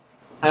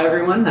Hi,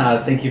 everyone.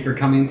 Thank you for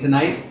coming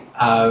tonight.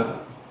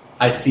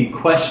 I see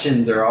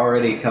questions are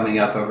already coming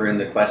up over in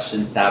the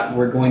questions tab.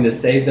 We're going to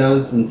save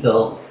those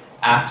until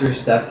after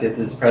Steph gives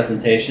his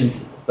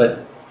presentation.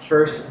 But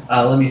first,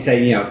 let me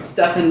say,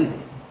 Stefan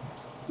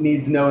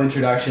needs no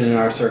introduction in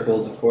our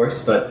circles, of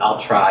course, but I'll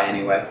try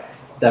anyway.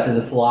 Steph is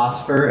a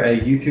philosopher, a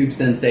YouTube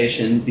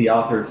sensation, the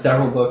author of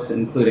several books,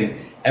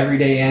 including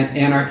Everyday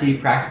Anarchy,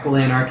 Practical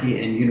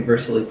Anarchy, and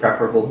Universally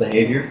Preferable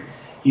Behavior.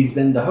 He's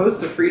been the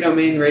host of Free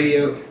Domain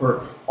Radio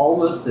for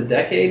almost a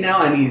decade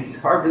now, and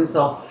he's carved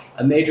himself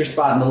a major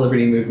spot in the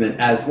liberty movement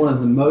as one of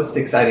the most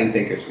exciting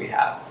thinkers we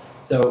have.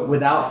 So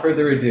without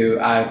further ado,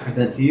 I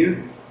present to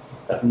you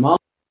Stefan Molyneux.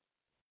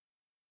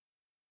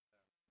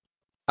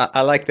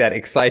 I like that.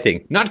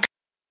 Exciting. Not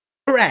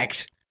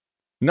correct.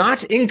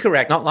 Not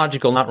incorrect. Not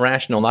logical. Not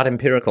rational. Not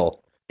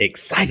empirical.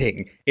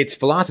 Exciting. It's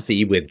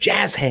philosophy with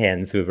jazz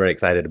hands. We're very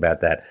excited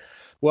about that.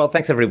 Well,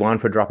 thanks everyone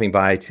for dropping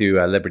by to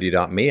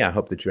liberty.me. I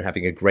hope that you're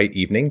having a great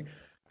evening.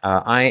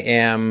 I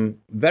am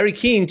very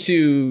keen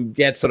to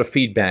get sort of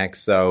feedback,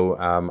 so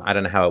I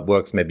don't know how it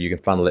works. Maybe you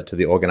can funnel it to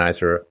the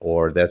organizer,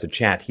 or there's a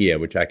chat here,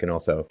 which I can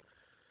also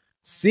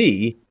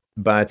see.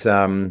 But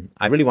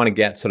I really want to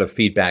get sort of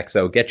feedback,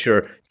 so get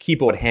your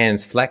keyboard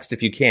hands flexed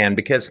if you can,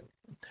 because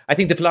I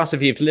think the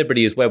philosophy of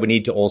liberty is where we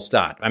need to all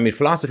start. I mean,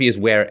 philosophy is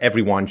where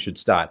everyone should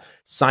start.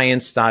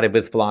 Science started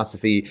with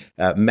philosophy.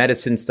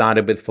 Medicine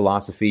started with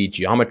philosophy.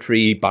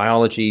 Geometry,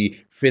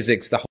 biology,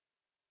 physics, the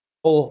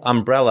whole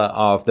umbrella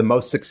of the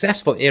most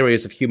successful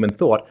areas of human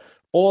thought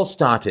all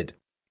started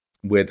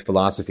with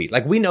philosophy.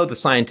 Like, we know the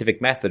scientific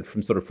method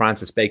from sort of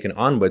Francis Bacon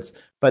onwards,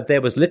 but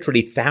there was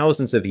literally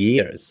thousands of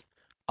years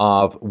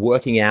of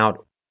working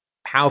out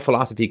how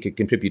philosophy could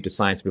contribute to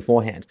science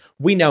beforehand.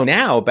 We know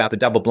now about the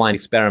double-blind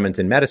experiment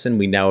in medicine.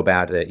 We know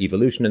about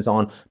evolution and so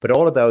on, but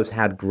all of those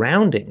had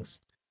groundings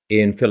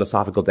in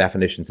philosophical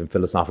definitions and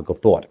philosophical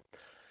thought.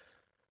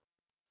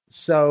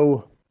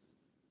 So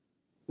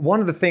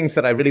one of the things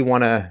that I really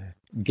want to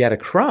get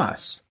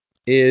across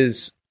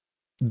is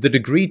the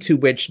degree to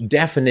which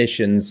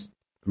definitions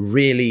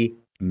really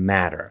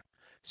matter.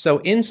 So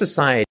in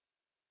society,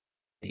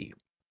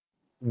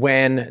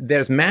 when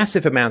there's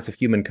massive amounts of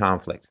human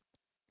conflict,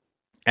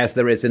 as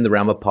there is in the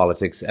realm of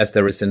politics, as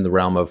there is in the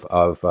realm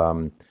of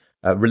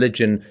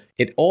religion,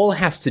 it all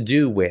has to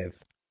do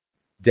with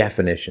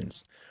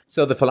definitions.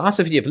 So the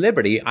philosophy of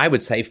liberty, I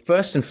would say,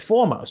 first and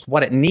foremost,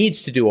 what it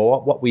needs to do,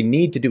 or what we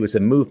need to do as a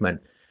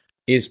movement,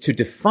 is to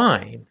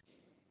define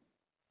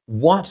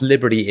what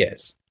liberty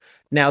is.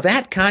 Now,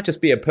 that can't just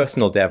be a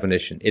personal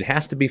definition. It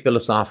has to be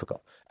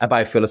philosophical. And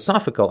by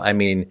philosophical, I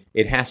mean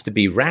it has to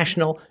be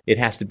rational, it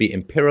has to be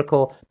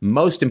empirical.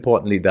 Most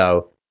importantly,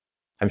 though,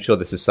 I'm sure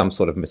this is some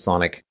sort of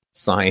Masonic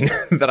sign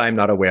that I'm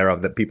not aware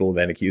of, that people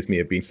then accuse me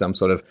of being some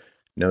sort of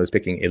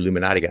nose-picking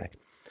Illuminati guy.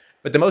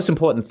 But the most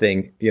important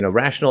thing,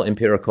 rational,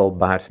 empirical,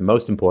 but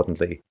most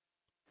importantly,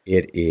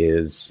 it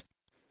is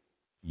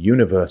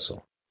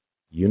universal.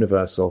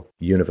 Universal,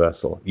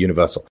 universal,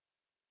 universal.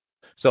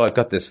 So I've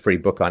got this free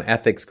book on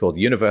ethics called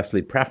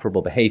Universally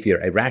Preferable Behavior,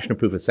 a Rational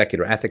Proof of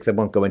Secular Ethics. I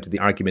won't go into the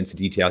arguments in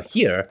detail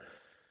here,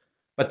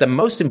 but the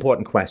most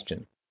important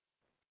question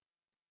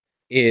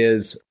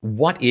is,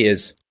 what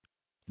is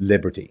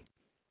liberty?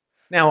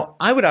 Now,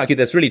 I would argue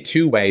there's really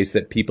two ways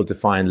that people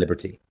define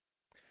liberty.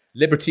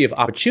 Liberty of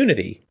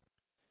opportunity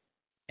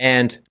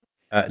and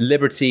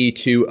liberty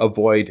to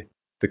avoid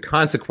the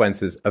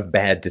consequences of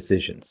bad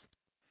decisions.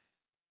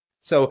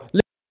 So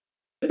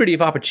liberty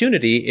of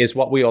opportunity is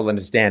what we all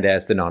understand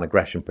as the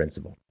non-aggression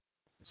principle.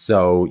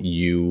 So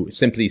you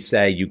simply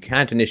say you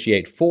can't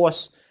initiate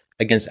force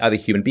against other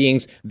human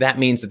beings. That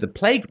means that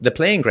the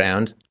playing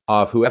ground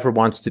of whoever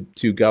wants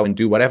to go and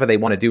do whatever they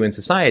want to do in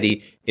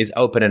society is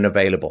open and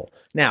available.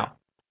 Now,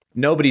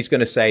 nobody's going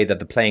to say that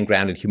the playing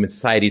ground in human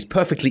society is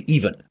perfectly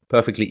even,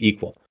 perfectly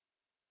equal.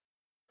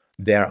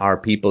 There are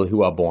people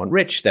who are born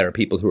rich. There are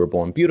people who are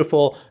born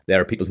beautiful.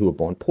 There are people who are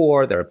born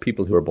poor. There are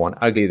people who are born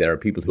ugly. There are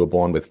people who are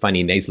born with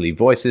funny nasally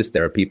voices.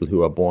 There are people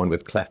who are born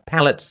with cleft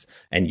palates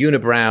and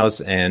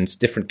unibrows and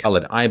different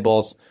colored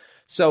eyeballs.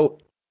 So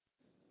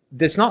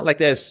it's not like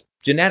there's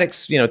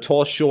genetics,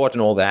 tall, short,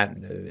 and all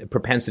that,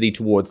 propensity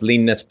towards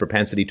leanness,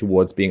 propensity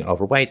towards being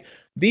overweight.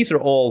 These are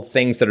all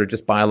things that are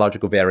just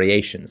biological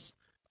variations.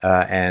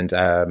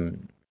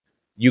 And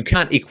you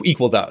can't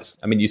equal those.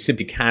 I mean, you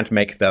simply can't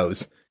make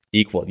those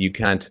equal. You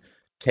can't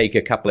take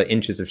a couple of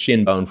inches of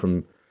shin bone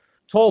from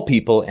tall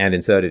people and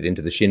insert it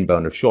into the shin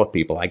bone of short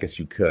people. I guess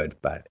you could,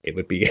 but it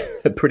would be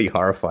pretty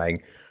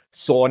horrifying.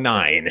 Saw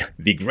 9,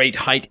 the great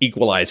height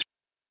equalizer,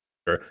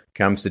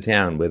 comes to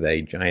town with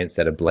a giant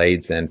set of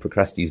blades and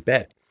Procrustes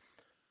bed.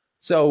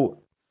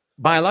 So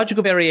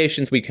biological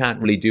variations we can't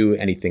really do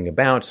anything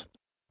about,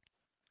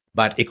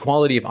 but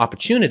equality of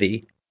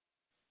opportunity,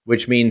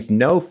 which means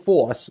no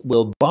force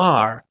will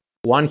bar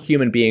one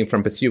human being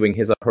from pursuing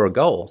his or her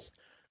goals,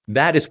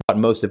 that is what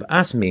most of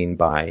us mean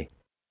by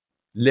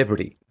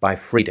liberty, by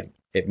freedom.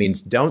 It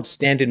means don't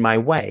stand in my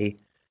way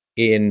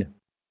in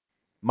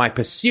my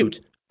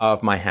pursuit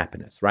of my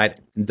happiness, right?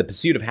 The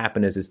pursuit of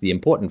happiness is the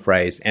important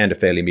phrase and a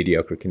fairly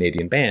mediocre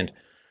Canadian band.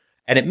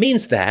 And it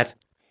means that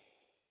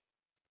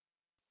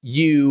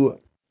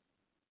you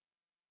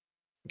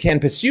can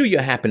pursue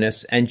your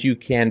happiness and you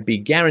can be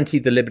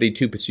guaranteed the liberty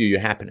to pursue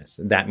your happiness.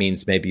 And that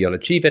means maybe you'll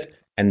achieve it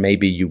and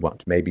maybe you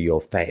won't. Maybe you'll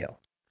fail.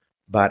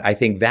 But I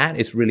think that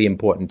is really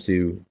important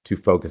to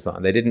focus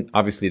on. They didn't,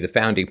 obviously, the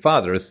founding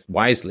fathers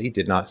wisely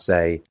did not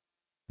say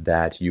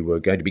that you were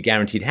going to be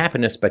guaranteed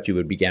happiness, but you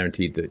would be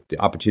guaranteed the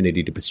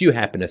opportunity to pursue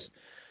happiness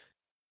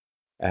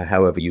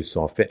however you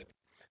saw fit.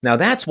 Now,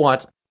 that's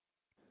what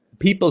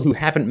people who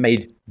haven't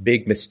made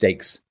big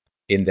mistakes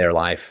in their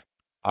life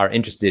are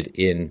interested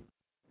in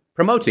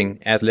promoting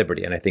as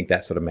liberty, and I think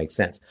that sort of makes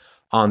sense.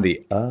 On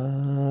the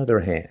other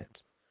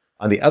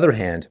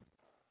hand,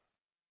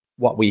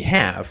 what we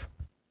have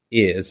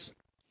is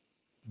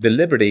the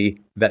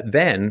liberty that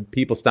then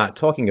people start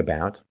talking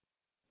about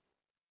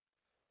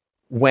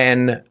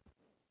when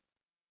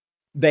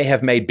they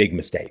have made big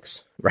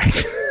mistakes,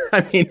 right?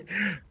 I mean,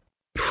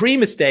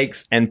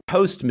 pre-mistakes and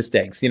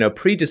post-mistakes,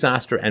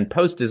 pre-disaster and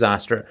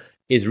post-disaster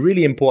is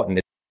really important.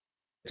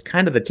 It's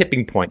kind of the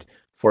tipping point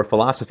for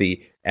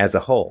philosophy as a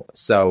whole.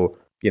 So,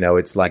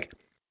 it's like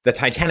the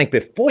Titanic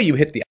before you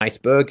hit the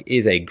iceberg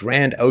is a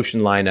grand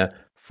ocean liner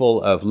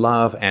full of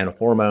love and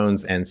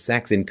hormones and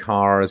sex in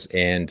cars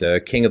and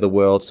King of the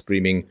World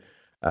screaming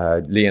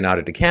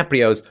Leonardo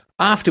DiCaprio's.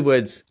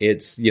 Afterwards,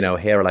 it's,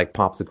 hair like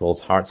popsicles,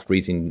 hearts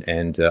freezing,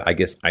 and I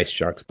guess ice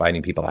sharks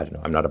biting people. I don't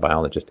know. I'm not a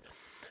biologist.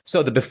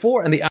 So the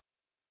before and the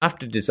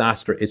after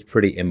disaster is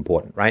pretty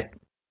important, right?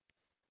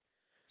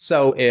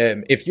 So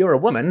if you're a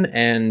woman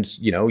and,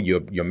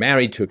 you're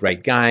married to a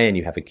great guy and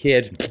you have a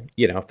kid,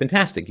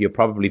 fantastic. You're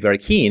probably very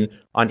keen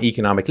on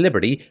economic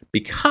liberty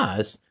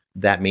because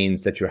that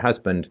means that your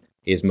husband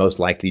is most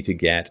likely to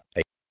get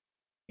a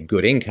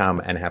good income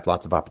and have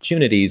lots of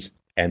opportunities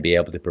and be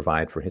able to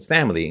provide for his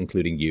family,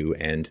 including you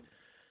and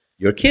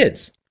your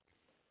kids.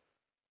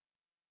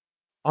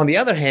 On the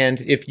other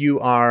hand, if you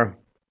are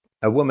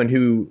a woman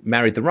who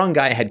married the wrong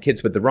guy, had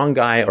kids with the wrong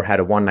guy, or had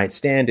a one-night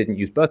stand, didn't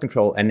use birth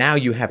control, and now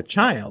you have a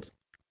child,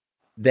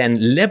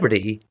 then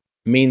liberty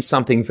means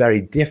something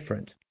very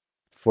different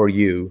for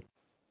you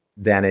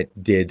than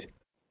it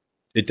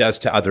does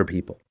to other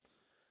people.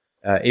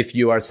 If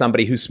you are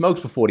somebody who smoked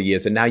for 40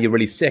 years and now you're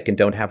really sick and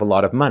don't have a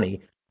lot of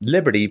money,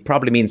 liberty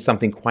probably means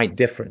something quite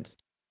different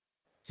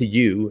to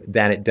you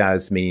than it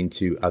does mean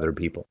to other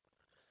people.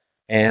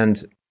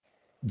 And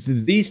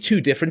these two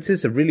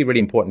differences are really,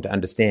 really important to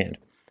understand.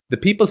 The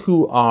people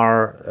who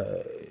are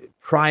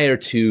prior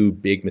to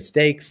big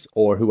mistakes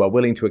or who are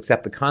willing to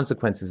accept the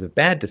consequences of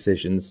bad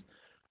decisions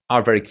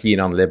are very keen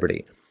on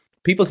liberty.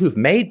 People who've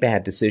made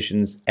bad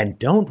decisions and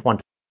don't want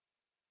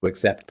to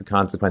accept the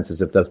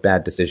consequences of those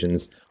bad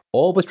decisions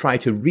always try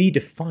to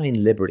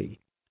redefine liberty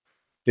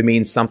to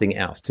mean something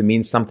else, to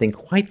mean something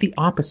quite the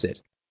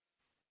opposite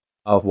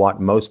of what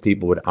most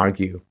people would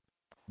argue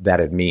that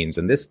it means.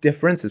 And this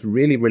difference is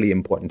really, really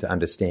important to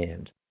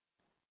understand.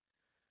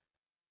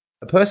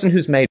 A person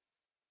who's made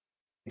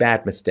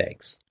bad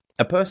mistakes,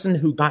 a person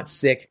who got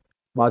sick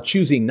while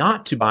choosing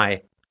not to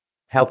buy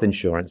health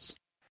insurance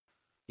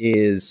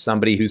is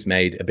somebody who's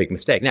made a big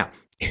mistake. Now,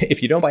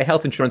 if you don't buy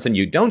health insurance and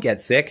you don't get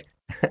sick,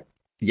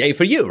 yay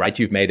for you, right?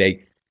 You've made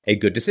a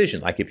good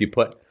decision. Like if you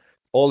put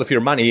all of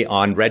your money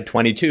on red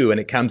 22 and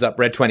it comes up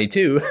red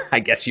 22, I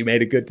guess you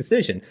made a good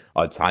decision.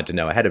 Oh, it's hard to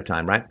know ahead of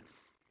time, right?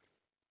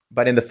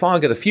 But in the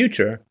fog of the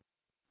future,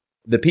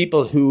 the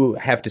people who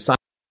have decided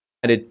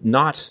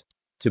not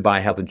to buy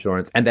health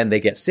insurance and then they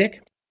get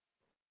sick,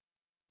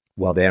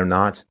 well, they're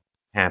not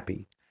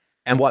happy.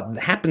 And what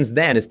happens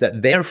then is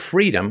that their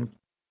freedom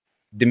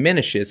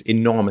diminishes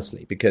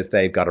enormously because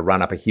they've got to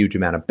run up a huge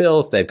amount of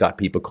bills. They've got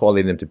people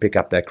calling them to pick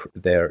up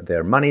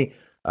their money.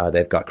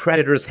 They've got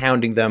creditors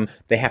hounding them.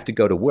 They have to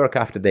go to work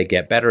after they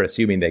get better,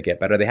 assuming they get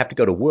better. They have to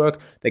go to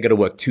work. They got to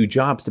work 2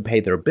 jobs to pay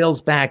their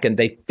bills back, and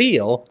they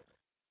feel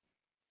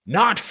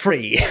not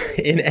free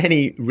in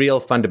any real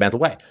fundamental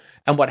way.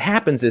 And what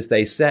happens is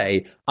they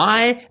say,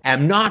 I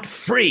am not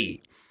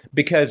free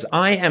because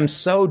I am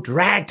so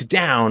dragged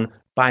down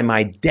by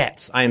my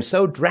debts. I am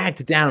so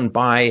dragged down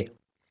by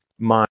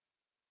my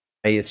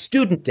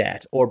student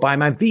debt or by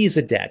my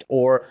visa debt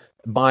or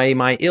by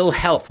my ill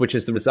health, which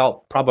is the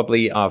result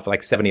probably of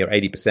like 70 or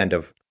 80%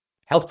 of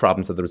health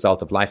problems are the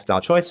result of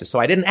lifestyle choices. So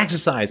I didn't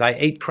exercise. I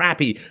ate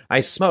crappy. I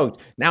smoked.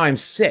 Now I'm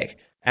sick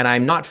and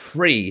I'm not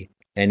free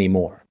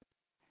anymore.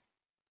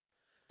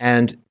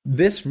 And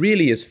this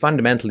really is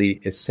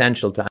fundamentally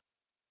essential to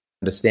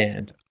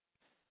understand.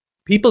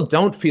 People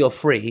don't feel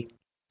free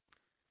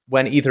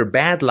when either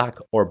bad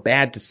luck or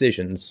bad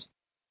decisions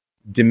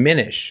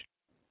diminish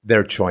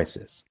their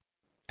choices.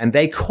 And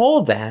they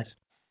call that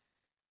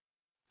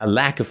a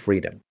lack of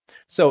freedom.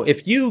 So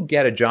if you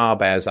get a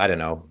job as, I don't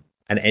know,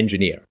 an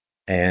engineer,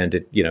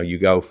 and you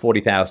go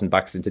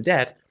 $40,000 into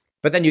debt,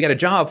 but then you get a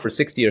job for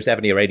 $60 or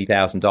 $70 or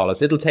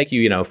 $80,000, it'll take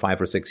you,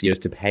 5 or 6 years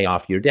to pay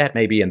off your debt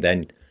maybe, and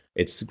then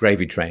it's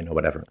gravy train or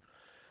whatever.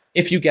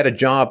 If you get a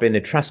job in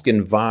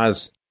Etruscan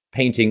vase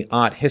painting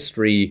art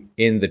history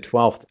in the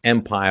 12th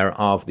empire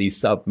of the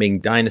sub-Ming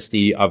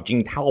dynasty of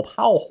Jingtao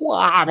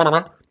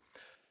Hua,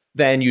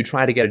 then you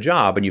try to get a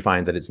job and you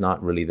find that it's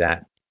not really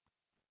that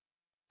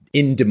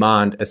in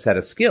demand a set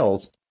of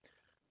skills.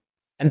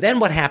 And then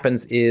what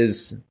happens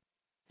is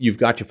you've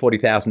got your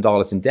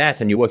 $40,000 in debt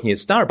and you're working at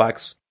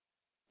Starbucks.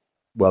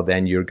 Well,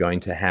 then you're going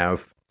to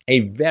have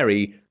a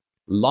very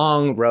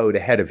long road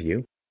ahead of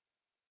you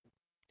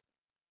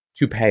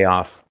to pay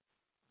off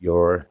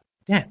your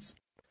debts.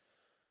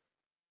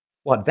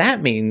 What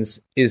that means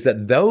is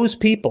that those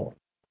people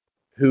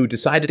who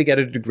decided to get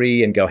a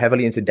degree and go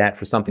heavily into debt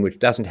for something which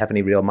doesn't have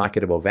any real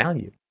marketable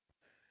value,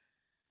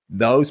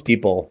 those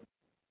people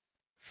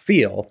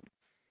feel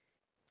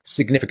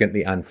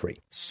significantly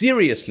unfree,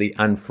 seriously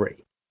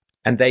unfree.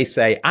 And they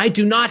say, I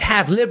do not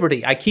have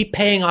liberty. I keep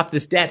paying off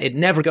this debt. It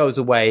never goes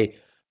away.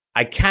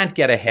 I can't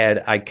get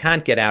ahead. I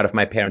can't get out of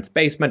my parents'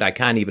 basement. I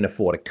can't even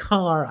afford a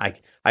car.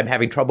 I'm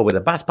having trouble with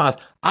a bus pass.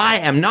 I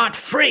am not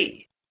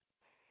free.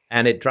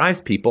 And it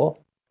drives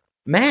people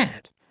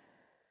mad.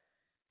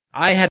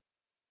 I'm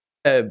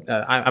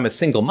a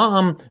single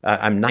mom.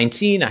 I'm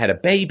 19. I had a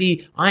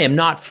baby. I am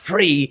not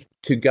free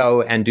to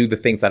go and do the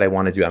things that I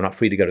want to do. I'm not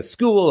free to go to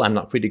school. I'm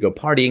not free to go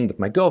partying with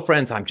my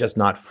girlfriends. I'm just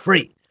not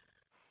free.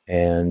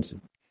 And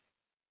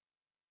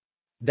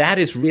that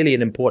is really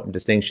an important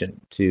distinction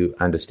to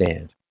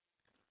understand.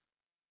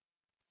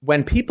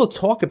 When people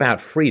talk about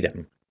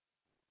freedom,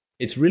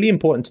 it's really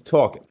important to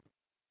talk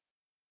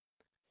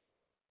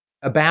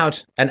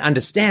about and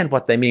understand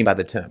what they mean by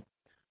the term.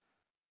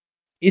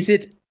 Is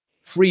it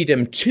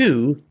freedom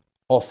to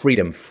or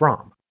freedom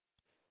from?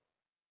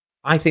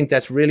 I think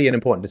that's really an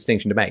important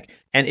distinction to make.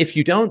 And if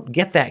you don't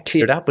get that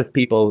cleared up with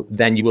people,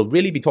 then you will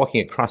really be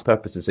talking at cross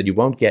purposes and you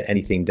won't get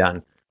anything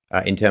done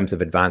in terms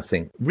of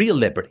advancing real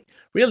liberty.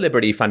 Real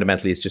liberty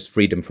fundamentally is just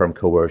freedom from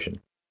coercion.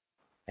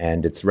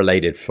 And it's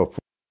related for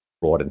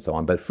fraud and so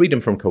on, but freedom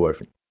from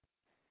coercion.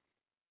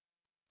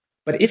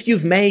 But if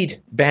you've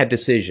made bad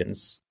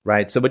decisions,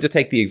 right? So we'll just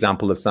take the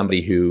example of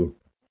somebody who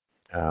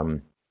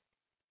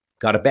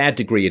got a bad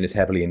degree and is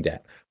heavily in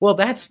debt. Well,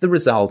 that's the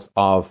result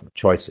of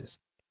choices,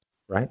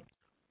 right?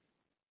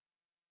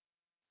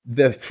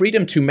 The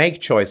freedom to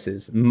make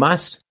choices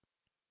must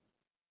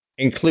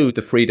include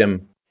the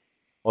freedom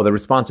or the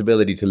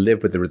responsibility to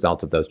live with the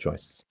result of those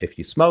choices. If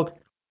you smoke,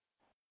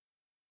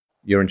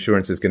 your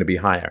insurance is going to be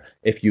higher.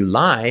 If you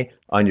lie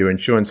on your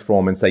insurance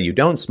form and say you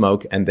don't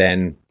smoke, and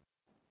then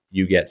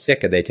you get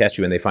sick and they test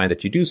you and they find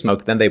that you do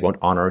smoke, then they won't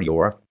honor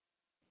your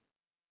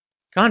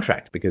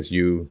contract because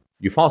you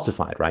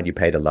falsified, right? You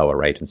paid a lower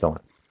rate and so on.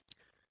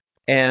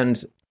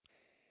 And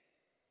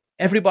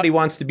everybody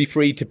wants to be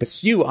free to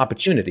pursue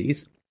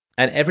opportunities,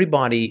 and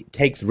everybody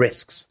takes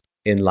risks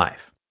in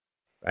life,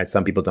 right?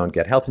 Some people don't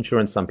get health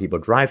insurance. Some people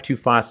drive too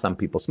fast. Some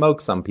people smoke.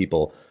 Some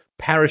people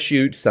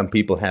parachute. Some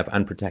people have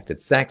unprotected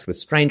sex with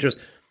strangers.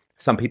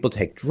 Some people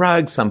take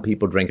drugs. Some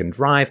people drink and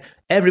drive.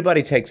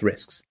 Everybody takes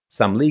risks,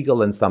 some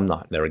legal and some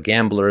not. There are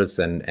gamblers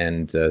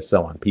and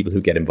so on, people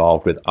who get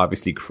involved with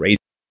obviously crazy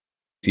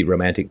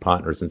romantic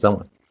partners and so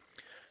on.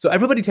 So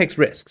everybody takes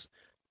risks.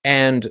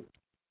 And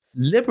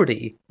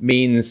liberty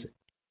means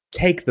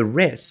take the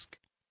risk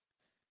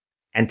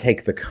and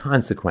take the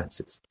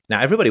consequences.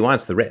 Now, everybody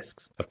wants the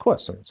risks. Of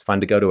course, it's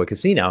fun to go to a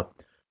casino,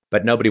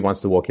 but nobody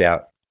wants to walk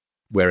out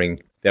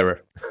wearing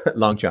their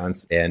long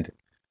johns and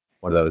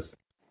one of those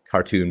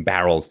cartoon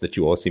barrels that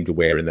you all seem to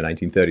wear in the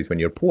 1930s when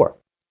you're poor.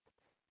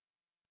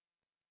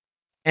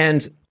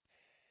 And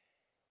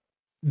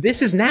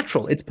this is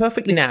natural. It's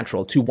perfectly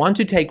natural to want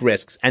to take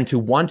risks and to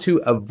want to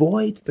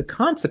avoid the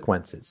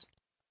consequences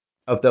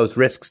of those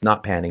risks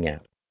not panning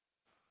out.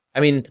 I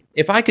mean,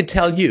 if I could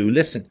tell you,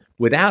 listen,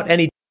 without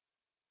any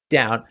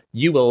doubt,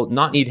 you will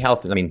not need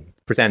health. I mean,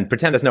 pretend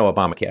there's no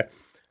Obamacare.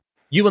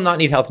 You will not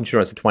need health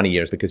insurance for 20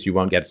 years because you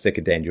won't get sick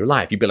a day in your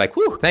life. You'd be like,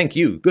 whew, thank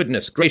you.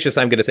 Goodness gracious,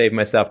 I'm going to save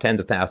myself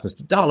tens of thousands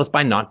of dollars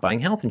by not buying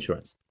health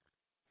insurance.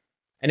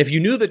 And if you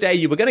knew the day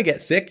you were going to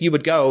get sick, you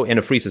would go in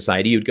a free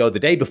society. You'd go the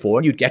day before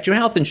and you'd get your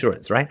health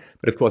insurance, right?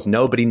 But of course,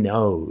 nobody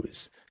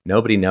knows.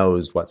 Nobody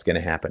knows what's going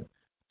to happen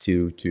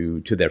to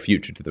their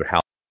future, to their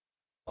health,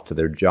 to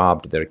their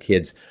job, to their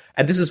kids.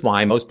 And this is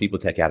why most people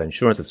take out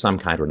insurance of some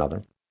kind or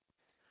another,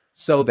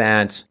 so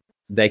that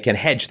they can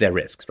hedge their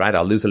risks, right?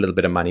 I'll lose a little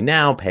bit of money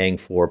now paying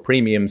for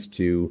premiums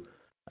to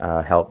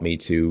help me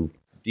to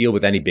deal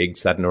with any big,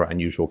 sudden, or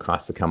unusual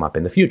costs that come up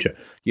in the future.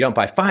 You don't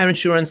buy fire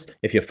insurance.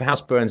 If your house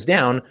burns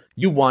down,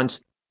 you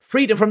want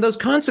freedom from those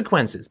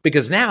consequences,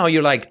 because now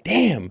you're like,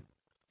 damn,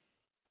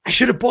 I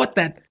should have bought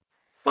that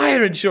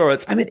fire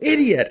insurance. I'm an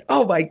idiot.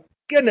 Oh my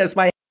goodness,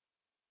 my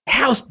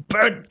house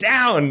burnt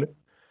down.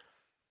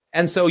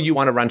 And so you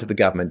want to run to the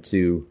government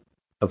to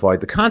avoid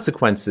the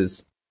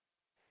consequences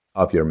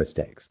of your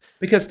mistakes.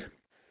 Because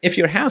if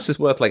your house is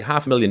worth like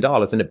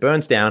 $500,000 and it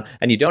burns down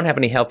and you don't have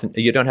any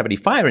you don't have any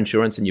fire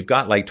insurance, and you've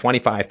got like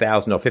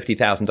 $25,000 or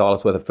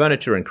 $50,000 worth of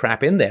furniture and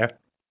crap in there,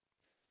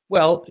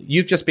 well,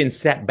 you've just been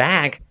set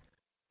back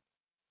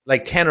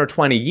like 10 or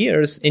 20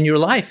 years in your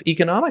life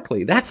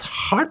economically. That's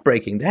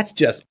heartbreaking. That's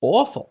just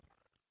awful.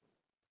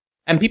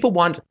 And people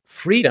want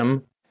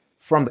freedom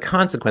from the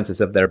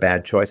consequences of their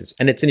bad choices.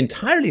 And it's an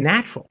entirely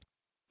natural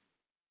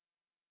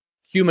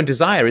human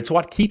desire. It's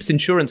what keeps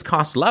insurance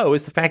costs low,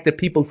 is the fact that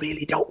people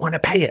really don't want to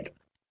pay it.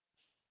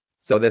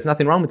 So there's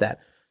nothing wrong with that.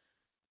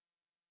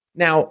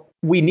 Now,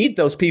 we need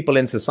those people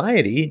in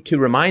society to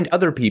remind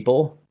other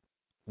people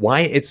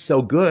why it's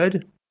so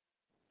good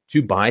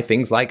to buy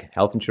things like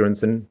health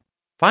insurance and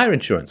fire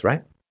insurance,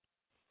 right?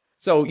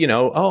 So,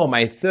 oh,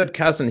 my third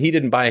cousin, he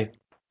didn't buy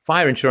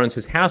fire insurance,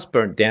 his house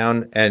burnt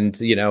down, and,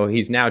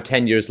 he's now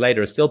 10 years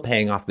later still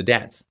paying off the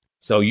debts.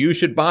 So you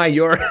should buy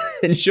your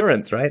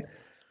insurance, right?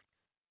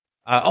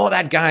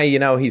 That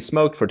guy, he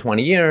smoked for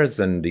 20 years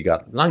and he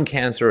got lung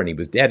cancer and he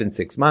was dead in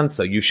 6 months,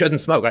 so you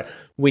shouldn't smoke, right?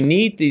 We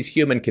need these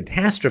human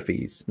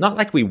catastrophes, not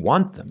like we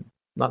want them,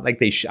 not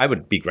like I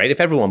would be great if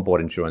everyone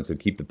bought insurance and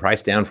keep the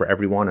price down for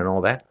everyone and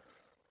all that.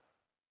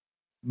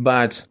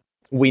 But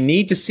we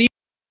need to see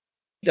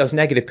those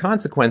negative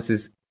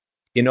consequences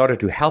in order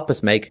to help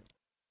us make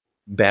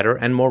better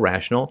and more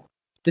rational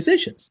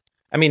decisions.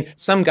 I mean,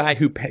 some guy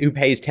who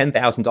pays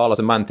 $10,000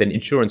 a month in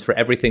insurance for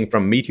everything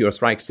from meteor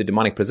strikes to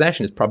demonic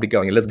possession is probably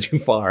going a little too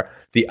far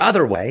the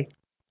other way.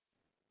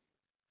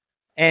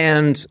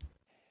 And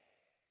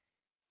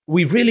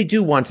we really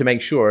do want to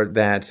make sure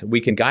that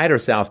we can guide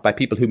ourselves by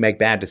people who make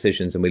bad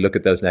decisions, and we look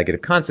at those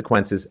negative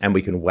consequences and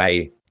we can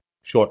weigh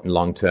short and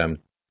long-term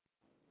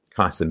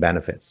costs and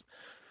benefits.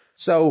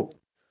 So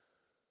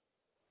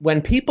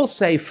when people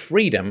say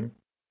freedom,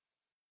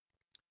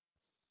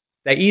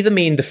 they either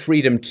mean the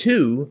freedom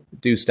to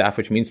do stuff,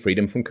 which means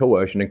freedom from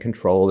coercion and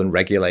control and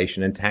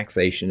regulation and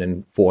taxation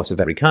and force of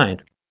every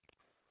kind,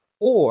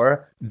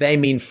 or they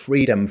mean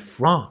freedom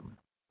from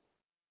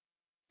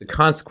the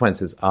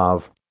consequences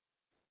of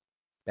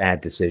bad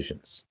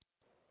decisions.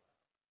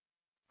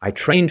 I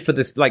trained for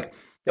this, there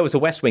was a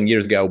West Wing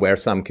years ago where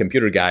some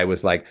computer guy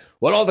was like,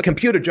 well, all the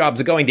computer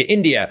jobs are going to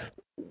India.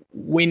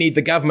 We need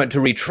the government to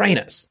retrain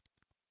us,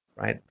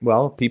 right?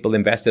 Well, people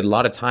invested a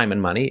lot of time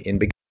and money in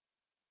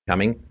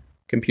becoming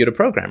computer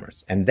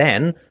programmers. And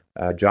then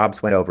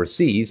jobs went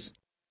overseas,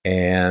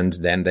 and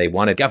then they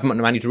wanted government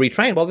money to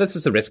retrain. Well, this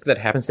is a risk that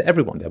happens to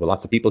everyone. There were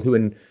lots of people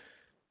who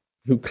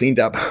cleaned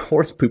up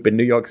horse poop in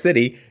New York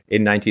City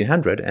in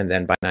 1900, and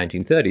then by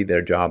 1930,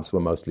 their jobs were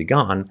mostly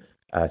gone.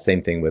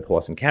 Same thing with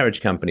horse and carriage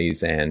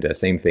companies, and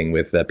same thing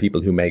with people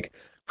who make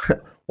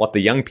what the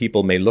young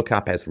people may look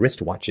up as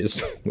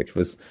wristwatches, which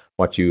was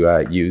what you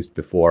used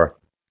before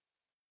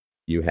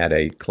you had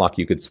a clock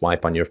you could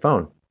swipe on your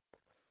phone.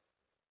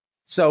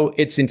 So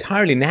it's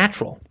entirely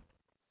natural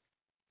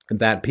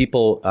that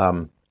people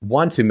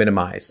want to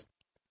minimize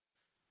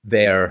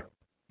the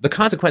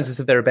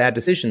consequences of their bad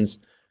decisions,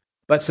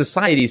 but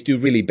societies do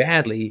really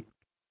badly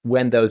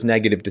when those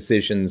negative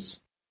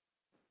decisions,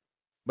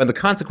 when the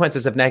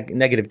consequences of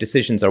negative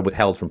decisions are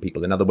withheld from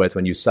people. In other words,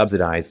 when you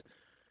subsidize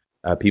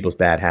people's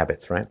bad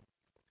habits, right?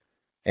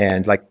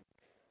 And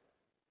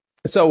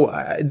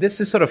this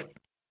is sort of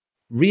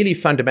really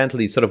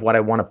fundamentally sort of what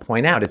I want to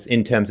point out is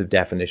in terms of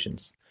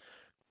definitions.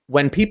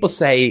 When people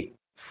say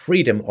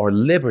freedom or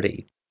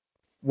liberty,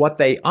 what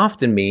they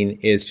often mean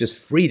is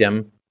just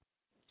freedom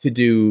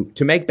to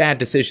make bad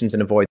decisions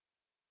and avoid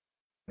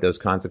those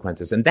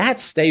consequences. And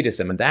that's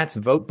statism, and that's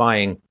vote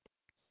buying,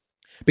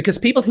 because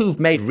people who've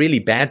made really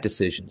bad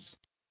decisions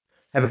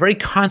have a very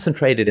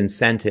concentrated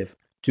incentive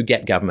to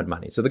get government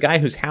money. So the guy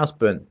whose house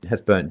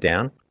has burnt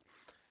down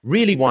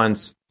really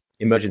wants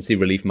emergency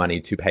relief money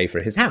to pay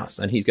for his house,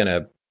 and he's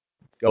got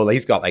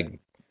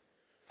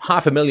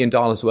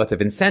 $500,000 worth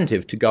of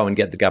incentive to go and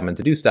get the government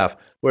to do stuff,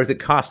 whereas it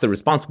costs the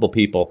responsible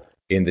people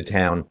in the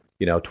town,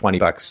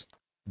 $20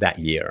 that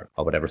year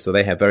or whatever. So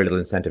they have very little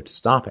incentive to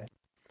stop it.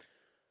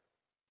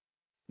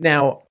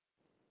 Now,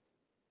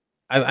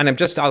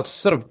 I'll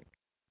sort of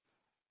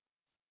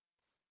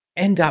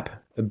end up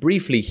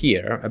briefly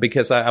here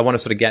because I want to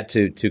sort of get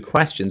to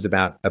questions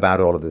about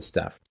all of this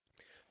stuff.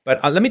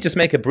 But let me just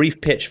make a brief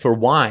pitch for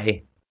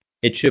why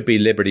it should be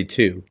liberty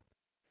to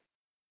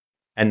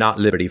and not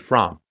liberty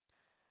from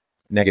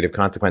negative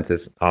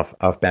consequences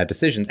of bad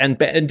decisions, and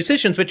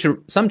decisions which are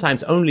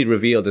sometimes only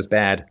revealed as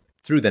bad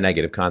through the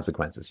negative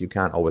consequences. You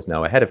can't always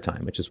know ahead of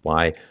time, which is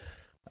why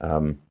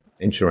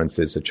insurance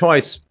is a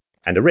choice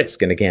and a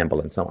risk and a gamble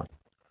and so on.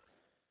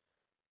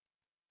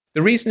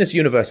 The reason is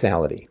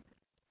universality.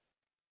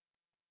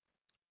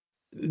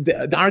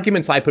 The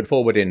arguments I put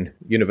forward in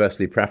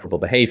Universally Preferable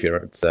Behavior,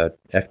 it's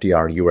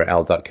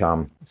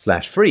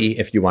fdrurl.com/free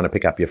if you want to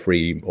pick up your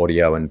free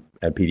audio and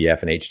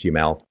PDF and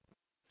HTML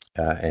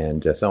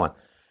and so on,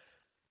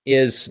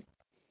 is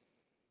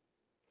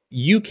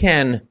you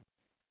can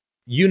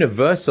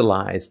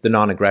universalize the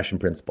non-aggression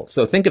principle.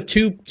 So think of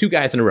two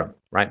guys in a room,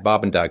 right?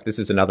 Bob and Doug. This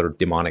is another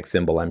demonic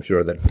symbol. I'm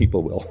sure that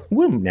people will,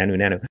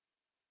 nanu.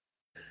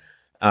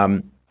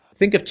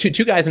 Think of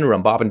two guys in a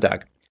room, Bob and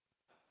Doug.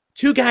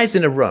 Two guys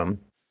in a room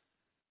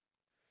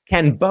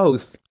can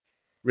both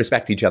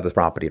respect each other's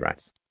property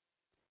rights.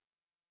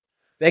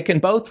 They can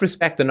both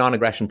respect the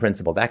non-aggression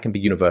principle. That can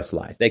be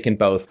universalized. They can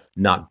both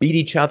not beat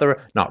each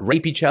other, not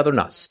rape each other,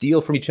 not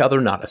steal from each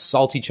other, not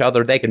assault each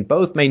other. They can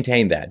both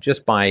maintain that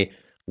just by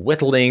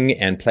whittling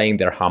and playing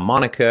their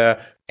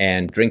harmonica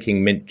and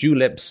drinking mint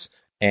juleps.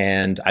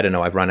 And I don't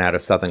know, I've run out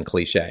of Southern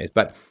cliches,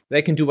 but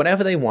they can do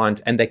whatever they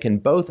want, and they can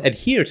both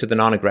adhere to the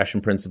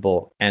non-aggression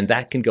principle, and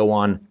that can go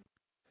on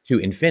to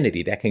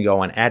infinity. That can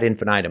go on ad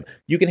infinitum.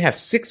 You can have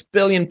 6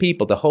 billion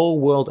people the whole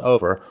world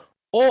over,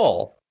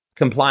 all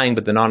complying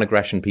with the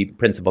non-aggression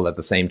principle at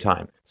the same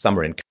time. Some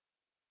are in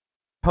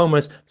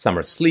comas, some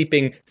are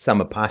sleeping,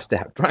 some are passed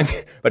out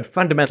drunk, but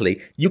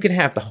fundamentally, you can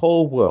have the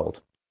whole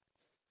world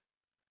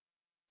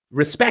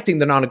respecting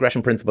the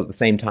non-aggression principle at the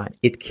same time.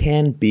 It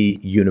can be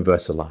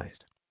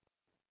universalized.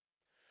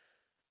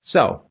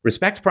 So,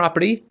 respect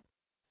property,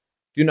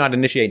 do not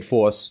initiate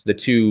force. The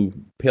two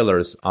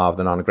pillars of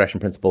the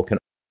non-aggression principle can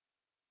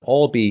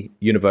all be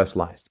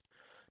universalized.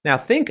 Now,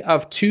 think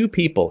of two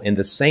people in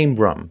the same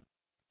room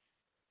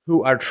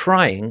who are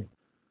trying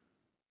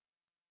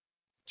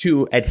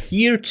to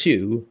adhere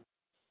to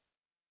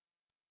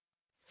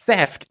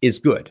theft is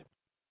good.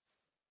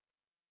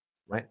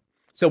 Right?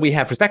 So we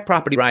have respect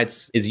property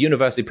rights is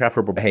universally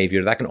preferable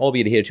behavior. That can all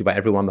be adhered to by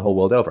everyone the whole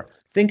world over.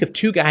 Think of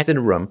two guys in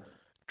a room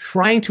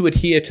trying to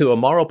adhere to a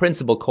moral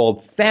principle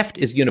called theft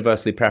is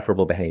universally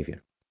preferable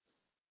behavior.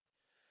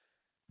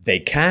 They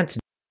can't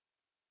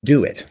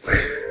do it.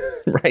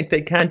 Right?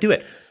 They can't do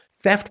it.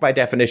 Theft, by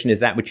definition, is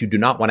that which you do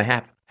not want to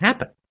have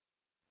happen.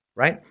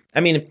 Right?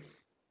 I mean,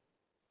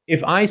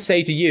 if I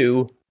say to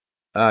you,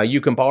 you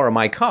can borrow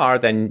my car,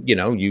 then,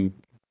 you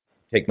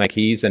take my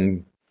keys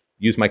and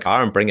use my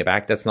car and bring it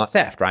back. That's not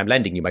theft, right? I'm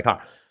lending you my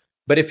car.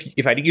 But if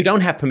you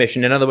don't have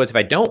permission, in other words, if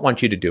I don't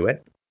want you to do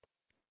it,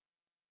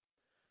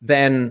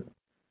 then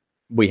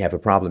we have a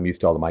problem. You've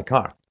stolen my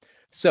car.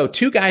 So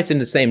two guys in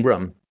the same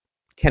room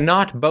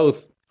cannot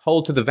both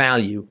hold to the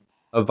value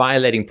of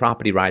violating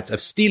property rights,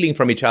 of stealing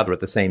from each other at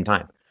the same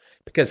time.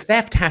 Because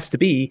theft has to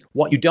be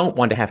what you don't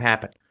want to have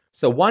happen.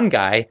 So one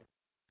guy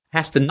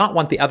has to not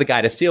want the other guy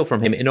to steal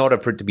from him in order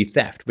for it to be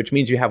theft, which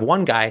means you have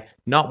one guy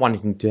not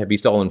wanting to be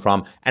stolen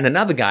from and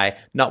another guy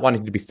not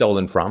wanting to be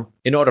stolen from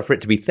in order for it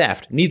to be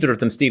theft, neither of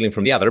them stealing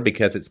from the other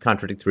because it's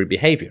contradictory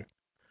behavior.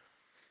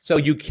 So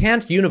you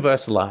can't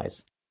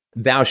universalize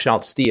thou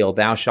shalt steal,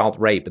 thou shalt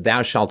rape,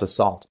 thou shalt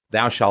assault,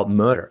 thou shalt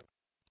murder.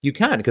 You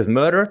can't, because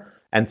murder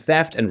and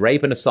theft and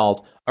rape and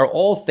assault are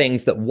all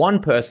things that one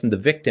person, the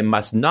victim,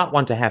 must not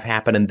want to have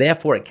happen, and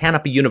therefore it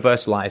cannot be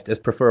universalized as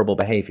preferable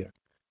behavior.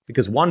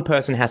 Because one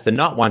person has to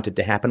not want it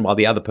to happen while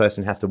the other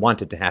person has to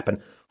want it to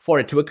happen for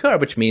it to occur,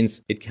 which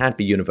means it can't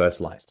be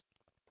universalized.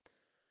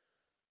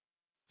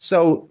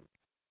 So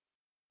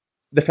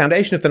the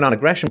foundation of the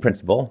non-aggression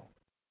principle,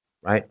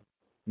 right,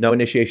 no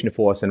initiation of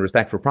force and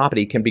respect for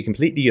property, can be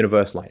completely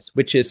universalized,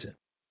 which is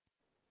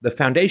the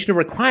foundational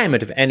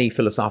requirement of any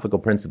philosophical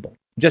principle,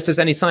 just as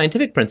any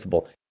scientific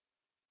principle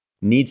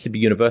needs to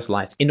be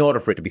universalized in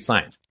order for it to be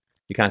science.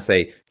 You can't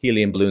say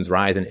helium balloons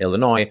rise in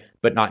Illinois,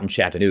 but not in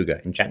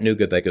Chattanooga. In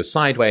Chattanooga, they go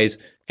sideways,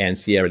 and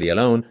Sierra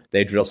Leone,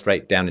 they drill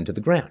straight down into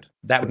the ground.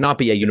 That would not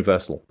be a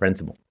universal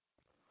principle.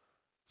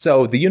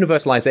 So the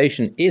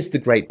universalization is the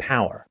great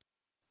power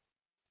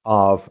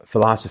of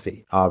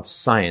philosophy, of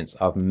science,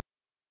 of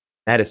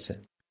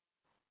medicine.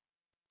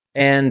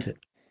 And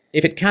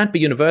if it can't be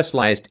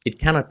universalized, it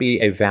cannot be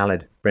a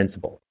valid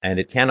principle. And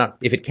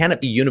if it cannot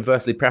be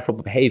universally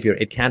preferable behavior,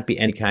 it can't be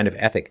any kind of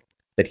ethic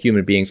that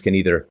human beings can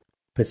either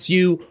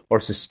pursue or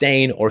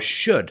sustain or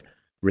should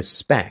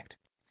respect.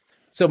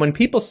 So when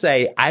people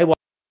say, I want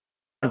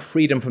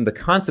freedom from the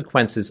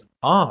consequences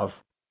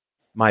of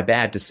my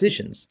bad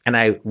decisions, and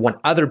I want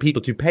other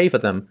people to pay for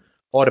them,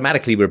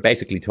 automatically we're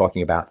basically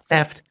talking about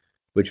theft,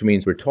 which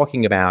means we're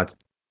talking about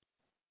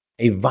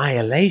a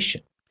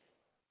violation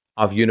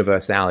of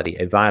universality,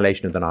 a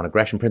violation of the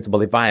non-aggression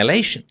principle, a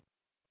violation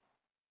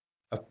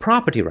of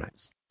property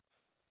rights.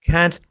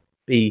 Can't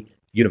be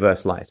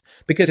universalized.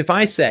 Because if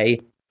I say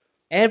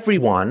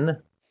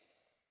everyone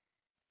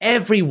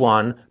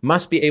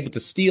must be able to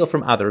steal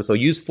from others or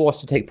use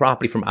force to take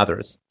property from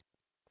others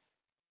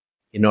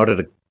in order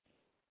to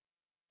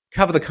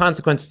cover the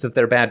consequences of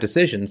their bad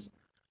decisions,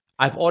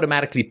 I've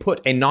automatically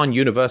put a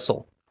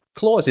non-universal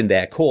clause in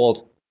there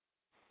called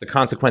the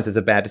consequences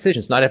of bad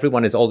decisions. Not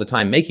everyone is all the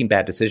time making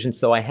bad decisions,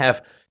 so I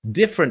have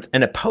different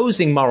and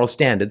opposing moral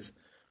standards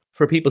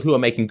for people who are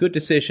making good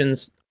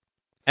decisions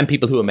and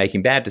people who are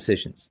making bad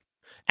decisions.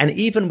 And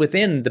even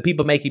within the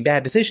people making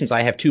bad decisions,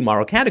 I have two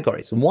moral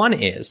categories. One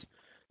is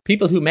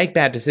people who make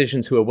bad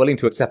decisions who are willing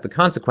to accept the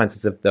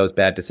consequences of those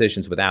bad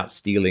decisions without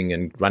stealing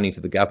and running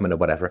to the government or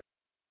whatever,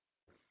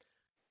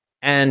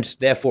 and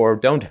therefore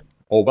don't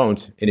or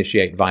won't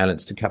initiate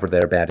violence to cover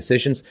their bad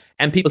decisions,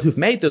 and people who've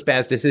made those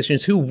bad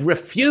decisions who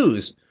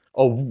refuse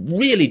or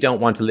really don't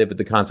want to live with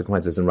the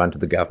consequences and run to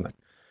the government.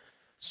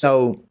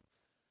 So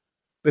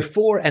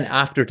before and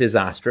after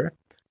disaster,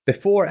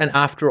 before and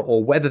after,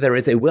 or whether there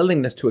is a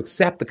willingness to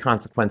accept the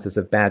consequences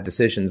of bad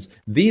decisions,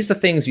 these are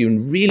things you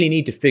really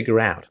need to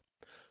figure out.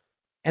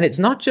 And it's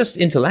not just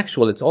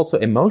intellectual, it's also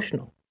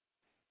emotional.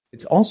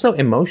 It's also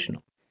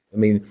emotional. I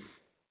mean,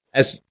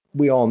 as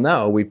we all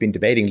know, we've been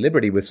debating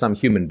liberty with some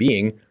human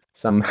being,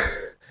 some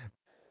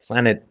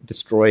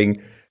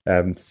planet-destroying,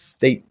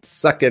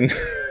 state-sucking,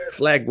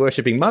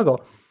 flag-worshipping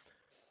muggle.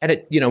 And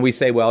we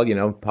say,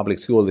 well, public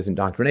school is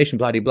indoctrination,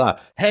 blah, blah, blah.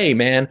 Hey,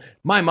 man,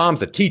 my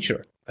mom's a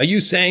teacher. Are you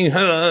saying,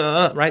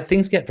 right?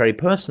 Things get very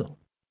personal.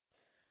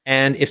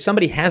 And if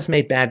somebody has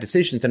made bad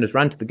decisions and has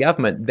run to the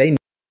government, they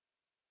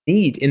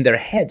need in their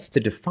heads to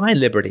define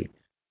liberty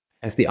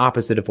as the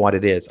opposite of what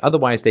it is.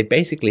 Otherwise, they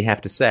basically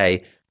have to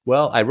say,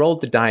 well, I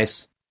rolled the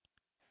dice,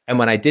 and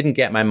when I didn't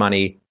get my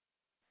money,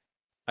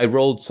 I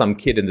rolled some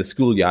kid in the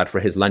schoolyard for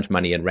his lunch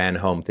money and ran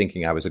home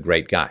thinking I was a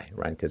great guy,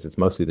 right? Because it's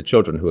mostly the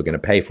children who are going to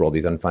pay for all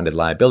these unfunded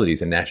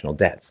liabilities and national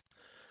debts.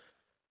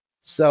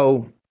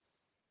 So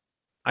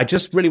I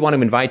just really want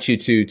to invite you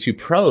to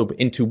probe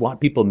into what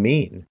people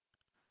mean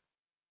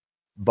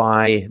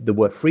by the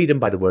word freedom,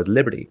 by the word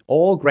liberty.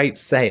 All great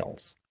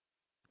sales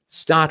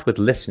start with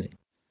listening.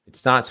 It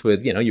starts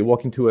with, you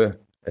walk into a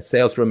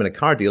sales room in a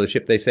car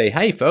dealership, they say,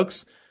 hey,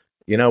 folks,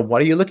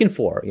 what are you looking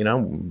for?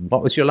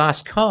 What was your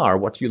last car?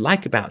 What do you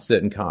like about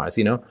certain cars?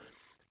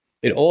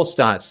 It all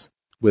starts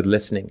with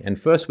listening. And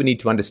first we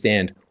need to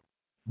understand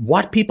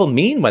what people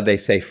mean when they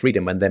say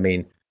freedom,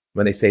 when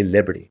they say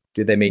liberty.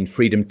 Do they mean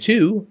freedom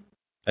to,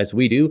 as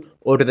we do,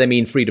 or do they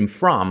mean freedom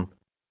from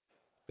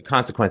the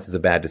consequences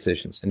of bad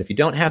decisions? And if you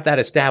don't have that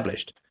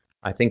established,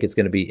 I think it's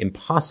going to be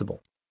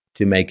impossible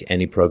to make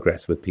any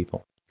progress with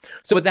people.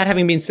 So with that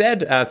having been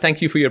said,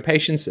 thank you for your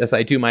patience as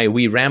I do my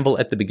wee ramble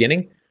at the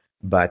beginning.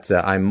 But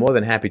I'm more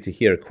than happy to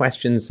hear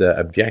questions,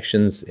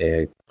 objections,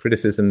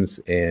 criticisms,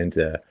 and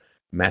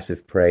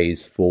massive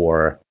praise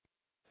for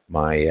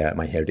my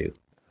hairdo.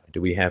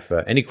 Do we have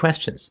any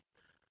questions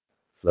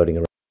floating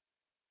around?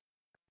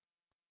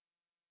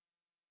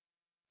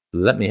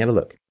 Let me have a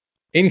look.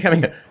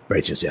 Incoming.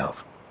 Brace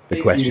yourself.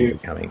 The questions are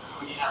coming.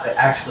 We have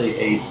actually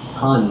a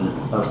ton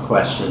of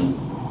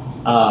questions.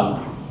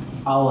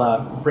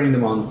 I'll bring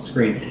them on the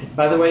screen.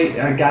 By the way,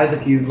 guys,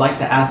 if you'd like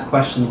to ask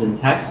questions in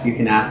text, you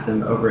can ask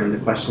them over in the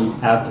questions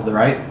tab to the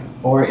right.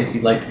 Or if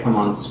you'd like to come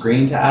on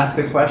screen to ask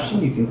a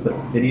question, you can click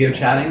video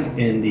chatting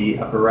in the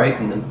upper right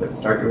and then click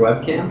start your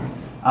webcam.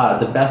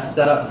 The best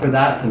setup for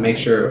that to make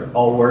sure it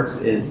all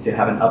works is to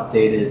have an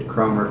updated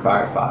Chrome or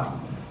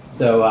Firefox.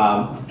 So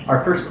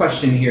our first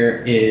question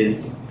here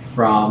is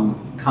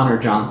from Connor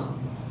Johnston.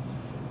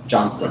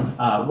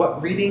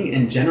 What reading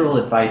and general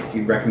advice do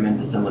you recommend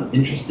to someone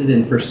interested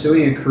in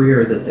pursuing a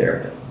career as a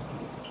therapist?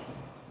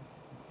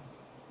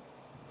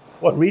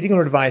 What reading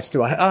or advice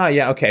do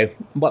I... okay.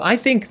 Well, I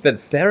think that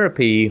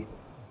therapy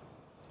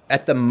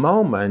at the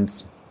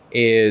moment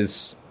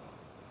is,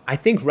 I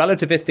think,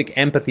 relativistic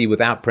empathy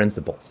without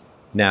principles.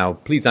 Now,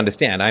 please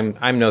understand,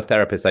 I'm no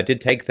therapist. I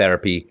did take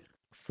therapy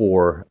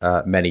for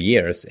many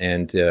years,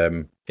 and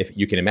if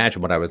you can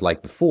imagine what I was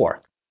like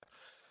before.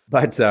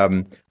 But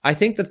I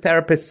think the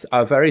therapists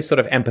are very sort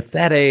of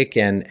empathetic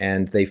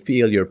and they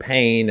feel your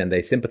pain and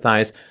they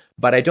sympathize,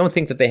 but I don't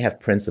think that they have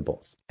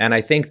principles. And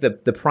I think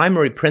that the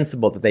primary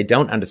principle that they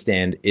don't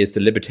understand is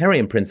the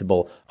libertarian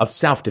principle of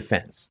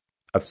self-defense,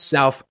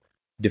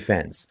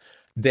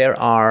 There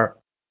are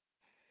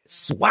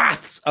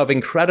swaths of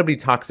incredibly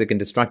toxic and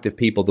destructive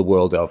people the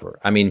world over.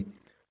 I mean,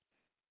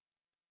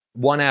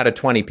 1 out of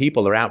 20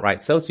 people are outright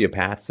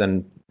sociopaths,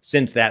 and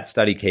since that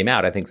study came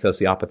out, I think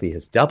sociopathy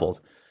has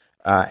doubled.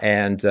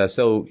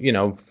 So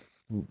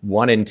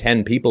 1 in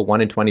 10 people,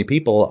 1 in 20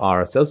 people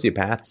are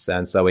sociopaths.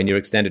 And so in your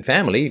extended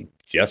family,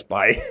 just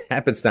by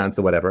happenstance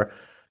or whatever,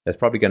 there's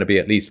probably going to be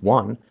at least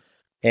one.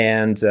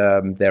 And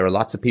there are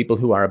lots of people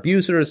who are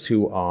abusers,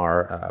 who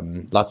are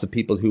lots of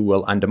people who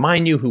will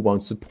undermine you, who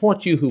won't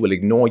support you, who will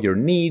ignore your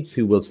needs,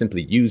 who will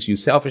simply use you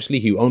selfishly,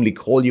 who only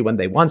call you when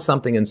they want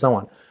something, and so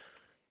on.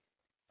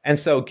 And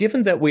so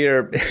given that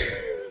we're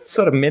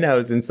sort of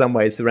minnows in some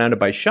ways surrounded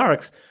by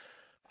sharks,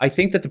 I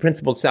think that the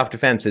principle of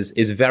self-defense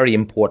is very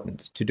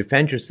important, to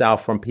defend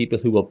yourself from people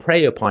who will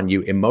prey upon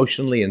you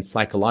emotionally and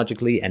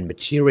psychologically and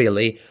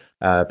materially,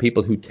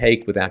 people who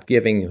take without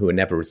giving, who are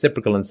never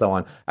reciprocal, and so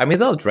on. I mean,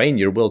 they'll drain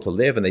your will to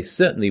live, and they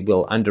certainly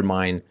will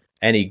undermine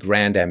any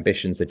grand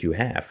ambitions that you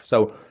have.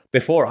 So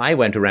before I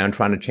went around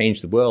trying to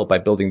change the world by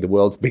building the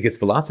world's biggest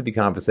philosophy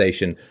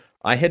conversation,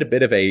 I hit a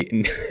bit of a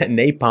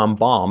napalm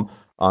bomb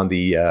on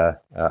the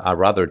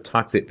rather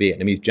toxic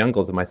Vietnamese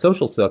jungles of my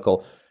social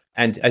circle.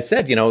 And I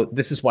said,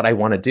 this is what I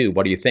want to do.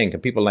 What do you think?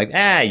 And people are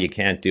like, you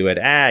can't do it.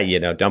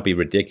 Don't be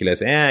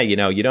ridiculous. You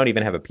don't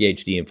even have a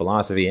PhD in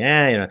philosophy.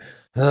 And,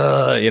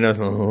 I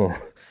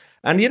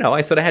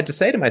sort of had to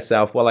say to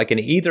myself, well, I can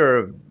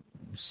either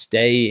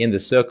stay in the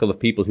circle of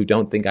people who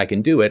don't think I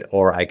can do it,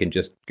 or I can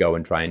just go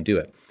and try and do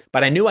it.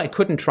 But I knew I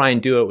couldn't try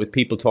and do it with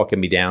people talking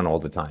me down all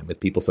the time, with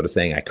people sort of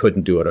saying I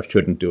couldn't do it or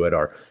shouldn't do it,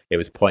 or it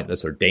was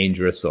pointless or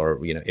dangerous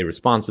or,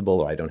 irresponsible,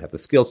 or I don't have the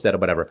skill set or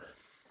whatever.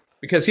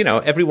 Because,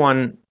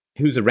 everyone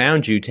who's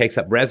around you takes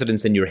up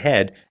residence in your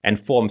head and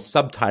forms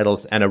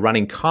subtitles and a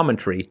running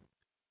commentary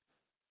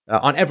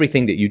on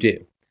everything that you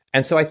do.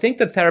 And so I think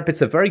that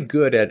therapists are very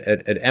good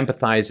at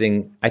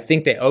empathizing. I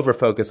think they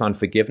overfocus on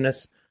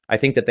forgiveness. I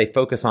think that they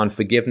focus on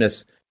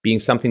forgiveness being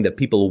something that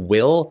people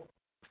will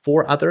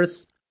for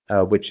others,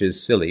 which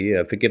is silly.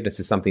 Forgiveness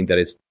is something that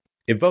is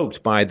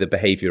evoked by the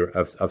behavior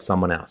of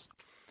someone else.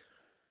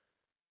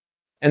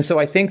 And so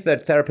I think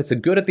that therapists are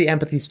good at the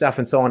empathy stuff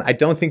and so on. I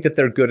don't think that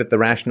they're good at the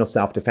rational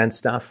self-defense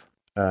stuff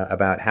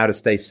about how to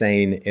stay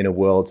sane in a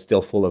world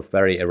still full of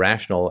very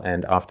irrational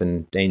and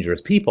often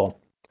dangerous people.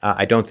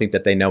 I don't think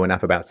that they know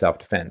enough about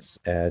self-defense.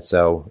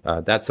 So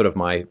that's sort of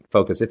my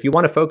focus. If you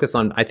want to focus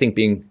on, I think,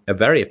 being a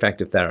very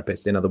effective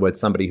therapist, in other words,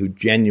 somebody who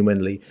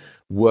genuinely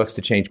works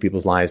to change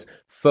people's lives,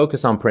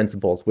 focus on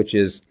principles, which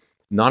is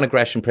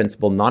non-aggression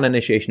principle,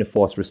 non-initiation of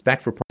force,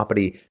 respect for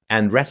property,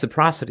 and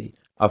reciprocity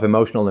of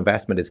emotional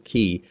investment is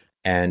key,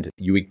 and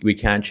we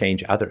can't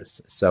change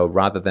others. So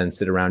rather than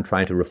sit around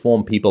trying to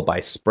reform people by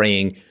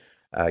spraying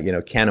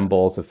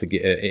cannonballs of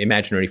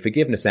imaginary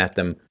forgiveness at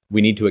them,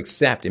 we need to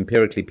accept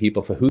empirically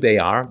people for who they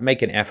are,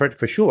 make an effort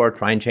for sure,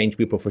 try and change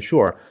people for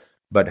sure,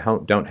 but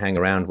don't hang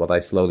around while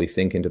they slowly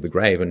sink into the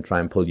grave and try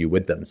and pull you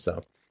with them.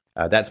 So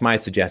that's my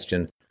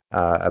suggestion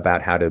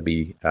about how to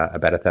be a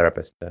better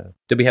therapist.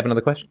 Did we have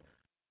another question?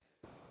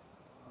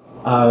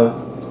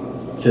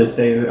 To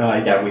say,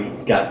 yeah, we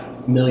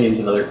got millions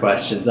of other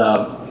questions.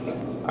 All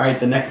right,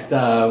 the next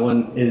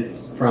one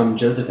is from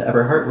Joseph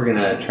Eberhardt. We're going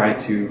to try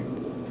to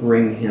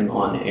bring him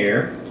on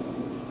air.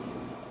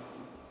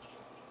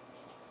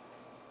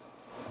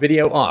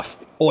 Video off,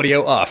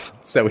 audio off.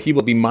 So he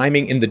will be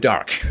miming in the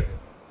dark.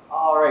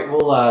 All right,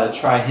 we'll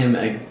try him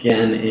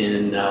again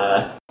in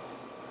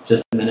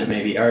just a minute,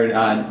 maybe.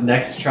 Our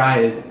next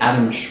try is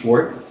Adam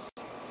Schwartz.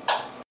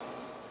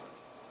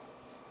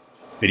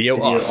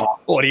 Video off,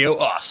 audio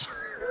off.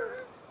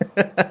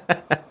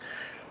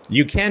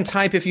 You can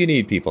type if you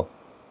need, people.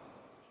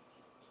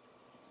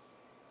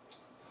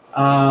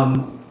 All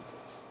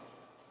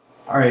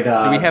right.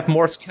 Do we have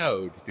Morse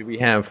code? Do we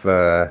have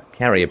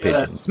carrier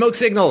pigeons? Smoke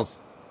signals.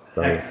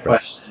 Next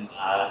question.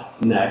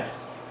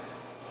 Next.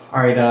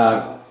 All right.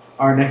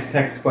 Our next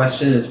text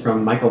question is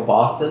from Michael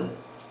Boston.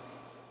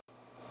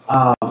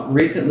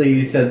 Recently,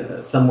 you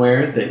said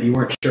somewhere that you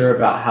weren't sure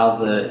about how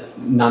the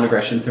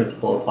non-aggression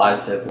principle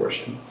applies to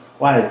abortions.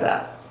 Why is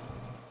that?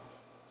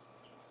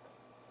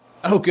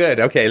 Oh, good.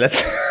 Okay,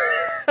 let's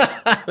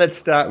let's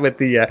start with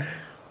the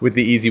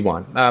easy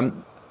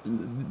one.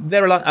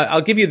 There are a lot.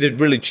 I'll give you the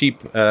really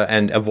cheap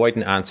and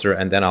avoidant answer,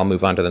 and then I'll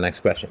move on to the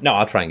next question. No,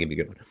 I'll try and give you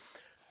a good one.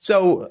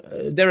 So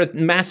there are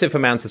massive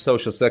amounts of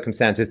social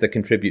circumstances that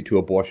contribute to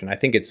abortion. I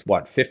think it's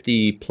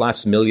 50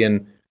 plus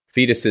million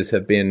fetuses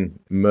have been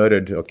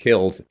murdered or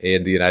killed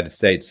in the United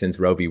States since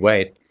Roe v.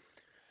 Wade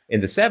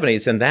in the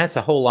 70s, and that's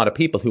a whole lot of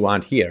people who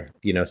aren't here.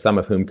 You know, some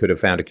of whom could have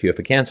found a cure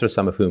for cancer,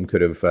 some of whom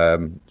could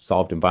have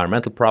solved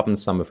environmental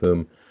problems, some of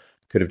whom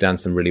could have done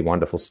some really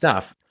wonderful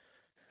stuff.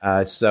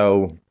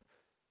 So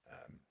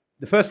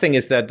the first thing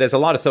is that there's a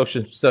lot of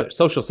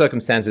social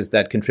circumstances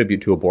that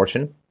contribute to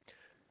abortion.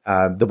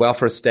 The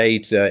welfare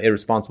state,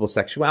 irresponsible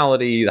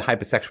sexuality, the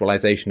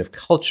hypersexualization of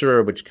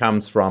culture, which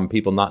comes from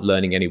people not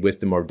learning any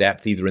wisdom or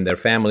depth either in their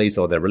families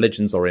or their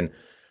religions or in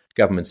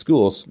government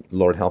schools,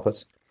 Lord help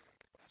us.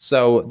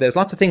 So there's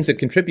lots of things that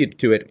contribute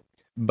to it,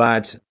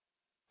 but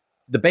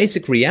the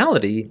basic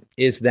reality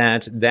is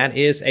that that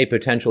is a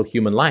potential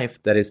human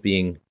life that is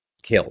being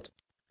killed.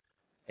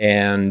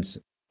 And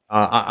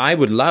I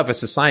would love a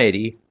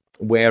society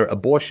where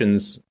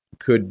abortions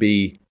could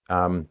be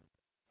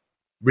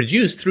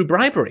reduced through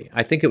bribery.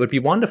 I think it would be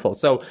wonderful.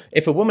 So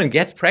if a woman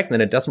gets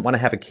pregnant and doesn't want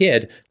to have a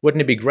kid,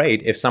 wouldn't it be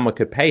great if someone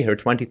could pay her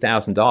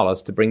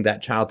 $20,000 to bring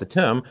that child to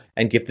term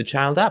and give the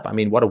child up? I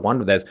mean, what a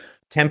wonder. There's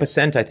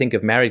 10%, I think,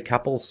 of married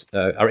couples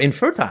are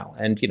infertile.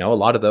 And, you know, a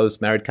lot of those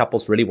married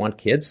couples really want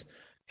kids.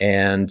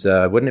 And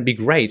wouldn't it be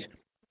great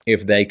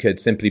if they could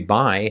simply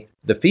buy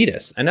the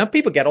fetus? And now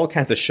people get all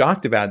kinds of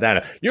shocked about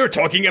that. You're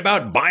talking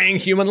about buying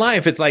human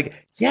life. It's like,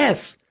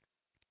 yes,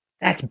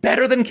 that's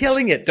better than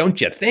killing it,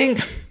 don't you think?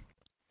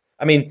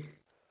 I mean,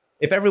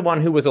 if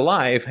everyone who was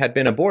alive had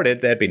been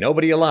aborted, there'd be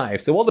nobody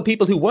alive. So all the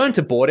people who weren't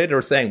aborted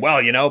are saying,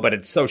 well, you know, but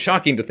it's so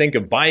shocking to think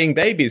of buying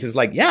babies. It's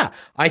like, yeah,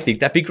 I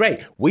think that'd be great.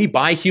 We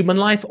buy human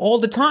life all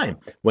the time.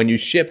 When you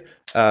ship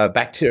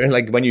bacteria,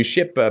 like when you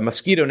ship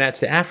mosquito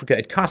nets to Africa,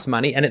 it costs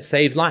money and it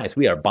saves lives.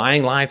 We are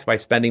buying lives by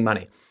spending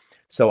money.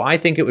 So I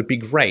think it would be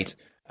great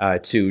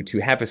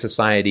to have a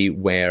society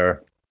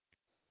where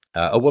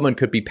a woman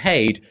could be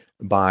paid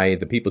by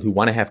the people who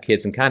want to have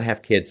kids and can't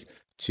have kids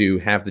to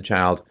have the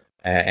child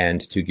and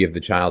to give the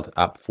child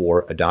up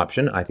for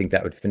adoption. I think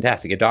that would be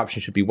fantastic.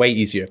 Adoption should be way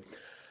easier.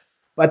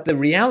 But the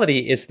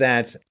reality is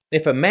that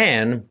if a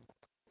man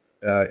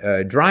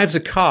drives a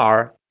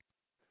car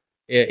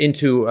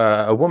into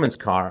a woman's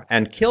car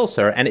and kills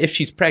her, and if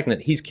she's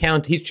pregnant, he's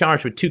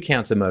charged with 2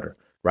 counts of murder,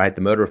 right?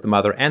 The murder of the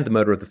mother and the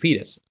murder of the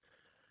fetus.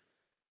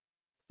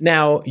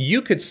 Now,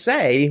 you could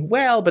say,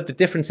 well, but the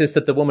difference is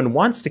that the woman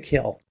wants to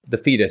kill the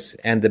fetus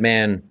and the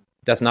man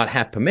does not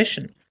have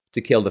permission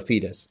to kill the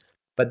fetus.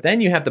 But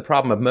then you have the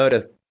problem of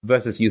murder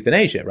versus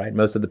euthanasia, right?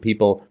 Most of the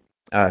people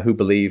who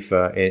believe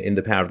in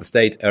the power of the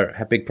state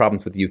have big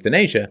problems with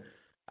euthanasia,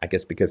 I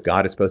guess because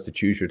God is supposed to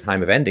choose your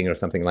time of ending or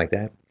something like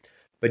that.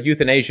 But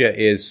euthanasia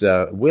is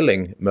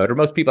willing murder.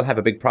 Most people have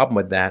a big problem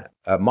with that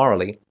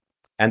morally.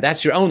 And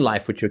that's your own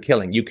life which you're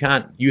killing. You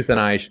can't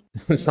euthanize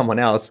someone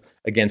else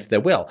against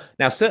their will.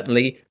 Now,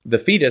 certainly, the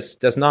fetus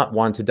does not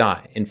want to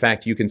die. In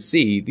fact, you can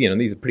see,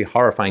 these are pretty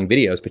horrifying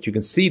videos, but you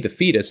can see the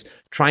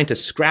fetus trying to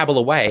scrabble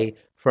away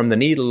from the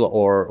needle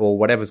or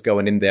whatever's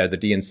going in there, the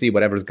DNC,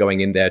 whatever's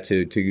going in there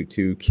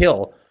to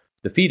kill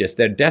the fetus.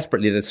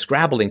 They're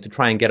scrabbling to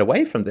try and get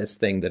away from this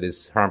thing that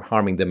is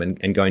harming them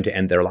and going to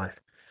end their life.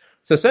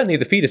 So certainly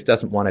the fetus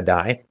doesn't want to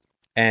die.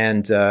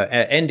 And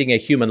ending a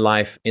human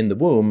life in the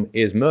womb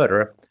is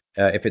murder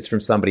if it's from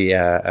somebody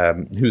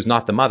who's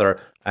not the mother.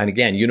 And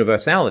again,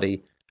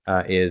 universality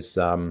is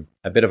a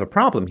bit of a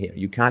problem here.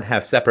 You can't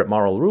have separate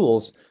moral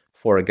rules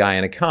for a guy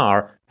in a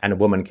car and a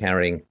woman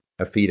carrying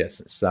a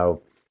fetus.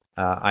 So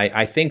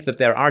I think that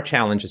there are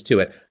challenges to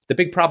it. The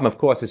big problem, of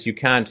course, is you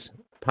can't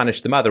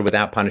punish the mother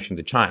without punishing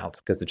the child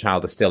because the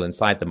child is still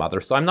inside the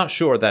mother. So I'm not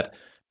sure that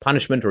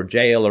punishment or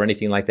jail or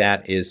anything like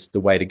that is the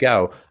way to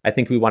go. I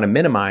think we want to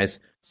minimize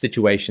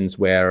situations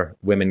where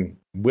women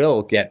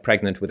will get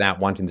pregnant without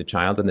wanting the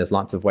child, and there's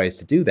lots of ways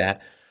to do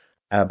that.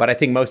 But I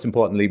think most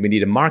importantly, we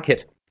need a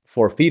market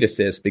for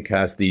fetuses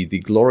because the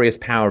glorious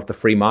power of the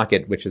free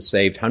market, which has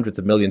saved hundreds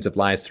of millions of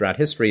lives throughout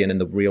history and in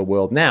the real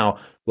world now,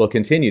 will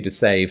continue to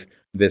save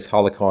this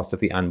Holocaust of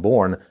the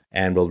unborn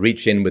and will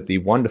reach in with the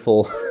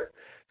wonderful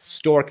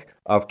stork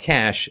of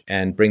cash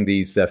and bring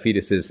these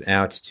fetuses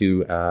out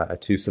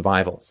to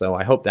survival. So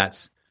I hope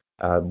that's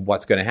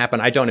what's going to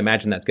happen. I don't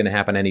imagine that's going to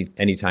happen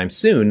anytime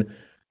soon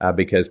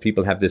because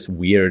people have this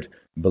weird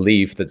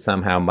belief that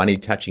somehow money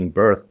touching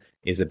birth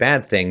is a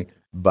bad thing,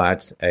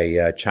 but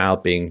a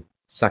child being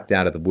sucked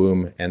out of the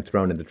womb and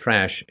thrown in the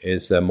trash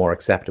is more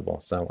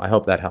acceptable. So I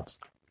hope that helps.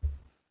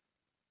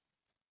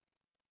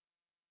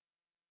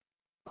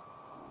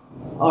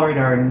 All right,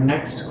 our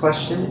next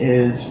question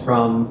is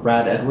from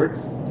Brad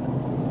Edwards.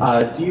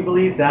 Do you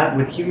believe that,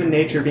 with human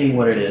nature being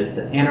what it is,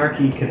 that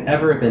anarchy could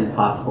ever have been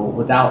possible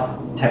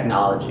without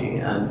technology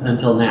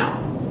until now?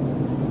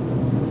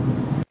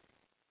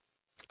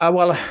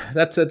 Well,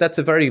 that's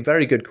a very,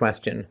 very good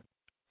question.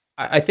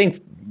 I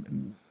think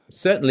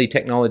certainly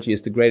technology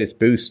is the greatest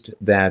boost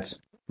that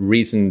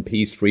reason,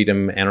 peace,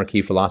 freedom,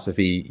 anarchy,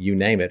 philosophy, you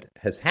name it,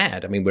 has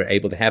had. I mean, we're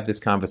able to have this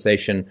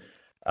conversation.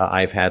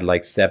 I've had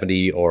like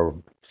 70 or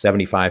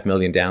 75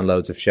 million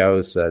downloads of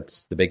shows.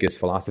 It's the biggest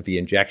philosophy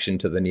injection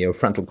to the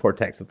neofrontal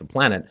cortex of the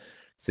planet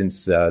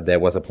since there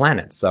was a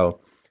planet. So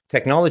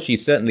technology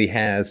certainly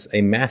has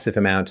a massive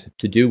amount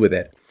to do with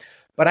it.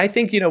 But I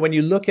think, when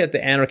you look at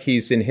the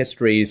anarchies in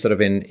history, sort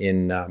of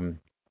in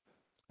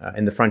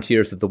the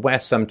frontiers of the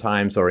West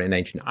sometimes, or in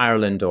ancient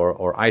Ireland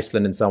or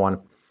Iceland and so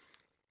on,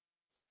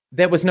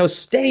 there was no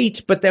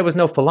state, but there was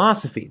no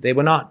philosophy. They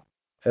were not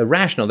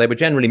rational. They were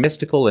generally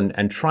mystical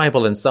and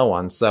tribal and so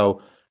on.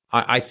 So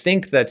I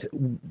think that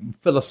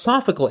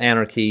philosophical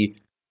anarchy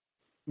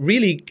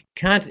really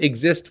can't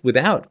exist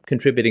without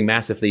contributing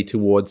massively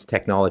towards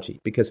technology,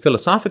 because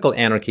philosophical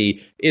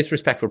anarchy is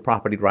respect for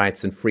property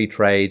rights and free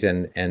trade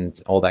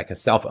and all that,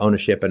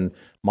 self-ownership and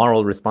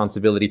moral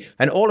responsibility.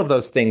 And all of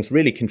those things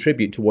really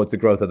contribute towards the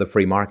growth of the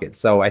free market.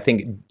 So I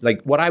think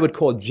like what I would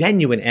call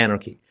genuine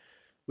anarchy,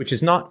 which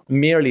is not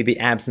merely the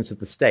absence of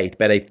the state,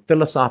 but a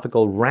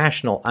philosophical,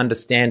 rational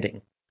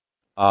understanding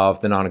of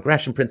the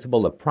non-aggression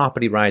principle, of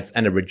property rights,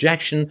 and a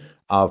rejection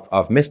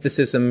of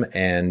mysticism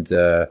and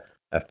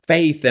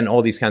faith and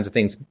all these kinds of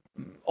things,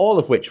 all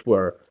of which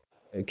were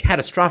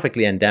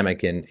catastrophically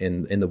endemic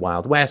in the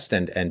Wild West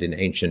and in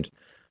ancient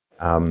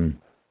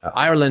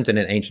Ireland and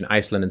in ancient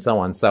Iceland and so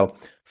on. So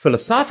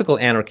philosophical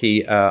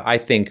anarchy, I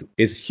think,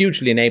 is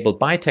hugely enabled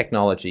by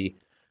technology.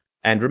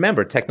 And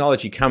remember,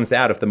 technology comes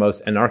out of the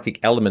most anarchic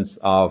elements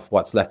of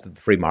what's left of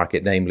the free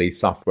market, namely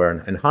software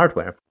and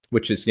hardware,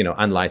 which is,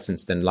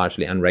 unlicensed and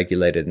largely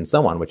unregulated and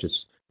so on, which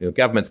is,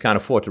 governments can't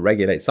afford to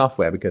regulate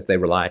software because they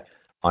rely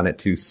on it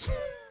to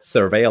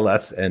surveil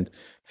us and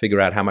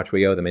figure out how much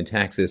we owe them in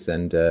taxes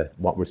and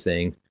what we're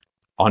saying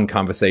on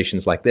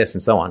conversations like this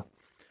and so on.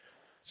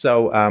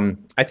 So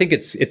I think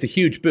it's a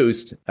huge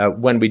boost.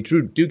 When we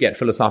do get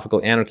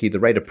philosophical anarchy, the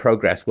rate of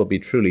progress will be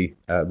truly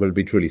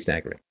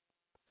staggering.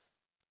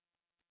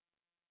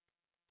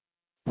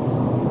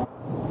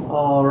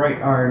 All right,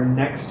 our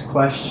next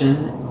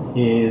question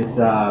is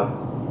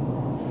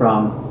from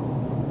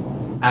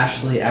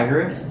Ashley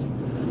Agarist.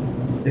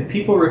 If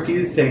people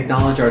refuse to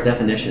acknowledge our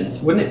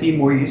definitions, wouldn't it be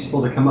more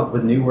useful to come up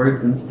with new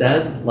words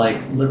instead, like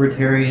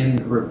libertarian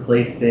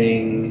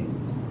replacing,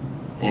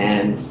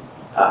 and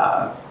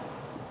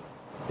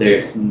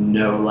there's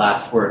no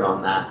last word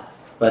on that.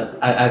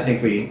 But I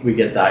think we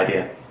get the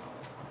idea.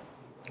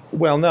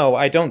 Well, no,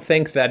 I don't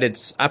think that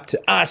it's up to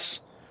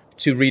us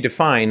to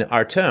redefine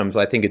our terms.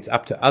 I think it's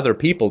up to other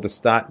people to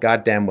start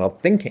goddamn well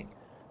thinking.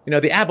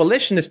 The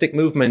abolitionistic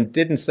movement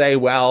didn't say,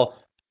 well,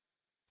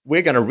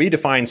 we're going to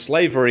redefine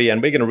slavery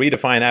and we're going to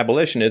redefine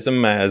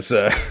abolitionism as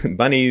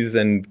bunnies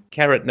and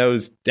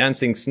carrot-nosed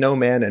dancing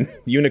snowmen and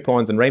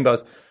unicorns and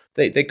rainbows.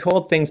 They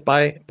called things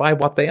by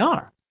what they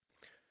are.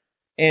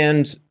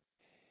 And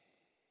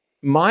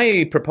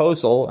my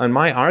proposal and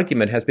my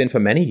argument has been for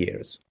many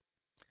years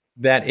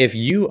that if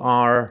you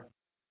are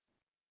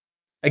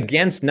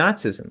against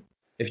Nazism,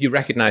 if you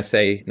recognize,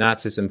 say,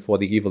 Nazism for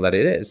the evil that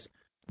it is,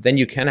 then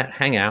you cannot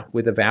hang out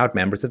with avowed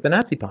members of the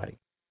Nazi Party.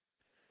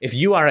 If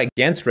you are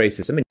against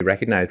racism and you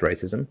recognize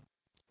racism,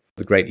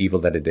 the great evil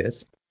that it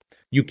is,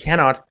 you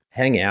cannot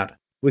hang out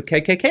with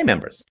KKK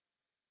members.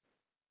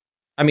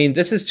 I mean,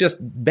 this is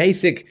just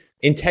basic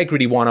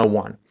integrity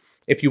 101.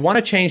 If you want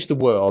to change the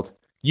world,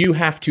 you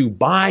have to,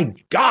 by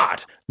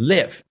God,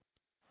 live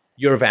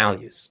your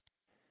values.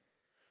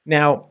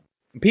 Now,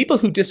 people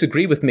who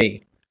disagree with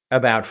me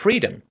about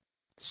freedom,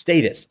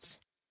 statists,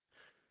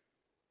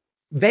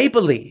 they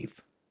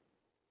believe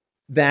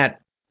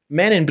that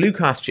men in blue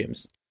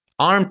costumes,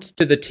 armed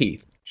to the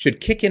teeth,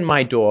 should kick in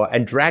my door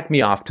and drag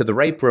me off to the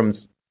rape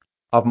rooms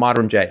of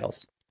modern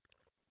jails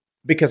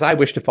because I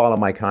wish to follow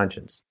my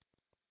conscience.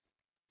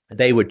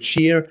 They would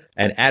cheer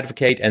and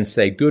advocate and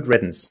say, good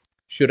riddance,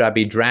 should I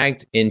be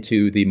dragged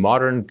into the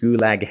modern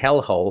gulag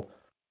hellhole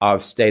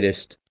of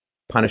statist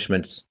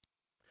punishments.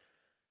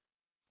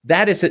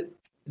 That is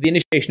the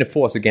initiation of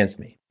force against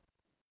me.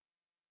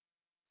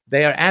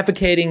 They are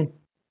advocating,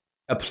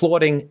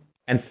 applauding,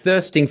 and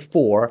thirsting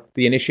for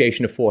the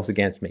initiation of force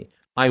against me.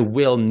 I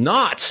will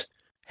not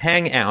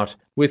hang out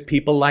with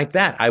people like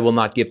that. I will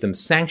not give them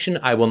sanction.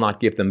 I will not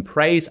give them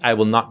praise. I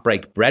will not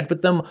break bread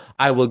with them.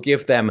 I will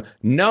give them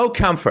no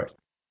comfort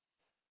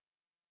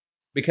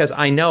because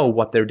I know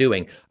what they're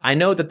doing. I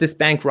know that this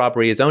bank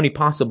robbery is only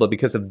possible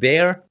because of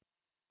their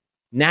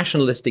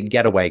nationalistic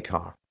getaway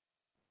car.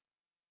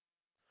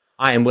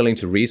 I am willing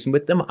to reason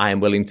with them. I am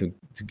willing to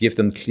give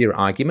them clear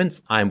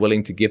arguments. I am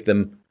willing to give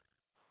them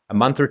a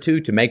month or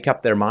two to make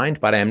up their mind,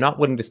 but I am not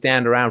willing to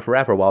stand around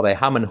forever while they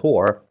hum and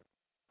whore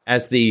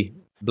as the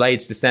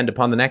blades descend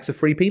upon the necks of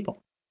free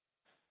people.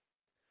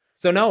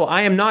 So no,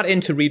 I am not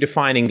into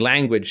redefining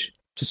language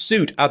to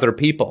suit other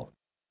people.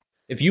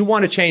 If you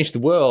want to change the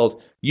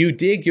world, you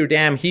dig your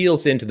damn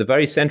heels into the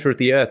very center of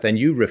the earth and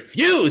you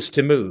refuse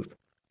to move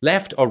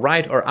left or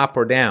right or up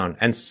or down.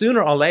 And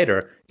sooner or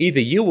later, either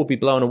you will be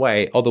blown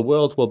away or the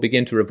world will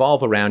begin to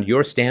revolve around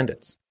your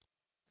standards.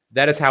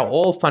 That is how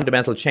all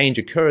fundamental change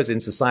occurs in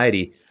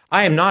society.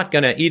 I am not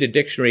going to eat a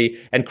dictionary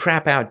and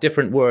crap out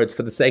different words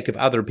for the sake of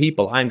other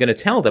people. I'm going to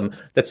tell them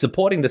that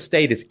supporting the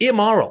state is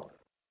immoral.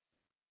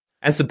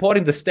 And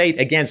supporting the state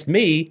against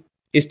me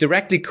is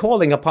directly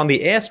calling upon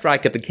the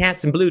airstrike of the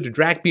cats in blue to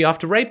drag me off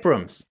to rape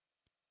rooms.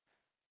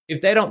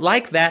 If they don't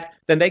like that,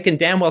 then they can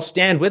damn well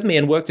stand with me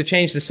and work to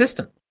change the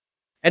system.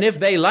 And if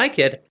they like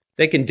it,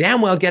 they can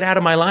damn well get out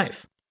of my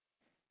life.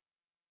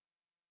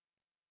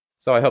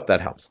 So I hope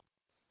that helps.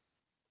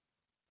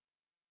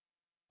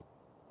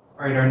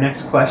 All right, our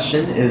next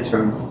question is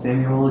from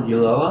Samuel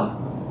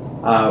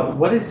Uloa.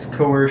 What is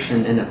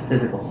coercion in a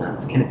physical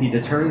sense? Can it be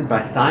determined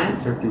by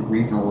science or through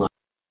reason alone?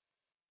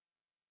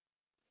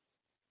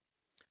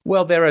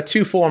 Well, there are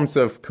two forms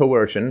of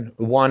coercion.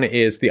 One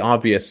is the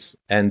obvious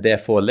and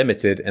therefore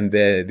limited, and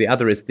the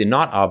other is the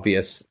not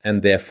obvious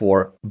and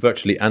therefore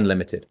virtually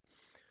unlimited.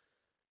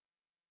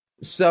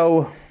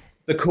 So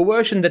the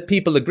coercion that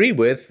people agree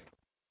with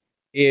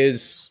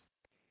is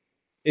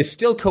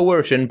still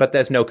coercion, but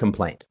there's no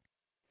complaint.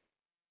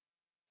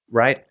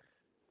 Right?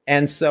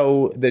 And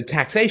so the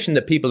taxation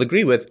that people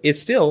agree with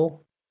is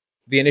still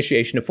the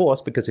initiation of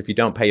force, because if you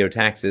don't pay your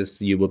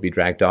taxes, you will be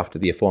dragged off to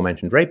the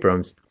aforementioned rape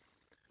rooms.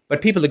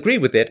 But people agree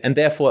with it, and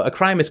therefore a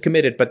crime is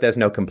committed, but there's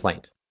no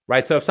complaint.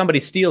 Right? So if somebody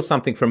steals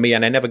something from me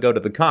and I never go to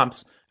the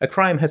cops, a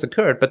crime has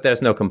occurred, but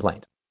there's no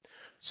complaint.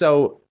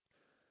 So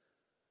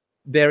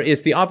there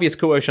is the obvious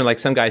coercion, like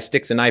some guy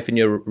sticks a knife in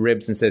your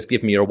ribs and says,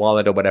 give me your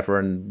wallet or whatever,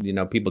 and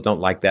people don't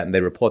like that and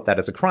they report that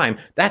as a crime.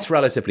 That's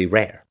relatively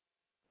rare.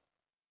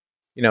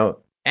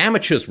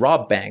 Amateurs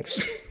rob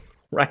banks,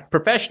 right?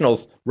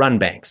 Professionals run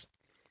banks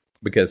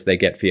because they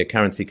get fiat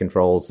currency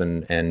controls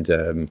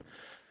and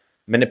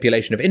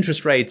manipulation of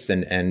interest rates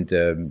and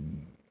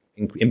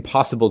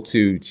impossible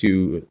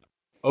to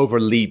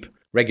overleap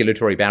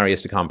regulatory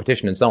barriers to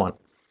competition and so on.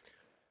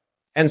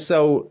 And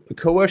so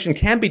coercion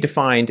can be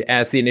defined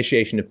as the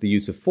initiation of the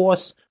use of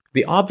force.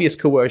 The obvious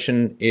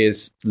coercion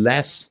is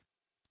less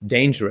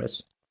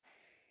dangerous.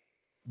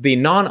 The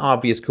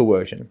non-obvious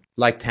coercion,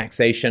 like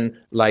taxation,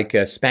 like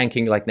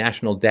spanking, like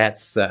national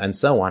debts, and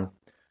so on,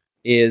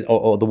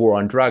 or the war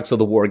on drugs or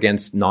the war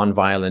against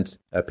non-violent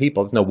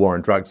people. There's no war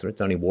on drugs,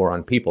 it's only war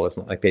on people. It's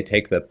not like they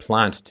take the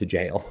plant to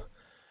jail.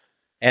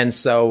 And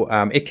so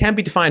it can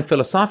be defined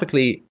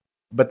philosophically,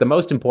 but the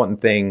most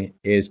important thing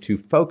is to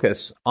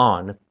focus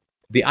on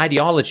the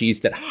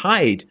ideologies that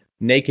hide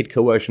naked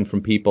coercion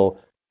from people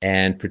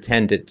and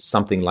pretend it's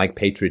something like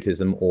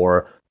patriotism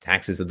or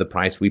taxes are the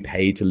price we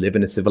pay to live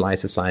in a civilized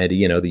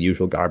society, the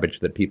usual garbage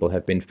that people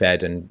have been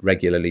fed and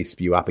regularly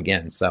spew up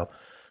again. So,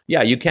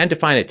 yeah, you can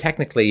define it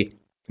technically,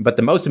 but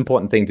the most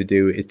important thing to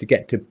do is to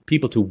get to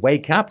people to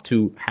wake up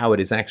to how it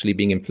is actually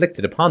being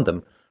inflicted upon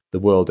them the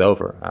world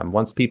over.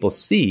 Once people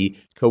see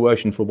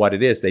coercion for what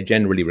it is, they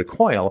generally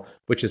recoil,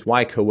 which is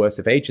why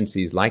coercive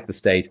agencies like the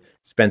state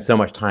spend so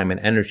much time and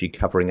energy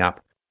covering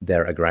up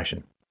their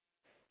aggression.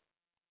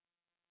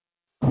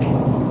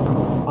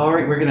 All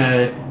right, we're going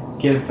to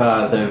give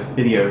the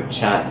video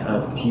chat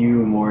a few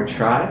more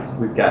tries.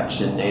 We've got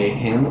Janae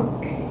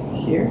Hamlock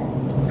here.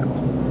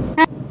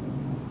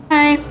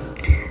 Hi.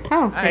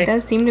 Oh, Hi. It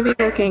does seem to be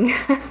working.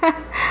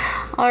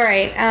 All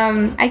right.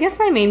 I guess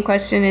my main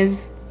question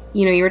is,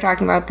 you were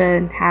talking about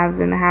the haves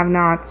and the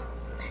have-nots,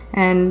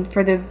 and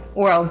for the,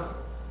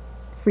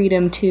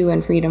 freedom to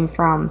and freedom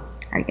from,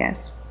 I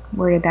guess.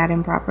 Worded that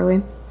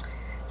improperly.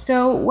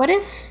 So what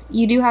if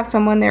you do have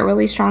someone that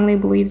really strongly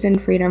believes in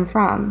freedom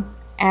from?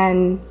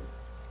 And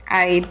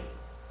I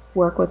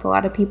work with a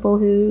lot of people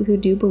who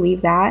do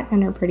believe that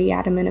and are pretty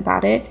adamant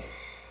about it.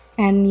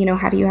 And,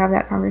 how do you have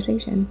that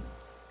conversation?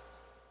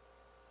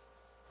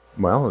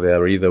 Well, they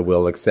either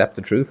will accept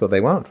the truth or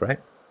they won't, right?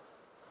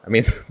 I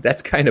mean,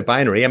 that's kind of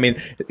binary. I mean,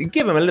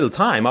 give them a little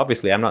time,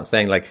 obviously. I'm not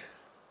saying, like,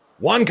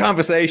 one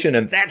conversation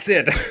and that's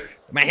it.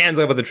 My hand's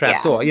over the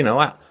trap door.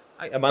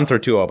 A month or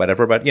two or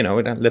whatever, but, we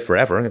don't live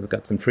forever. We've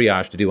got some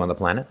triage to do on the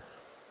planet.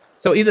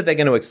 So either they're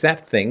going to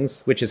accept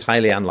things, which is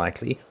highly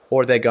unlikely,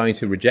 or they're going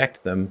to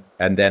reject them,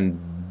 and then,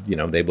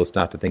 they will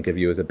start to think of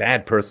you as a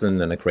bad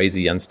person and a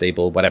crazy,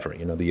 unstable, whatever,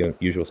 the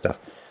usual stuff.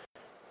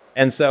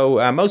 And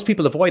so most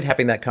people avoid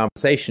having that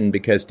conversation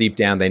because deep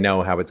down they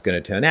know how it's going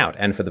to turn out.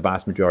 And for the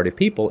vast majority of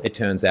people, it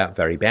turns out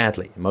very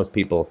badly. Most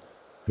people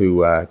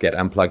who get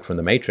unplugged from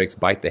the matrix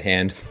bite the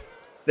hand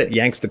that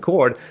yanks the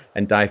cord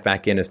and dive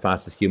back in as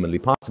fast as humanly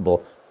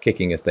possible,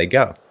 kicking as they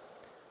go.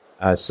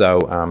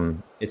 So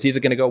it's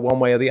either going to go one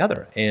way or the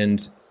other.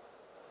 And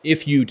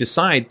if you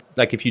decide,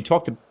 like if you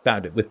talked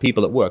about it with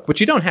people at work, which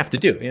you don't have to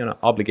do, you're not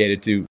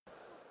obligated to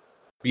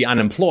be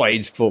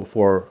unemployed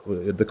for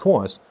the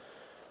cause.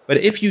 But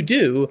if you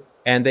do,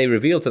 and they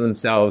reveal to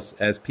themselves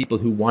as people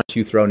who want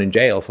you thrown in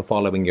jail for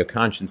following your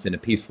conscience in a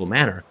peaceful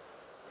manner,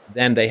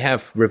 then they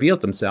have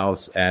revealed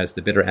themselves as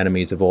the bitter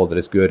enemies of all that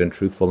is good and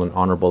truthful and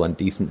honorable and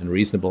decent and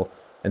reasonable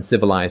and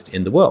civilized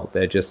in the world.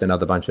 They're just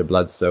another bunch of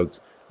blood-soaked,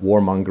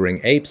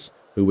 warmongering apes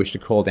who wish to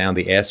call down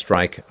the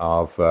airstrike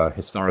of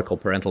historical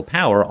parental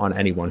power on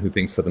anyone who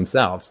thinks for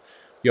themselves.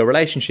 Your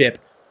relationship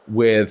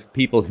with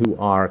people who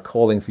are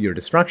calling for your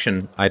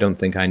destruction, I don't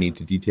think I need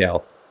to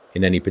detail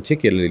in any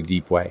particularly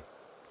deep way.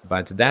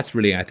 But that's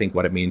really, I think,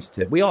 what it means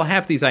to... We all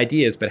have these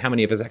ideas, but how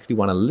many of us actually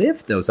want to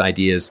live those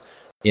ideas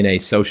in a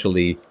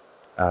socially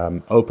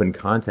open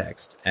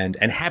context and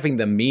having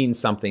them mean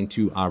something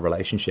to our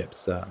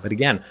relationships? But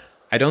again,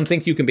 I don't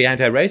think you can be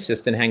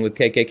anti-racist and hang with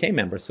KKK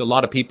members. So a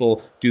lot of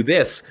people do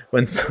this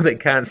so they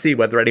can't see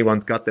whether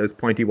anyone's got those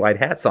pointy white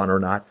hats on or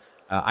not.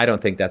 I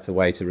don't think that's a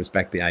way to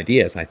respect the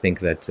ideas. I think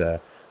that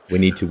we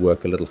need to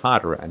work a little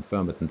harder and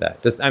firmer than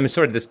that. I'm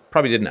sorry, this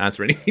probably didn't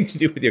answer anything to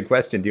do with your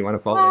question. Do you want to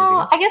follow anything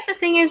else? I guess the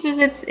thing is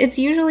it's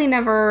usually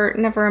never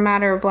a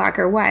matter of black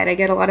or white. I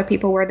get a lot of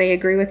people where they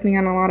agree with me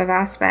on a lot of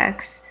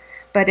aspects,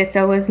 but it's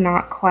always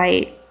not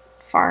quite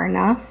far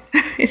enough,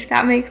 if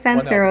that makes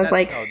sense.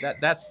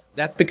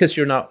 That's because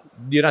you're not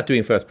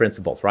doing first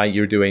principles, right?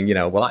 You're doing,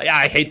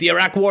 I hate the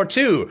Iraq War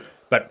too,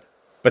 but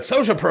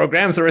social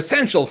programs are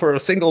essential for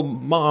single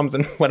moms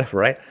and whatever,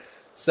 right?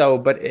 So,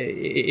 but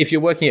if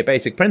you're working at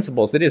basic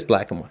principles, it is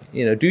black and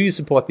white. Do you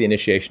support the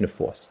initiation of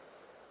force?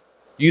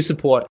 Do you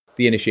support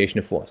the initiation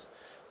of force?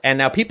 And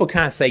now people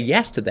can't say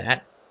yes to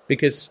that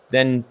because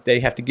then they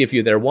have to give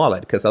you their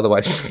wallet, because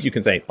otherwise you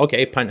can say,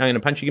 okay, I'm going to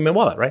punch you, give me my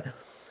wallet, right?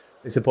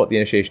 They support the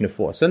initiation of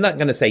force. So I'm not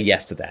going to say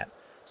yes to that.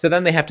 So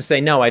then they have to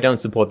say, no, I don't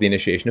support the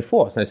initiation of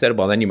force. And I said,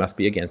 well, then you must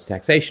be against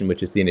taxation,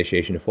 which is the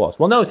initiation of force.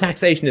 Well, no,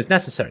 taxation is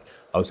necessary.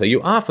 Oh, so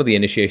you are for the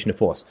initiation of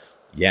force.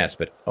 Yes,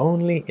 but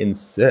only in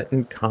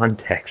certain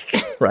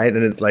contexts, right?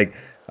 And it's like,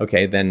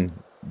 okay, then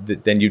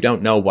you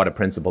don't know what a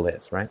principle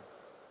is, right?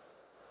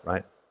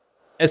 Right?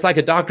 It's like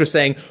a doctor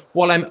saying,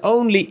 well, I'm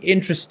only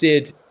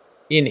interested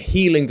in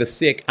healing the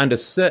sick under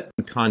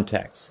certain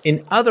contexts.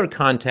 In other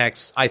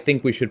contexts, I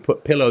think we should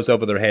put pillows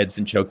over their heads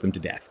and choke them to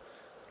death.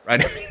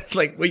 Right? I mean, it's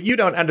like, well, you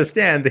don't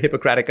understand the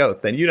Hippocratic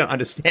Oath, then you don't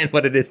understand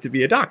what it is to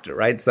be a doctor,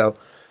 right? So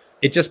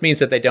it just means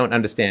that they don't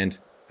understand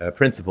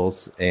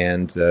principles,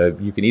 and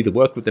you can either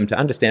work with them to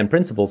understand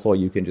principles, or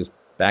you can just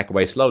back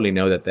away slowly,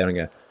 know that they're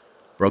a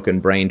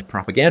broken-brained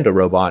propaganda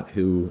robot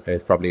who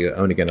is probably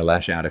only going to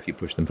lash out if you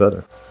push them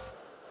further.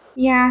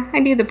 Yeah, I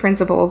do the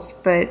principles,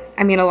 but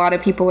I mean, a lot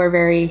of people are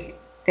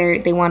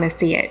they want to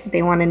see it.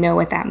 They want to know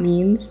what that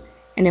means,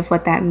 and if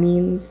what that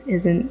means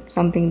isn't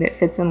something that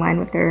fits in line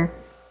with their,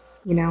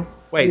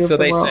 Wait, so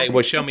they say,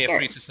 well, show me a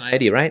free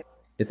society, right?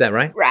 Is that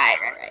right?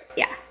 Right,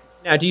 yeah.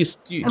 Now, do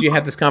you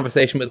have this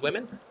conversation with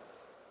women?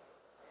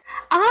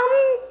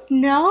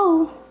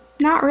 No,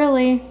 not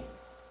really.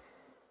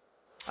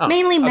 Oh,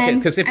 mainly men. Okay,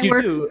 because if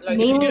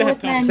you do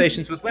have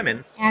conversations with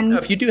women,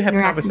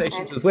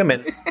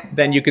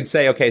 then you could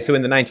say, okay, so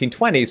in the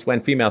 1920s, when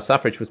female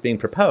suffrage was being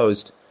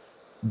proposed,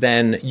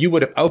 then you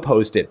would have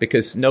opposed it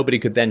because nobody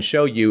could then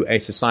show you a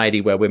society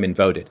where women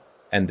voted.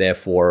 And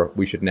therefore,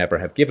 we should never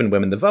have given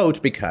women the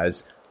vote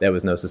because there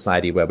was no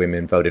society where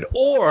women voted.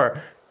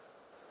 Or,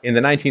 in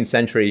the 19th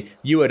century,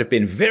 you would have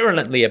been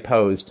virulently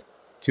opposed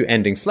to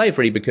ending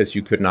slavery because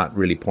you could not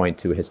really point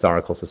to a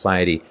historical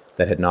society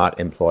that had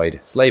not employed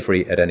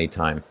slavery at any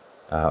time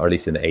or at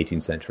least in the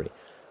 18th century.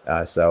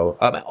 So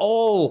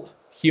all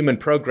human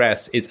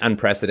progress is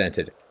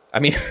unprecedented. I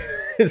mean,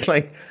 it's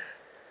like,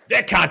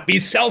 there can't be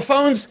cell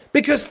phones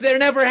because there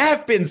never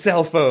have been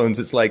cell phones.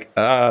 It's like,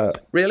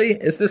 really?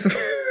 Is this?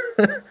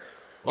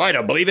 Well, I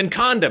don't believe in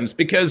condoms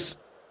because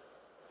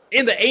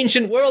in the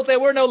ancient world there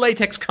were no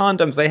latex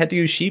condoms. They had to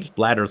use sheep's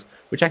bladders,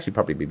 which actually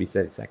probably would be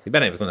sexy.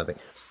 But anyway, it's another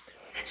thing.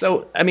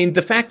 So, I mean,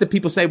 the fact that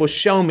people say, well,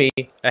 show me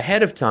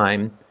ahead of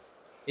time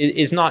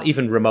is not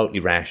even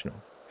remotely rational.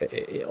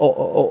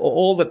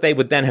 All that they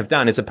would then have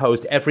done is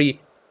opposed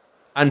every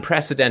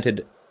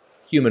unprecedented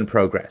human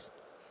progress.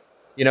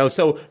 You know,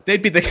 so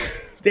they'd be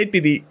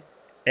the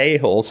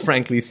a-holes,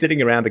 frankly,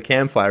 sitting around the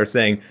campfire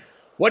saying,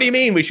 what do you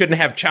mean we shouldn't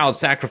have child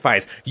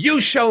sacrifice?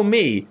 You show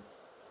me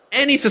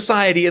any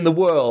society in the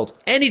world,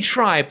 any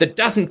tribe that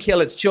doesn't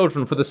kill its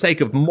children for the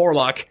sake of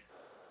Morlock.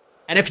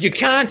 And if you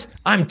can't,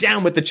 I'm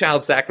down with the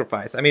child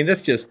sacrifice. I mean,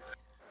 that's just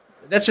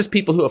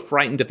people who are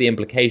frightened of the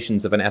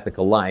implications of an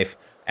ethical life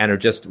and are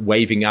just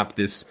waving up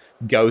this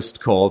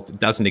ghost called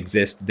doesn't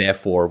exist,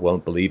 therefore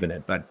won't believe in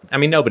it. But, I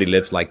mean, nobody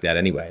lives like that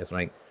anyway. It's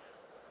like,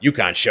 you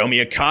can't show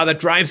me a car that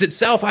drives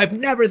itself. I've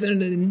never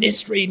seen it in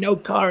history. No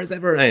car has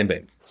ever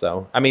anything.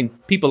 So, I mean,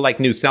 people like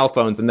new cell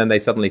phones, and then they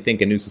suddenly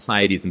think a new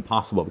society is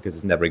impossible because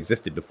it's never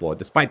existed before,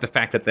 despite the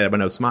fact that there were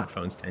no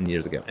smartphones 10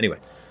 years ago. Anyway,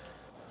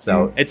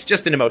 so it's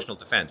just an emotional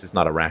defense. It's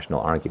not a rational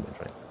argument,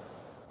 right?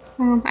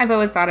 Well, I've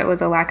always thought it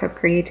was a lack of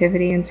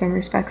creativity in some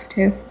respects,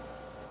 too.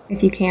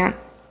 If you can't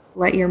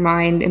let your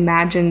mind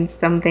imagine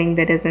something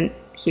that isn't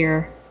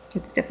here,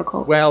 it's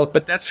difficult. Well,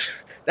 but that's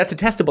a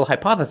testable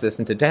hypothesis,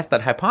 and to test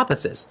that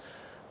hypothesis,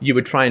 you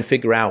would try and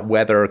figure out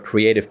whether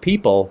creative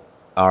people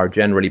are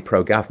generally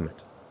pro-government.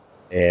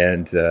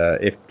 And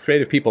if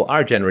creative people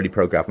are generally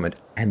pro-government,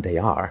 and they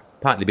are,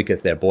 partly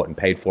because they're bought and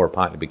paid for,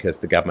 partly because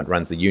the government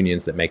runs the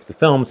unions that makes the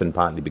films, and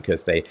partly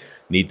because they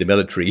need the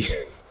military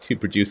to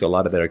produce a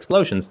lot of their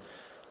explosions.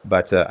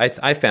 But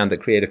I found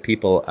that creative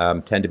people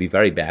tend to be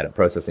very bad at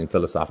processing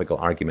philosophical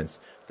arguments.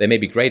 They may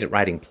be great at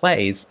writing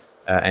plays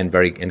and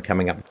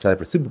coming up with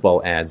clever Super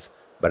Bowl ads,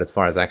 but as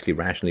far as actually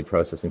rationally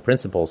processing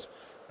principles,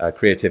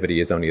 creativity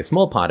is only a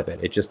small part of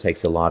it. It just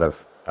takes a lot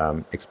of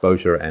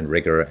exposure and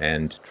rigor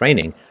and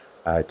training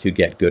to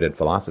get good at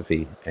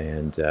philosophy.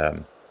 And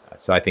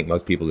so I think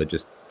most people are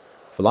just...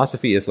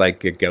 Philosophy is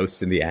like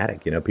ghosts in the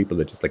attic. You know,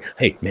 people are just like,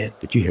 hey, man,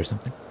 did you hear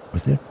something?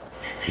 Was there?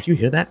 Did you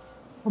hear that?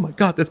 Oh, my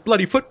God, there's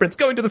bloody footprints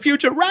going to the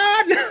future. Run!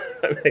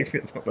 I think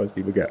that's what most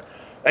people go.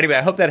 Anyway,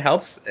 I hope that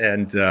helps.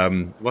 And,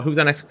 well, who's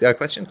our next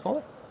question?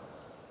 Caller?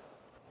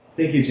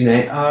 Thank you,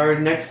 Janae. Our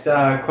next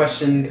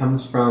question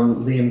comes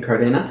from Liam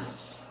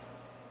Cardenas.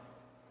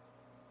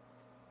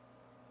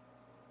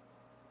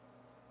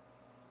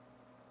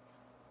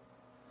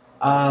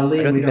 Liam, I don't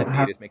think we that don't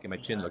have... is making my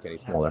chin look any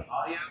smaller.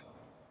 Audio?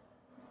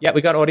 Yeah,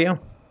 we got audio.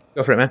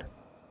 Go for it, man.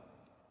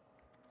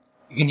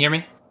 You can hear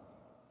me?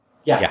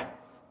 Yeah.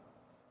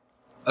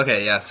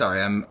 Okay, yeah,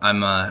 sorry. I'm on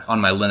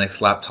my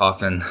Linux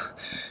laptop and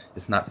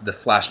it's not, the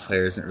Flash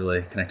player isn't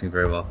really connecting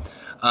very well.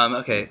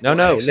 Okay. No,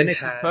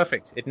 Linux is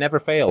perfect. It never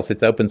fails.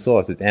 It's open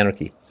source. It's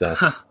anarchy. So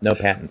no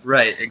patents.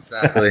 Right,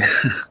 exactly.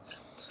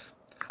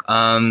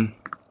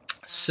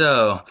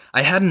 So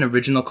I had an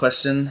original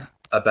question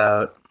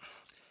about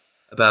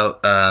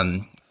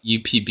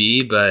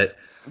UPB, but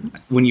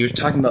when you were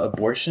talking about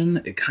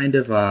abortion, it kind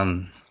of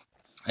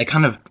I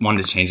kind of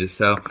wanted to change it.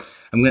 So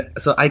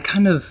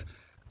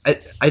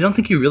I don't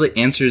think you really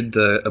answered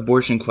the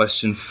abortion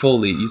question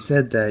fully. You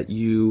said that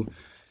you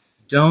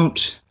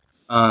don't.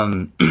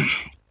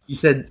 You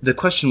said the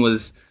question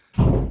was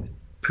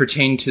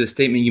pertained to the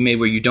statement you made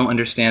where you don't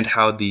understand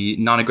how the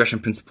non-aggression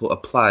principle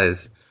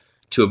applies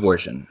to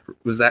abortion.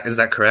 Is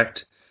that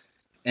correct?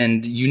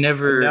 And you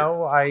never...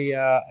 No,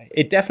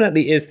 it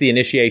definitely is the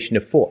initiation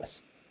of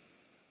force.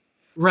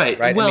 Right.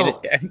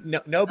 Well, I mean,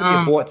 nobody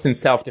aborts in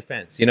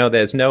self-defense. You know,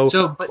 there's no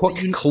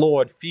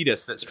clawed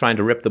fetus that's trying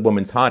to rip the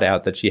woman's heart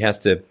out that she has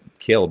to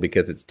kill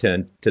because it's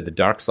turned to the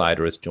dark side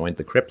or has joined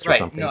the crypts or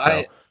something.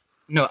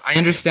 No, I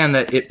understand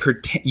that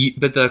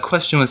but the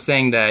question was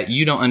saying that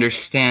you don't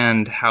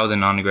understand how the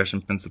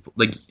non-aggression principle,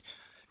 like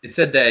it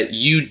said that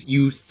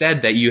you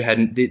said that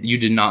you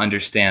did not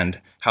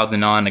understand how the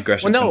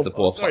non-aggression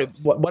principle. Sorry,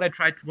 what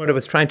I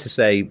was trying to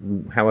say,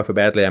 however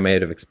badly I may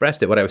have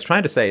expressed it, what I was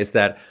trying to say is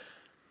that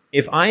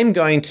if I'm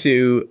going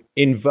to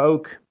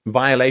invoke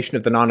violation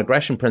of the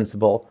non-aggression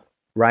principle,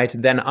 right,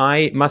 then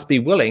I must be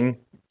willing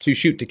to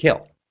shoot to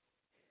kill.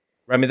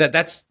 I mean,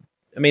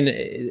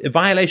 a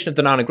violation of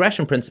the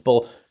non-aggression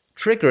principle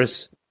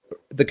triggers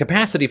the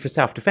capacity for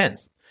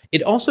self-defense.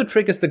 It also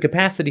triggers the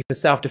capacity for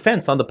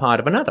self-defense on the part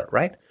of another,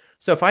 right?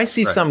 So if I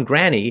see some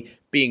granny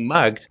being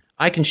mugged,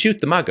 I can shoot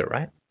the mugger,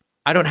 right?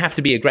 I don't have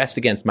to be aggressed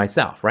against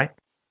myself, right?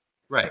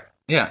 Right.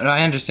 Yeah, no,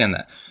 I understand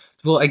that.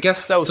 Well, I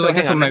guess so. So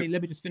hang on,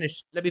 let me just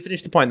finish. Let me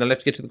finish the point, then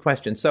let's get to the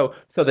question. So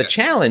the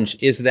challenge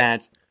is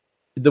that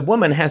the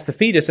woman has the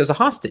fetus as a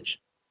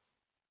hostage,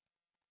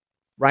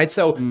 right?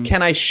 So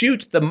can I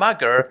shoot the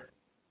mugger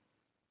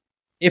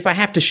if I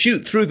have to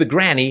shoot through the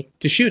granny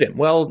to shoot him.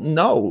 Well,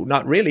 no,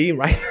 not really,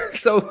 right?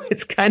 So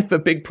it's kind of a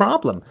big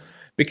problem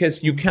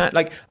because you can't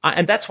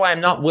and that's why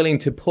I'm not willing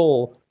to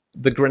pull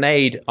the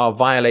grenade of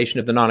violation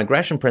of the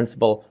non-aggression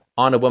principle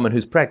on a woman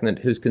who's pregnant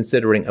who's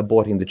considering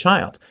aborting the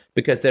child,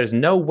 because there's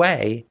no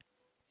way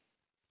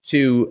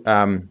to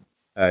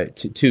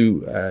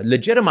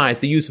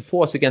legitimize the use of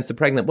force against a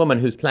pregnant woman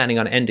who's planning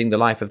on ending the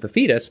life of the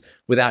fetus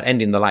without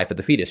ending the life of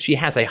the fetus. She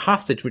has a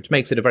hostage, which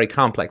makes it a very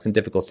complex and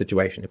difficult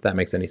situation, if that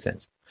makes any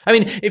sense. I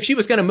mean, if she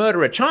was going to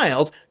murder a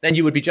child, then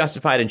you would be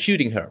justified in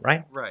shooting her,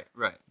 right? Right,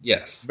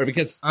 yes. But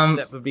because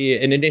that would be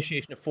an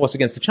initiation of force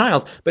against the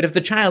child. But if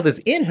the child is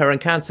in her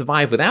and can't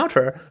survive without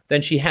her,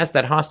 then she has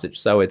that hostage.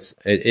 So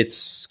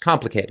it's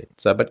complicated.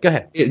 So, but go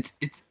ahead.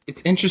 It's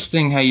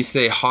interesting how you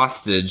say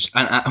hostage.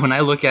 And when I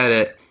look at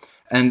it,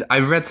 and I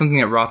read something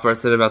that Rothbard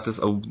said about this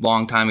a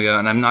long time ago,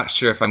 and I'm not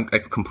sure if I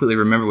completely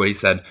remember what he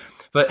said.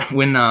 But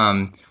when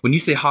you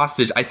say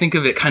hostage, I think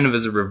of it kind of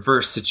as a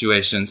reverse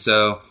situation.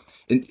 So,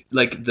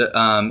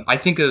 I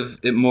think of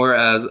it more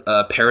as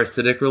a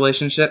parasitic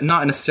relationship,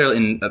 not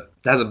necessarily that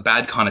has a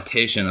bad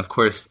connotation. Of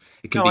course,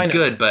 it can be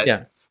good, but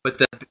yeah. But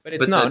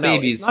it's not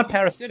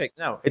parasitic.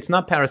 No, it's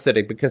not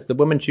parasitic because the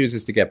woman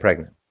chooses to get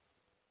pregnant.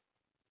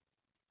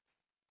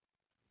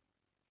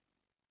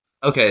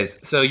 Okay,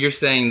 so you're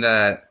saying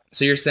that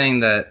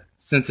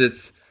since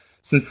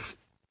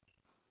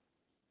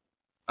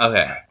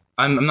okay,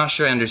 I'm not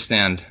sure I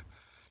understand.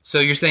 So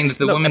you're saying that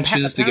the woman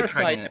chooses to get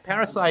pregnant.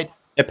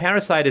 A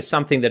parasite is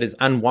something that is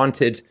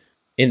unwanted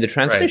in the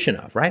transmission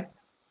of, right?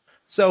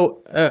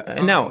 So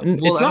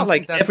it's not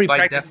like every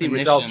pregnancy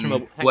results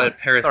from what a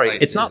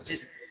parasite it's not.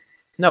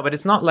 But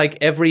it's not like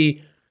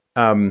every.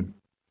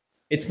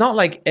 It's not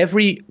like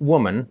every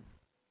woman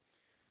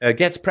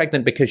gets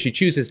pregnant because she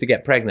chooses to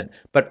get pregnant,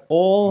 but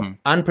all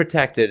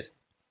unprotected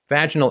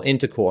vaginal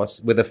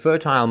intercourse with a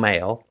fertile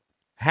male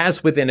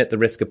has within it the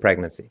risk of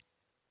pregnancy.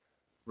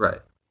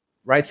 Right.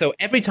 So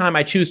every time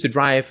I choose to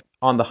drive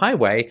on the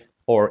highway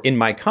or in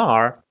my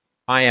car,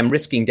 I am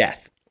risking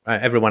death.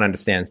 Everyone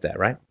understands that,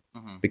 right?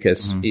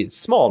 Because it's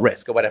small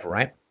risk or whatever,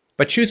 right?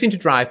 But choosing to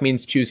drive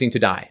means choosing to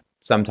die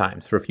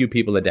sometimes, for a few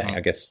people a day, I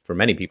guess for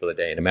many people a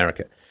day in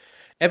America.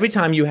 Every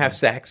time you have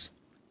sex,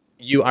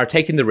 you are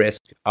taking the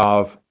risk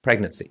of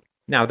pregnancy.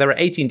 Now, there are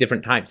 18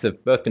 different types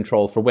of birth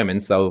control for women,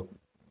 so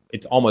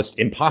it's almost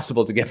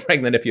impossible to get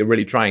pregnant if you're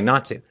really trying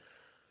not to.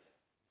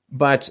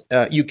 But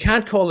you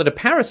can't call it a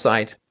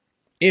parasite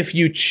if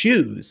you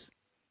choose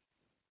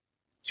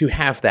to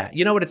have that.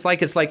 You know what it's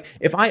like? It's like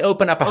if I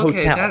open up a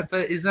hotel.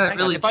 But is that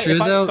really true,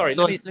 though? Sorry,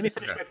 let me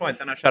finish my point,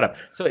 then I'll shut up.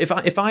 So if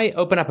I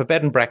open up a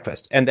bed and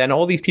breakfast, and then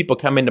all these people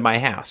come into my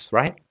house,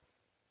 right?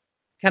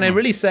 Can I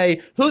really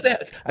say,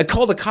 I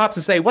call the cops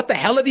and say, what the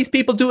hell are these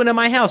people doing in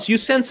my house? You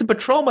send some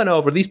patrolmen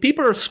over. These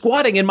people are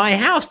squatting in my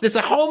house. There's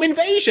a home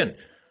invasion.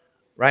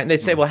 Right? And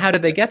they'd say, well, how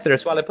did they get there?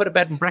 Well, I put a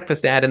bed and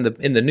breakfast ad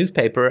in the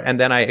newspaper, and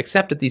then I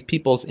accepted these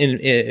people's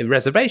in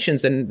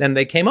reservations, and then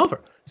they came over.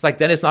 It's like,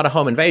 then it's not a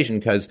home invasion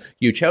because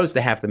you chose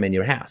to have them in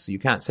your house. So you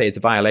can't say it's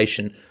a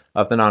violation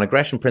of the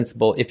non-aggression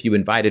principle if you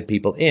invited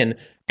people in,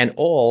 and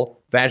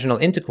all vaginal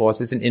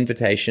intercourse is an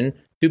invitation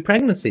to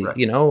pregnancy, right.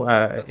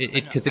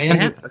 Because it can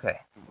happen. Okay.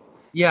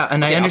 Yeah,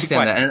 and I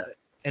understand that.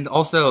 And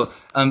also,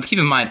 keep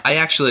in mind,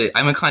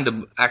 I'm inclined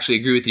to actually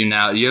agree with you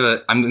now.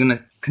 I'm going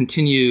to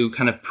continue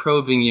kind of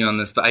probing you on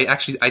this, but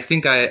I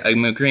think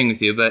I'm agreeing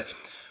with you. But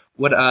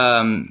what,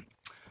 I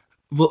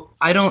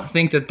don't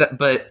think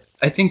but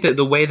I think that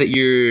the way that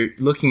you're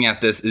looking at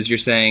this is you're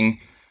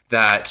saying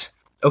that,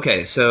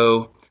 okay,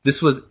 so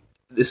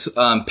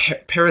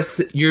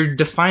you're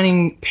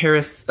defining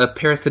a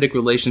parasitic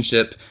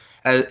relationship.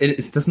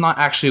 That's not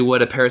actually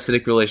what a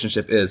parasitic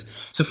relationship is.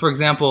 So, for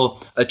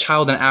example, a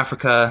child in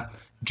Africa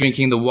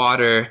drinking the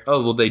water.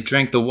 Oh, well, they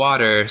drank the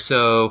water,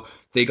 so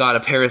they got a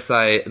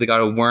parasite. They got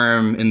a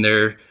worm in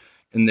their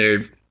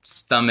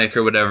stomach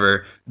or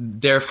whatever.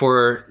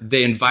 Therefore,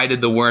 they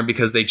invited the worm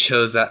because they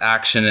chose that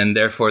action, and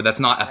therefore, that's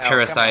not a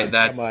parasite.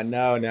 Come on,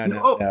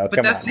 no.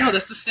 But that's the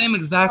same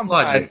exact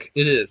logic.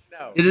 It is.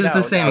 It is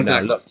the same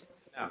exact. Look,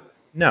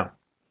 no.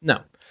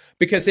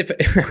 Because if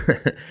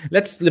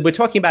we're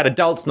talking about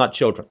adults, not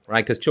children,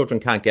 right? Because children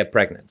can't get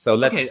pregnant. So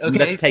let's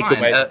take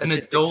away an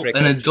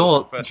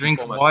adult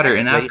drinks water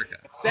in Africa.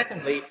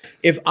 Secondly,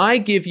 if I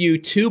give you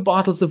 2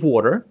 bottles of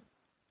water,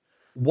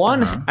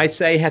 one I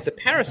say has a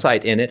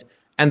parasite in it,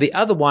 and the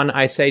other one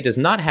I say does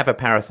not have a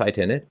parasite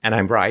in it, and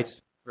I'm right.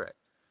 Right.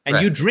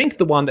 And you drink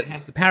the one that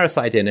has the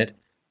parasite in it,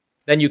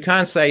 then you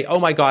can't say,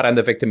 "Oh my God, I'm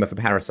the victim of a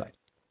parasite."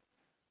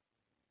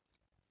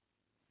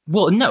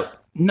 Well, no,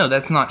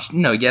 that's not.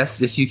 No,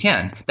 yes, you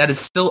can. That is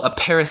still a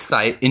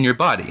parasite in your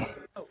body.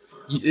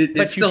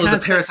 It still is a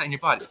parasite in your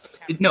body.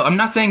 No, I'm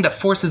not saying that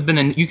force has been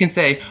in. You can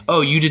say,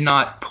 "Oh, you did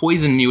not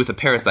poison me with a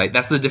parasite."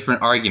 That's a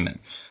different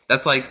argument.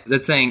 That's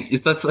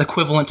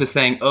equivalent to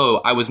saying,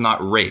 "Oh, I was not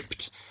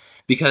raped,"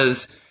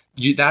 because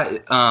you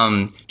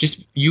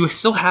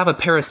still have a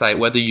parasite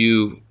whether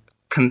you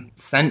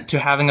consent to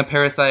having a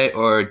parasite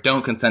or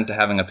don't consent to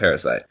having a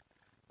parasite,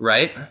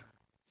 right?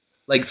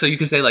 Like, so you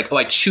could say, like, oh,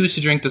 I choose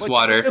to drink this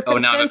water. Oh,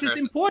 now consent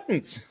is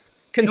important.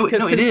 No,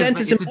 Consent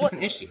is it's a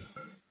important. different issue.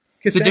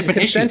 It's a different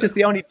consent issue. is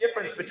the only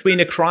difference between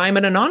a crime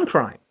and a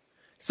non-crime.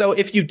 So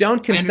if you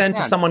don't consent to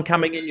understand. someone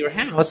coming in your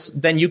house,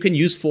 then you can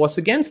use force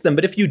against them.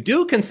 But if you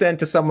do consent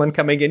to someone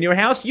coming in your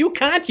house, you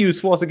can't use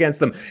force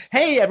against them.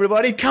 Hey,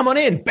 everybody, come on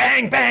in.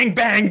 Bang, bang,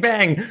 bang,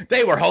 bang.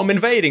 They were home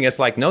invading. It's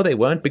like, no, they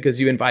weren't, because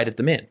you invited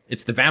them in.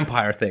 It's the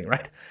vampire thing,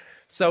 right?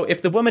 So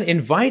if the woman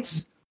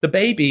invites the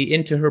baby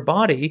into her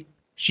body,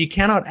 she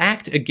cannot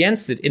act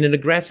against it in an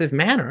aggressive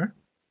manner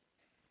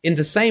in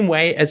the same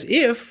way as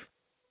if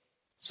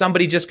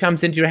somebody just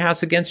comes into your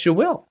house against your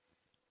will.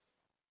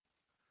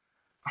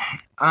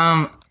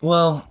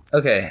 Well,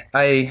 okay.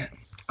 I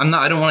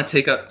don't want to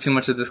take up too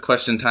much of this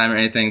question time or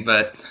anything,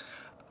 but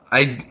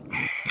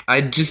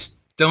I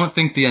just don't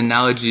think the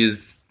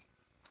analogies,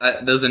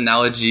 those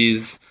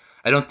analogies,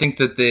 I don't think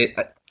that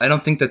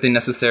they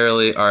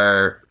necessarily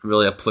are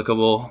really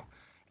applicable.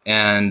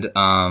 And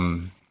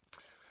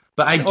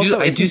but I do Isn't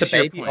the see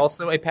your baby point.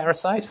 also a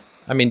parasite?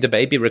 I mean, the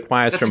baby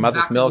requires That's her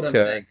mother's exactly milk what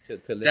I'm saying.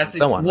 to live and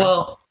so on.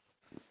 Well,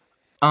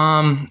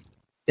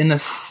 in a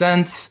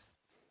sense,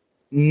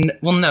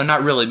 well, no,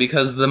 not really,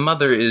 because the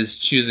mother is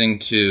choosing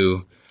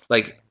to,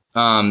 like,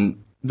 the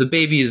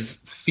baby is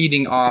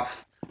feeding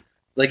off.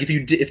 Like,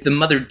 if the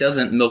mother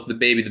doesn't milk the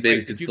baby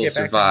could still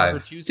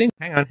survive.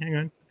 Hang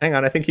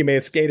on. I think you may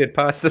have skated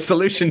past the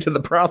solution to the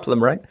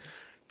problem, right?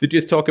 Did you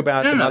just talk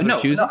about the mother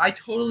choosing? No, I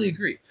totally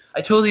agree.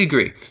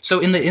 So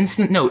in the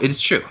instant, no,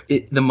 it's true.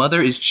 The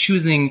mother is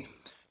choosing.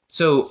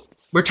 So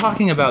we're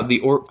talking about the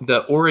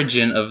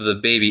origin of the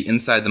baby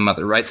inside the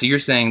mother, right? So you're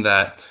saying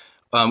that.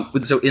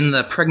 So in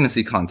the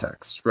pregnancy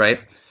context, right?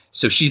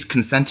 So she's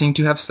consenting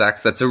to have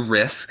sex. That's a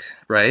risk,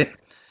 right?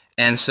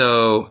 And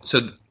so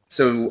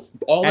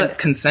all that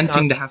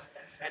consenting to have.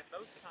 And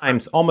most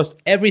times,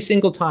 almost every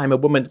single time a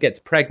woman gets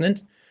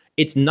pregnant,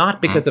 it's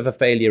not because of a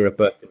failure of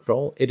birth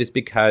control. It is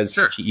because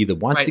she either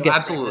wants to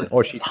get pregnant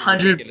or she's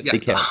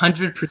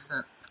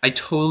 100%. I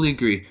totally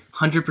agree.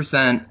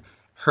 100%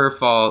 her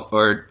fault,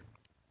 or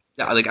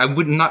like I'm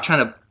not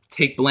trying to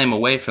take blame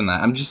away from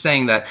that. I'm just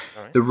saying that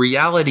the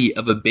reality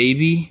of a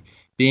baby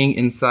being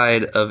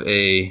inside of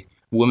a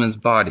woman's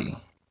body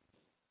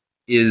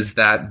is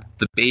that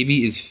the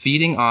baby is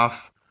feeding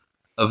off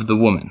of the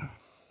woman.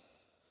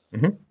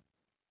 Mm-hmm.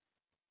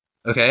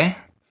 Okay?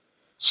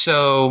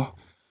 So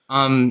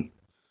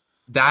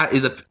that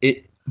is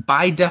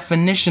by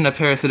definition a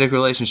parasitic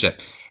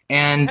relationship.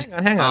 And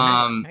hang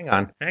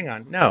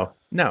on.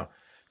 No.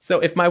 So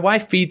if my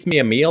wife feeds me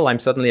a meal, I'm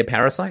suddenly a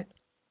parasite?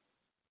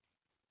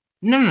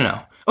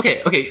 No.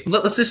 Okay.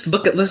 Let's just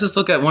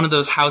look at one of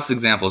those house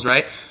examples,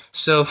 right?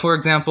 So, for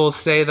example,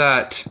 say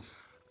that.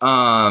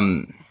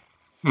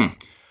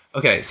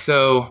 Okay,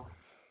 so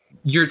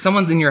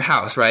someone's in your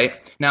house, right?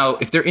 Now,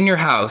 if they're in your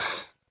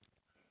house,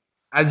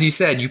 as you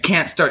said, you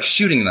can't start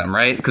shooting them,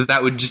 right? Because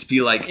that would just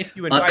be like if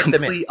you invite them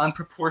in.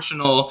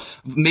 Unproportional.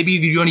 Maybe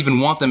you don't even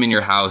want them in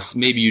your house.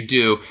 Maybe you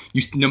do.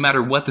 No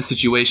matter what the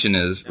situation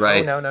is,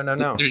 right?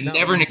 No. There's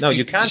never an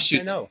excuse to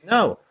shoot.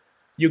 No.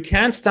 You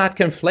can't start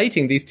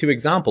conflating these two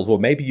examples. Well,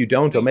 maybe you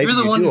don't, or maybe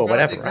you do, or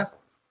whatever. Right?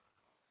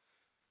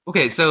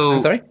 Okay, so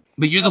I'm sorry.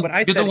 But you're the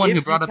one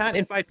who brought up. You can't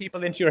invite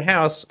people into your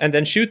house and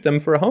then shoot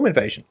them for a home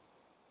invasion.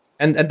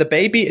 And the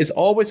baby is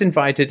always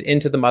invited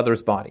into the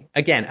mother's body.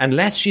 Again,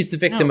 unless she's the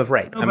victim of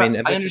rape. I mean,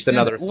 that's just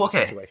another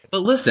situation.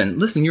 But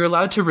listen, you're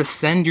allowed to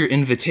rescind your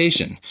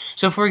invitation.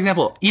 So, for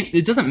example,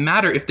 it doesn't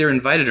matter if they're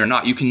invited or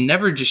not. You can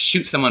never just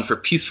shoot someone for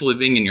peacefully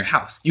being in your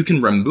house. You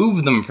can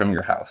remove them from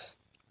your house.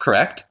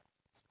 Correct?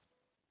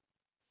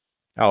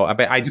 Oh,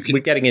 we're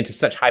getting into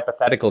such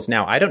hypotheticals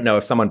now. I don't know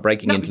if someone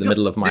breaking into the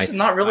middle of my this is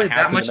not really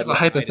that much of a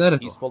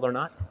hypothetical. Peaceful or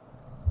not.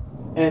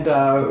 And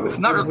it's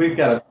not we've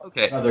got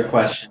other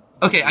questions.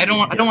 Okay, I don't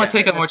want to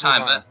take up more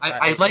time, but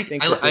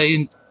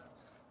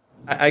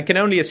I can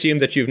only assume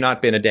that you've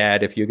not been a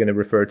dad if you're going to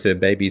refer to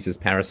babies as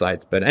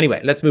parasites. But anyway,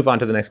 let's move on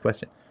to the next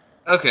question.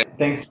 Okay.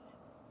 Thanks.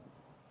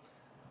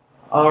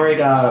 All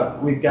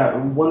right, we've got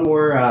one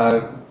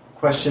more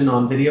question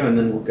on video, and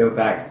then we'll go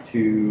back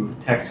to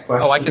text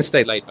questions. Oh, I can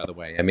stay late, by the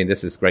way. I mean,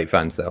 this is great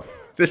fun. So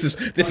this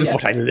is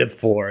what I live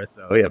for.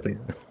 So yeah, please.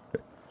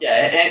 Yeah,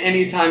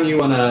 anytime you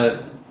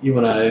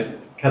wanna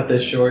cut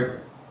this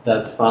short,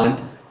 that's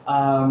fine.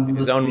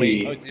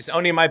 It's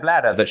only my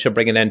bladder that should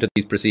bring an end to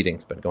these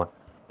proceedings. But go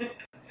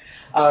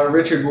on.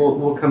 Richard,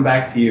 we'll come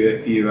back to you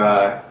if you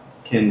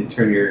can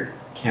turn your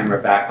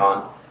camera back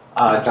on.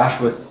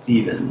 Joshua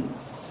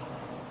Stevens.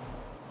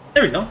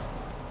 There we go.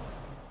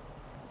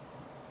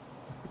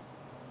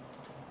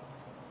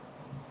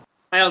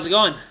 Hi, how's it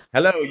going?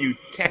 Hello, you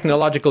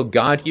technological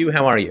god, you.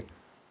 How are you?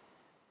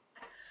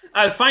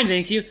 Fine,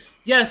 thank you.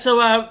 Yeah,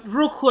 so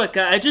real quick,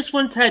 I just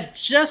want to add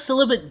just a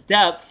little bit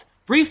depth,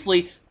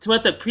 briefly, to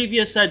what the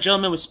previous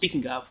gentleman was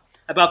speaking of,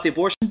 about the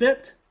abortion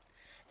bit.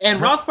 And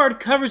Rothbard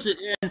covers it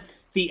in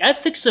The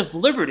Ethics of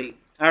Liberty,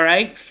 all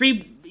right?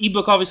 Free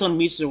ebook, obviously, on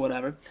Mises or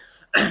whatever.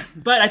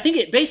 But I think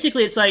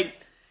it's like,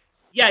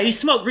 yeah, he's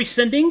talking about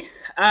rescinding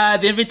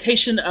the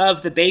invitation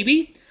of the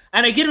baby.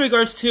 And I get in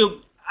regards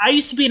to, I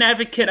used to be an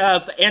advocate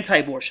of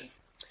anti-abortion.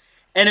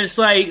 And it's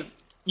like,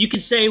 you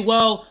could say,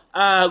 well,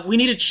 we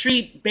need to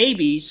treat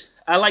babies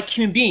like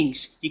human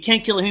beings. You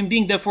can't kill a human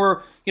being,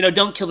 therefore,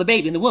 don't kill the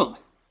baby in the womb.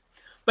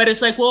 But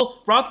it's like, well,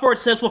 Rothbard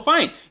says, well,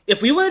 fine.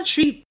 If we want to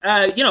treat,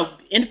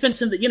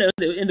 infants in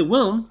the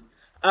womb,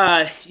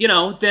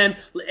 then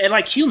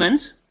like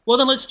humans, well,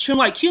 then let's treat them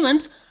like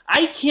humans.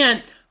 I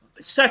can't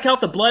suck out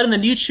the blood and the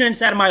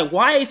nutrients out of my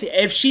wife.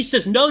 If she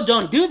says, no,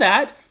 don't do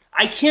that,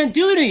 I can't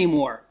do it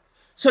anymore.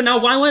 So now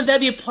why wouldn't that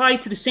be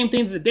applied to the same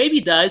thing that the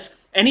baby does?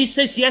 And he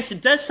says, yes,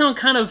 it does sound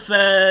kind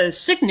of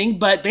sickening,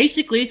 but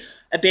basically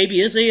a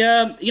baby is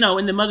in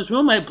the mother's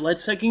womb, a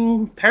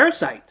blood-sucking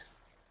parasite.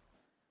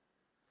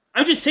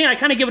 I'm just saying, I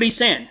kind of get what he's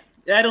saying.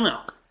 I don't know.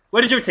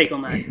 What is your take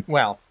on that?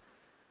 Well,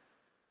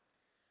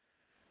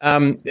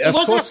 of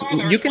course,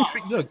 you can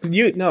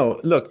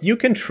you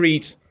can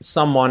treat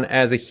someone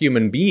as a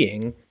human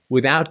being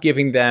without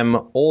giving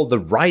them all the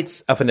rights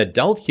of an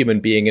adult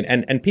human being.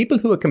 And people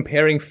who are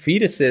comparing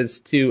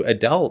fetuses to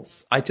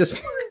adults,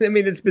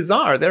 it's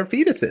bizarre. They're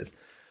fetuses,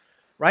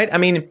 right? I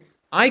mean,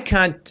 I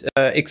can't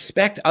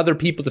expect other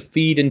people to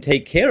feed and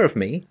take care of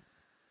me,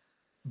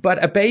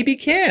 but a baby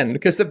can,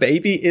 because the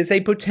baby is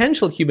a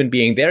potential human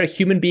being. They're a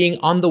human being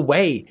on the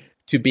way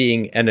to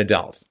being an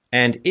adult.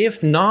 And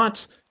if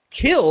not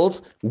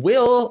killed,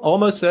 will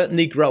almost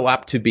certainly grow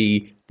up to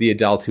be the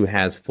adult who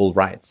has full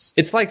rights.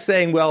 It's like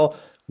saying, well,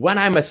 when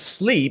I'm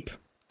asleep,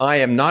 I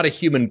am not a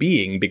human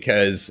being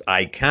because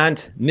I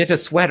can't knit a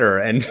sweater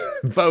and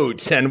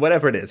vote and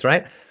whatever it is,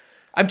 right?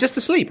 I'm just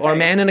asleep. Or a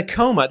man in a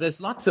coma.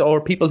 There's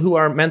or people who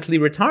are mentally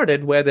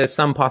retarded where there's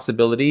some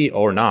possibility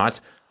or not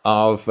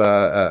of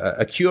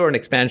a cure and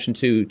expansion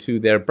to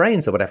their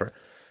brains or whatever.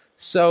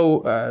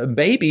 So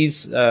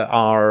babies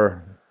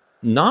are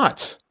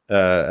not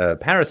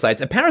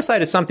parasites. A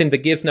parasite is something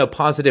that gives no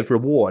positive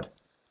reward.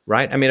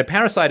 Right? I mean, a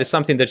parasite is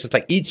something that just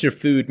like eats your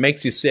food,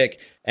 makes you sick,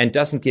 and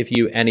doesn't give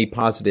you any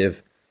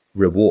positive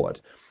reward.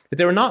 But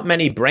there are not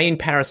many brain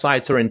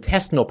parasites or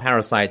intestinal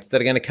parasites that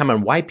are going to come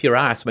and wipe your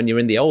ass when you're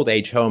in the old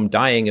age home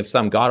dying of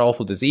some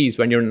god-awful disease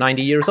when you're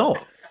 90 years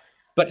old.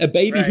 But a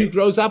baby who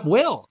grows up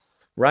will.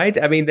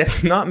 Right? I mean,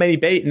 there's not many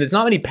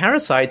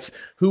parasites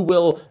who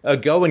will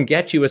go and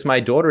get you, as my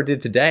daughter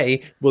did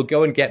today, will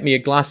go and get me a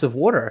glass of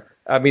water.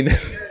 I mean,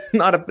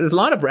 there's a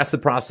lot of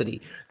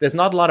reciprocity. There's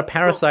not a lot of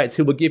parasites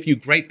who will give you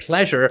great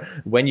pleasure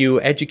when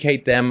you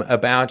educate them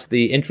about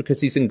the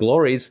intricacies and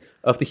glories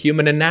of the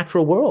human and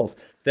natural world.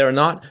 There are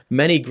not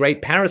many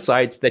great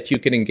parasites that you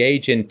can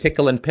engage in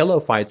tickle and pillow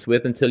fights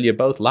with until you're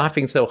both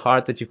laughing so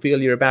hard that you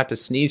feel you're about to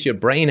sneeze your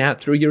brain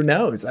out through your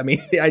nose. I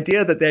mean, the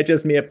idea that they're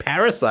just mere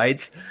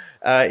parasites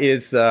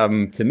is,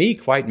 to me,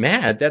 quite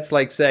mad. That's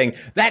like saying,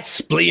 that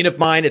spleen of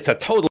mine, it's a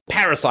total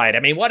parasite. I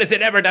mean, what has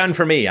it ever done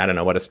for me? I don't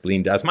know what a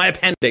spleen does. My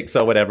appendix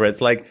or whatever.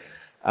 It's like,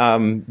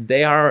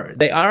 they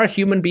are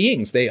human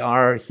beings. They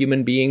are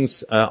human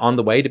beings on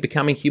the way to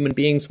becoming human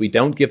beings. We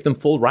don't give them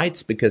full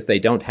rights because they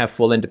don't have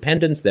full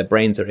independence. Their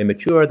brains are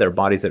immature. Their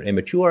bodies are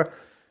immature.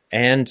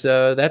 And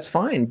that's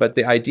fine. But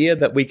the idea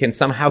that we can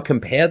somehow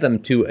compare them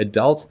to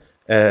adult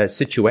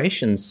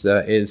situations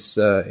is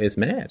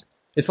mad.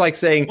 It's like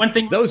saying,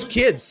 those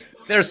kids,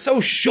 they're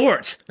so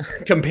short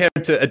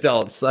compared to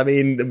adults. I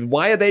mean,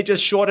 why are they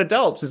just short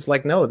adults? It's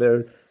like, no,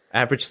 they're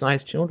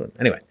average-sized children.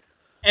 Anyway.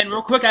 And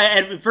real quick,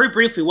 very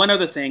briefly, one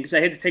other thing, because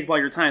I hate to take up all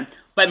your time.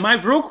 But my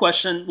real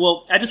question,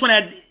 well, I just want to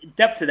add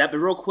depth to that, but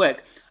real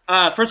quick.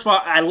 First of all,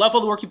 I love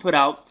all the work you put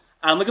out.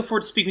 I'm looking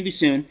forward to speaking with you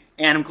soon,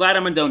 and I'm glad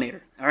I'm a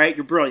donator. All right?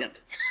 You're brilliant.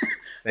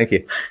 Thank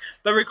you.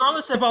 But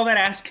regardless of all that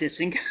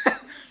ass-kissing,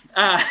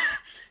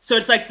 so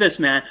it's like this,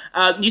 man.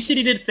 You said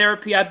you did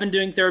therapy. I've been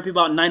doing therapy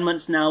about 9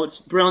 months now. It's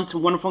brilliant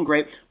and wonderful and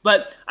great.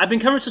 But I've been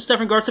covering some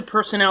stuff in regards to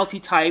personality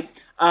type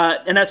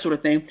and that sort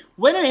of thing.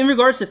 What in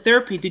regards to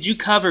therapy did you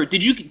cover?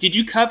 Did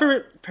you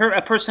cover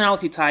a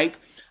personality type?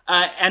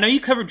 I know you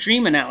covered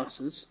dream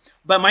analysis.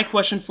 But my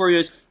question for you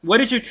is,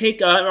 what is your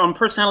take on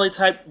personality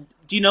type?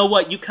 Do you know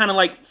what you kind of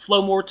like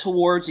flow more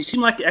towards? You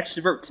seem like an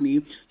extrovert to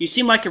me. You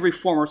seem like a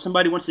reformer,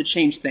 somebody who wants to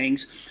change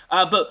things.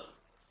 But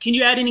can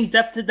you add any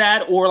depth to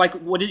that, or like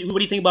what do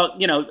you think about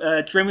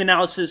dream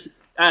analysis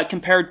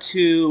compared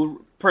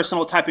to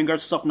personal type in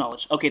regards to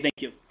self-knowledge? Okay,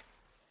 thank you.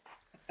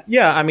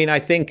 Yeah, I mean, I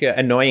think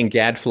annoying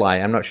gadfly.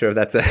 I'm not sure if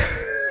that's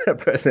a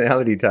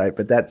personality type,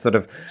 but that's sort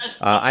of.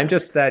 I'm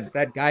just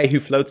that guy who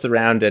floats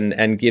around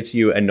and gives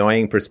you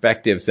annoying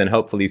perspectives and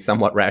hopefully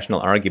somewhat rational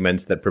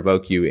arguments that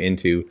provoke you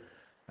into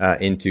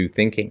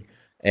thinking.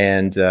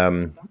 And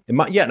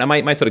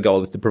my sort of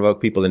goal is to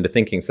provoke people into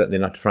thinking, certainly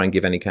not to try and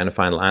give any kind of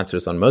final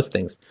answers on most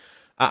things.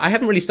 I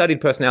haven't really studied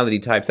personality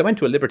types. I went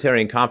to a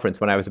Libertarian conference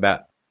when I was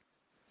about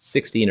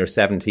 16 or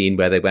 17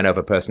 where they went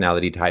over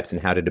personality types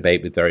and how to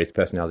debate with various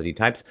personality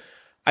types.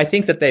 I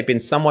think that they've been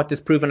somewhat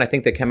disproven. I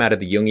think they come out of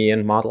the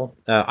Jungian model.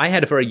 I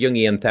had a very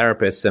Jungian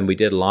therapist, and we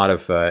did a lot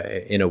of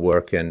inner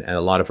work and a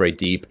lot of very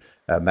deep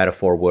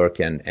metaphor work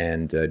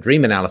and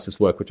dream analysis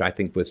work, which I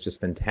think was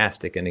just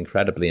fantastic and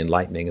incredibly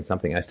enlightening and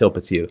something I still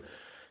pursue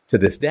to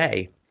this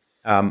day.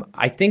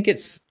 I think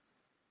it's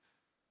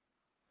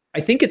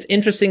I think it's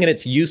interesting and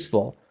it's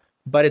useful,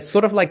 but it's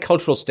sort of like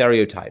cultural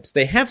stereotypes.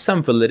 They have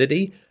some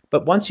validity,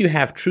 but once you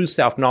have true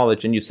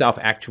self-knowledge and you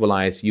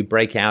self-actualize, you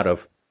break out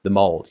of the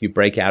mold, you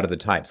break out of the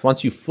types.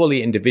 Once you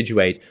fully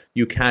individuate,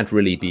 you can't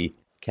really be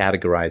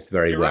categorized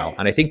very well. Right.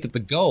 And I think that the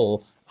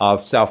goal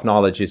of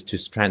self-knowledge is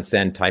to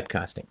transcend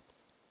typecasting.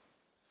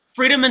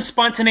 Freedom and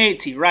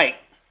spontaneity, right.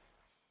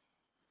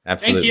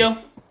 Absolutely. Thank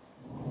you.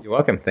 You're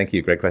welcome. Thank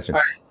you. Great question.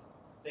 All right.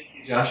 Thank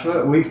you,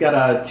 Joshua. We've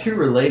got two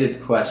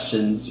related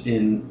questions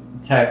in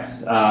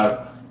text.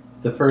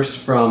 The first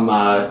from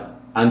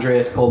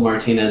Andreas Cole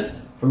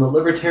Martinez. From a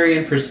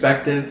libertarian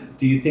perspective,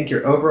 do you think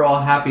your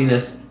overall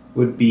happiness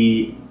would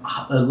be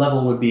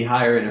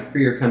higher in a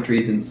freer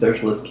country than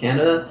socialist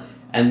Canada?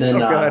 And then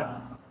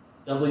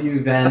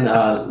W. Van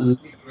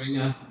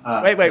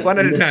Liefringa. Wait, one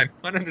at a time.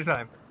 One at a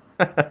time.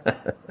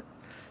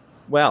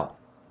 Well,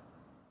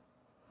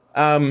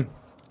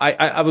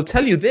 I will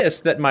tell you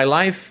this, that my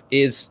life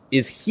is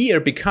here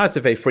because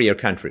of a freer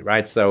country,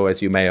 right? So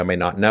as you may or may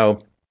not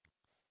know,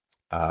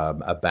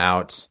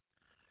 about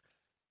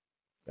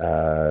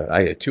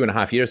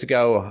 2.5 years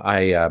ago,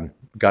 I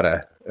got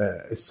a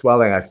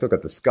swelling. I still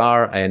got the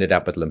scar. I ended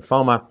up with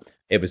lymphoma.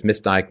 It was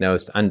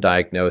misdiagnosed,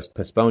 undiagnosed,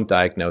 postponed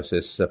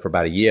diagnosis for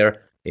about a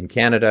year in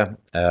Canada.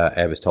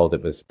 I was told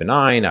it was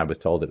benign. I was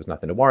told it was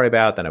nothing to worry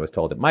about. Then I was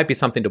told it might be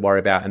something to worry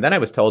about. And then I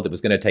was told it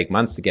was going to take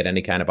months to get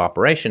any kind of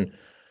operation.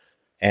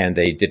 And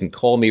they didn't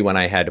call me when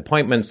I had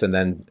appointments, and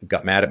then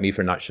got mad at me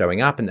for not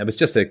showing up. And it was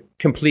just a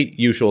complete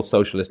usual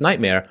socialist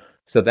nightmare.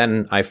 So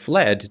then I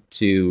fled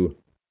to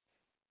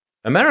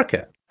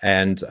America,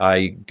 and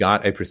I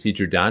got a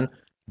procedure done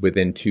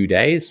within 2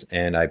 days,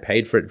 and I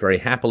paid for it very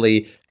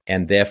happily,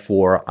 and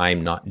therefore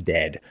I'm not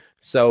dead.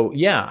 So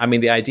yeah, I mean,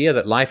 the idea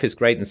that life is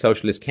great in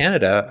socialist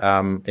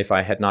Canada, if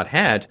I had not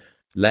had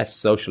less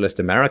socialist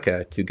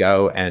America to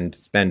go and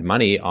spend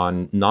money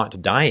on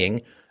not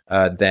dying,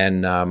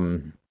 then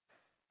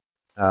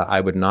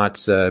I would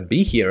not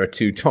be here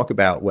to talk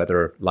about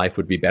whether life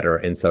would be better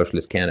in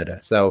socialist Canada.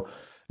 So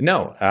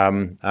no,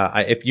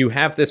 if you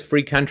have this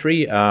free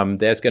country,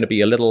 there's going to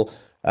be a little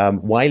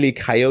Wile E.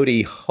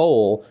 Coyote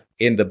hole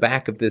in the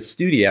back of this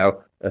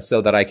studio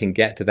so that I can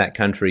get to that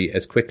country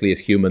as quickly as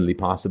humanly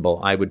possible.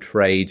 I would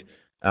trade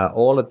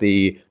all of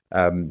the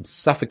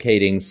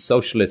suffocating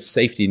socialist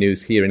safety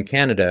news here in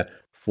Canada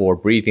for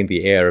breathing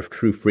the air of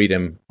true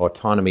freedom,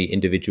 autonomy,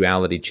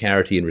 individuality,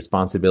 charity, and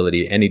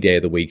responsibility any day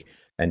of the week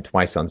and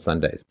twice on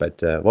Sundays.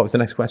 But what was the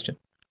next question?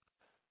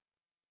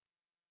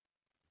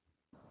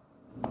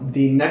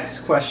 The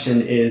next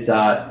question is,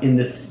 in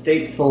this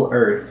stateful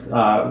Earth,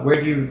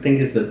 where do you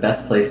think is the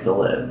best place to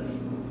live?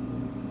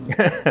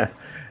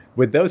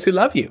 With those who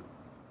love you.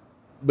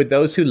 With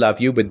those who love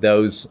you, with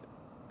those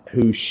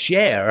who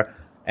share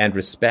and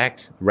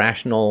respect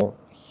rational,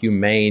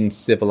 humane,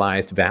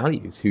 civilized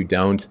values, who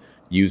don't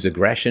use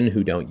aggression,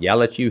 who don't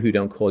yell at you, who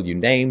don't call you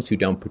names, who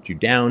don't put you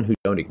down, who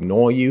don't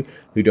ignore you,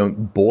 who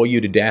don't bore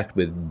you to death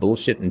with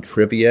bullshit and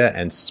trivia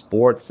and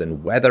sports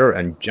and weather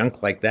and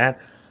junk like that.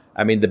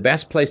 I mean, the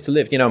best place to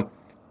live,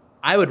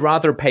 I would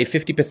rather pay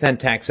 50%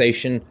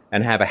 taxation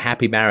and have a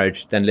happy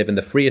marriage than live in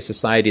the freest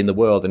society in the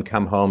world and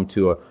come home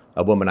to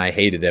a woman I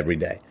hated every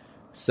day.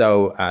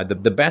 So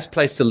the best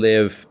place to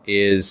live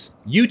is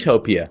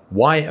utopia,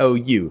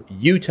 Y-O-U,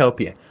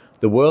 utopia.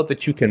 The world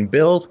that you can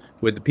build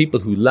with the people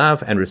who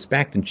love and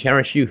respect and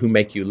cherish you, who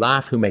make you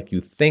laugh, who make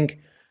you think,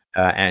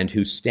 and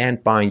who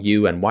stand by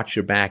you and watch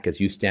your back as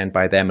you stand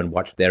by them and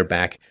watch their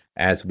back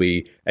as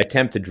we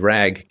attempt to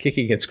drag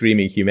kicking and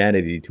screaming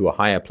humanity to a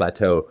higher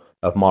plateau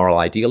of moral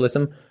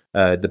idealism.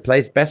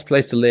 The best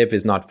place to live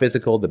is not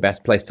physical. The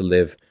best place to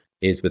live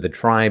is with a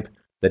tribe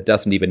that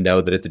doesn't even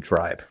know that it's a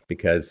tribe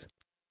because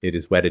it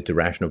is wedded to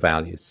rational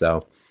values.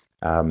 So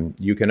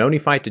you can only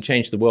fight to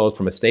change the world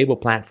from a stable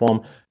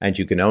platform, and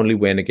you can only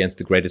win against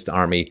the greatest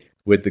army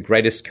with the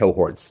greatest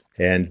cohorts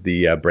and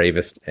the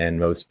bravest and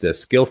most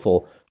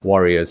skillful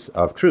warriors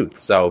of truth.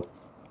 So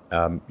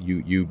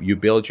you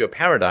build your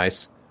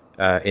paradise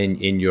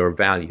in your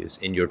values,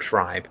 in your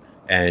tribe,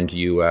 and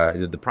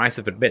the price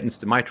of admittance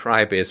to my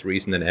tribe is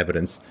reason and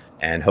evidence,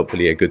 and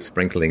hopefully a good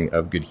sprinkling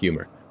of good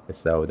humor.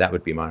 So that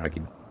would be my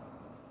argument.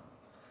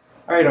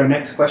 All right, our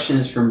next question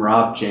is from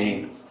Rob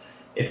James.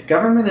 If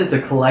government is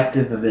a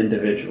collective of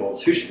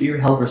individuals, who should be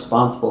held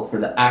responsible for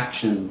the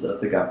actions of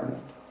the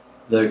government?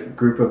 The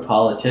group of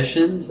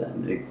politicians?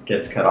 And it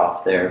gets cut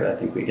off there, but I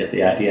think we get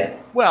the idea.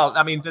 Well,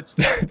 I mean, that's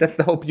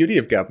the whole beauty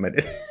of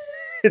government.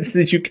 It's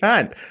that you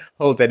can't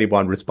hold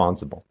anyone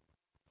responsible.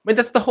 I mean,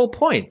 that's the whole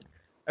point.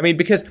 I mean,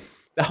 because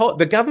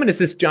the government is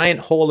this giant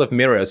hall of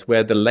mirrors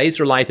where the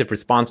laser light of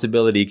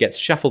responsibility gets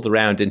shuffled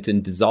around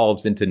and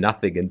dissolves into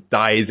nothing and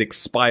dies,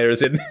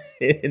 expires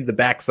in the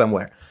back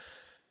somewhere.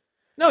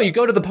 No, you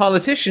go to the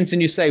politicians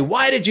and you say,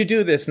 why did you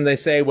do this? And they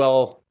say,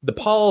 well, the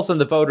polls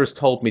and the voters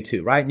told me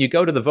to, right? And you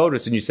go to the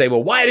voters and you say,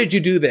 well, why did you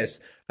do this?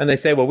 And they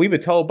say, well, we were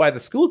told by the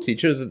school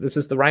teachers that this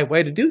is the right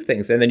way to do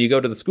things. And then you go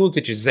to the school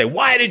teachers and say,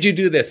 why did you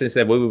do this? And they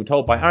say, well, we were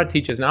told by our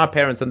teachers and our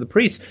parents and the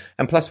priests.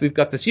 And plus, we've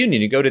got this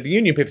union. You go to the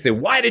union people and say,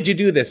 why did you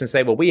do this? And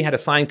say, well, we had a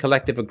signed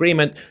collective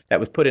agreement that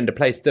was put into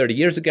place 30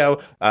 years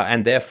ago.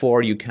 And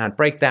therefore, you can't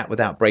break that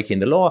without breaking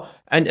the law.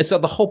 And so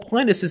the whole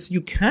point is you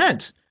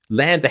can't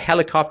land the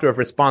helicopter of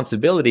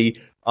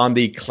responsibility on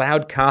the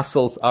cloud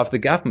castles of the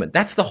government.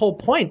 That's the whole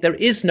point. There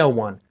is no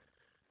one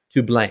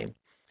to blame.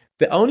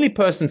 The only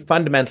person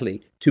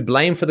fundamentally to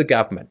blame for the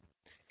government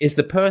is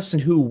the person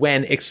who,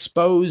 when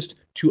exposed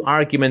to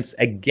arguments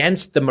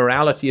against the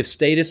morality of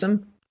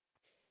statism,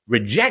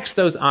 rejects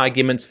those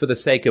arguments for the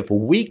sake of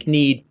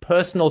weak-kneed,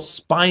 personal,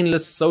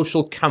 spineless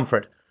social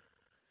comfort,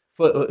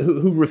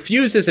 who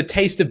refuses a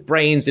taste of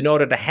brains in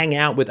order to hang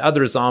out with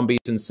other zombies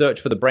and search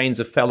for the brains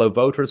of fellow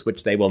voters,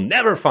 which they will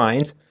never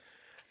find.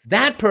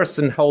 That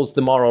person holds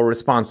the moral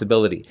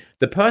responsibility.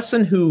 The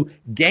person who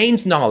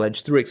gains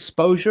knowledge through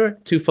exposure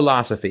to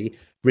philosophy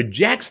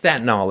rejects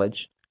that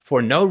knowledge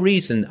for no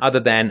reason other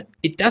than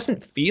it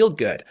doesn't feel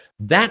good.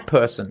 That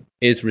person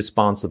is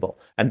responsible.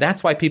 And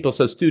that's why people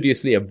so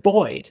studiously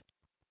avoid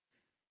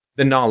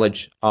the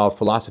knowledge of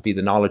philosophy,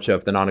 the knowledge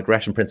of the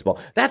non-aggression principle.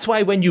 That's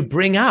why when you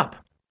bring up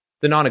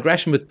the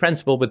non-aggression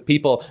principle with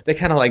people, they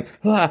kind of like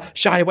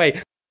shy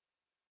away.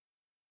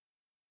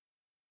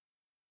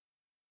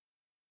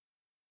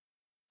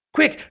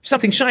 Quick,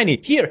 something shiny.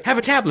 Here, have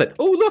a tablet.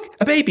 Oh, look,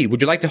 a baby.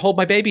 Would you like to hold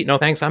my baby? No,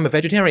 thanks. I'm a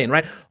vegetarian,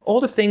 right?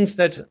 All the things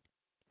that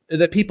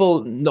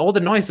people, all the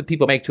noise that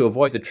people make to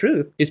avoid the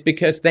truth is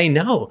because they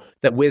know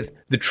that with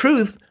the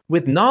truth,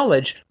 with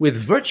knowledge, with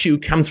virtue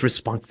comes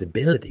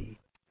responsibility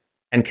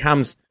and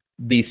comes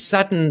the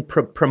sudden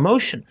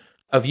promotion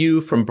of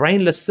you from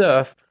brainless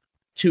serf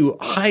to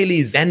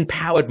highly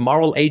Zen-powered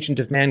moral agent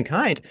of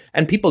mankind.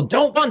 And people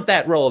don't want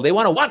that role. They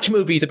want to watch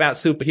movies about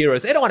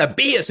superheroes. They don't want to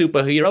be a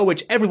superhero,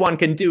 which everyone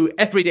can do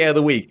every day of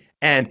the week.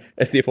 And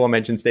as the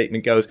aforementioned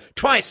statement goes,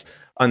 twice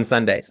on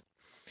Sundays.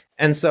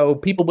 And so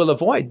people will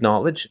avoid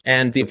knowledge,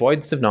 and the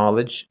avoidance of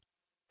knowledge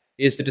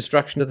is the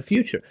destruction of the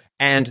future.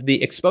 And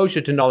the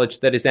exposure to knowledge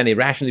that is then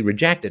irrationally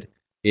rejected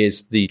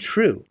is the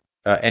true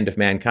end of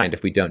mankind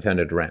if we don't turn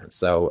it around.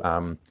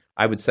 So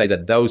I would say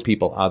that those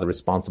people are the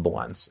responsible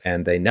ones,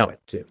 and they know it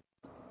too.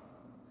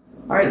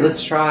 All right,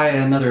 let's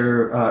try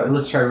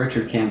let's try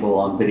Richard Campbell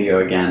on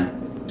video again.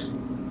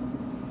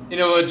 You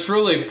know, it's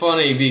really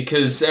funny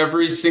because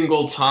every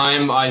single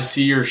time I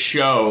see your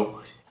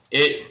show,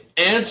 it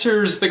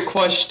answers the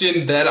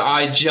question that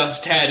I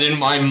just had in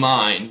my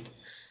mind.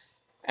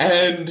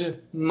 And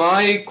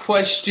my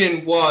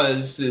question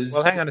was...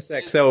 Well, hang on a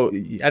sec. So,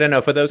 I don't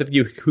know, for those of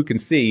you who can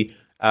see...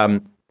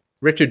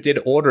 Richard did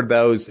order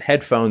those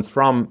headphones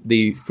from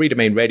the Free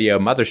Domain Radio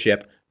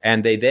mothership,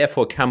 and they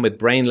therefore come with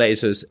brain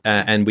lasers,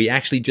 and we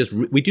actually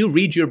we do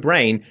read your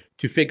brain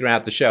to figure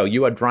out the show.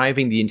 You are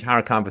driving the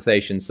entire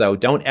conversation, so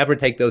don't ever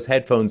take those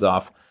headphones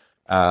off.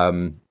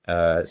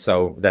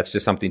 So that's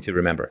just something to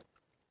remember.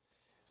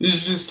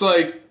 It's just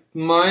like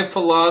my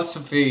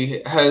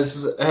philosophy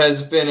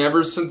has been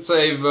ever since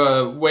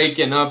I've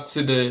waken up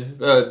to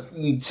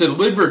to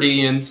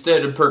liberty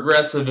instead of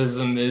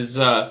progressivism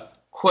is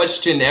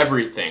question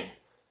everything.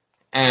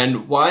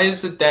 And why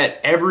is it that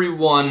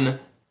everyone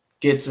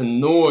gets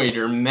annoyed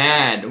or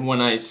mad when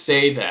I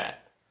say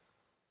that?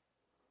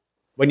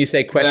 When you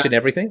say question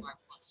everything?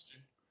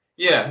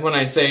 Yeah, when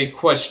I say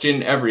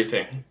question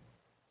everything.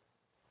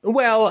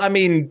 Well, I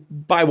mean,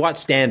 by what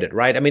standard,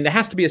 right? I mean, there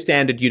has to be a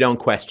standard you don't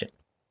question.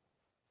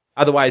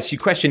 Otherwise, you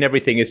question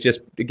everything is just,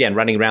 again,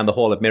 running around the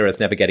hall of mirrors,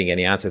 never getting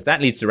any answers.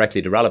 That leads directly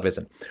to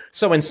relativism.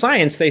 So in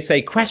science, they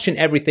say question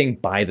everything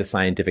by the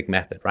scientific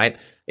method, right?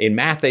 In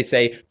math, they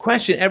say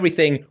question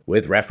everything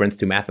with reference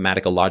to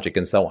mathematical logic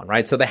and so on,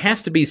 right? So there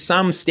has to be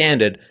some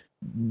standard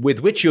with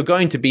which you're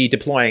going to be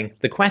deploying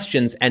the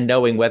questions and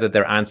knowing whether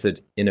they're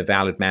answered in a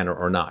valid manner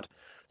or not.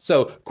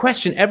 So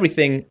question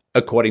everything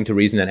according to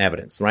reason and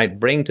evidence, right?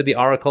 Bring to the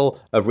oracle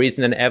of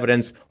reason and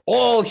evidence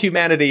all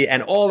humanity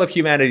and all of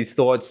humanity's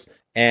thoughts,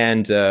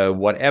 and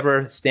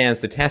whatever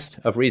stands the test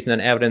of reason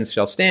and evidence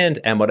shall stand,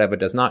 and whatever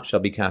does not shall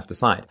be cast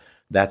aside.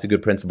 That's a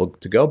good principle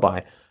to go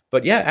by.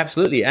 But yeah,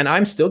 absolutely. And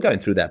I'm still going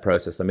through that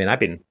process. I mean, I've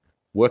been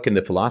working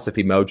the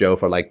philosophy mojo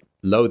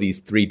for these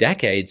 3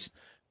 decades,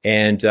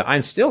 and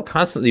I'm still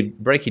constantly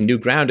breaking new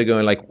ground and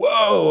going like,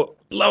 whoa,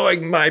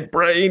 blowing my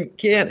brain,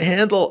 can't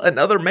handle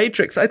another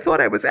matrix. I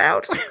thought I was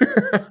out.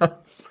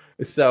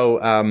 So,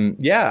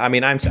 yeah, I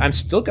mean, I'm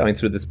still going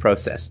through this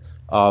process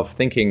of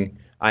thinking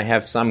I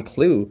have some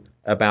clue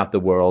about the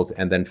world,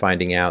 and then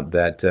finding out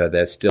that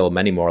there's still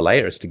many more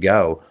layers to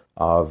go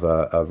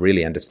of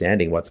really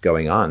understanding what's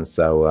going on.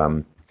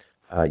 So,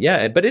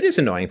 yeah, but it is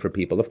annoying for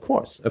people, of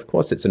course. Of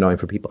course it's annoying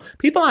for people.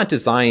 People aren't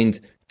designed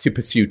to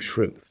pursue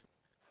truth.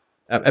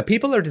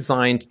 People are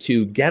designed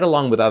to get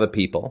along with other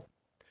people,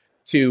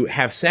 to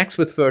have sex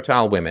with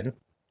fertile women,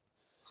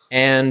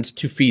 and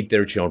to feed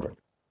their children.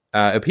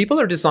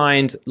 People are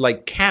designed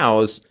like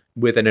cows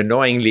with an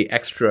annoyingly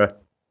extra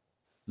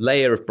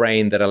layer of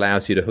brain that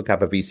allows you to hook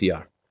up a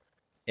VCR.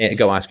 And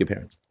go ask your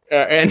parents.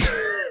 And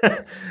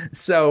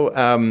so,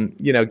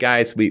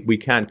 guys, we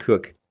can't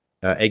cook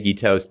eggy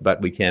toast,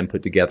 but we can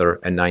put together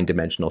a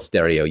 9-dimensional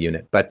stereo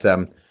unit. But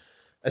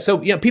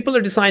people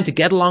are designed to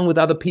get along with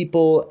other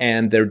people,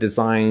 and they're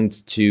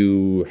designed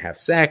to have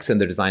sex, and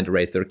they're designed to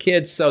raise their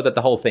kids so that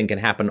the whole thing can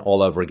happen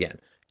all over again.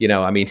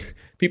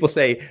 People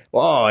say,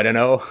 "Oh, I don't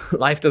know,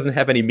 life doesn't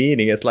have any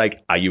meaning." It's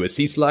like, are you a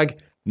sea slug?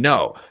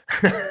 No.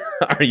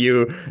 Are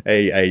you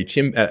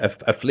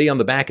a flea on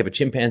the back of a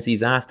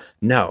chimpanzee's ass?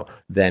 No.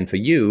 Then for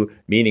you,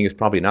 meaning is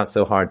probably not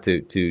so hard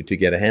to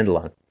get a handle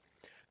on.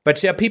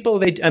 But yeah,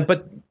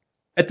 but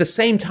at the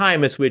same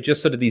time as we're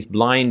just sort of these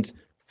blind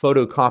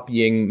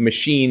photocopying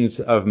machines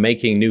of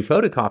making new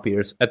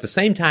photocopiers, at the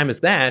same time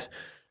as that,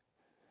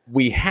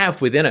 we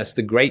have within us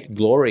the great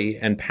glory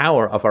and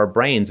power of our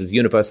brains as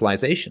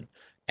universalization.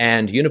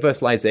 And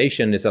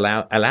universalization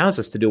allows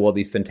us to do all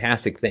these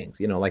fantastic things,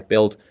 like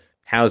build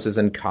houses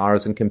and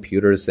cars and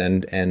computers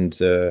and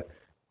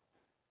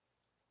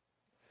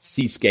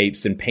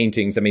seascapes and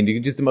paintings. I mean, you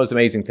can do the most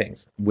amazing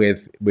things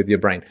with your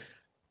brain.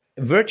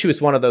 Virtue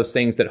is one of those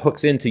things that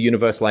hooks into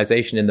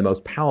universalization in the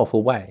most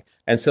powerful way.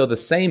 And so the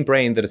same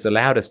brain that has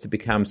allowed us to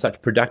become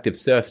such productive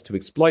serfs to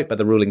exploit by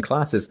the ruling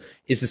classes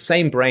is the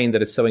same brain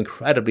that is so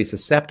incredibly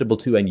susceptible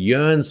to and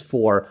yearns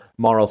for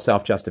moral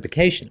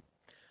self-justification.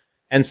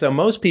 And so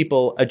most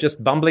people are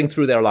just bumbling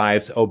through their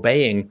lives,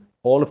 obeying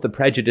all of the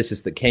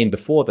prejudices that came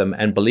before them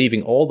and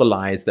believing all the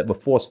lies that were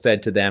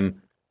force-fed to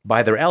them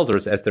by their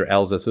elders, as their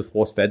elders were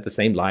force-fed the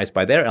same lies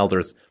by their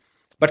elders,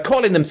 but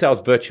calling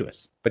themselves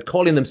virtuous, but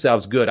calling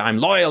themselves good. I'm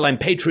loyal, I'm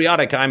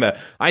patriotic,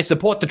 I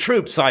support the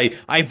troops,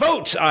 I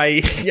vote,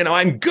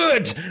 I'm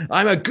good,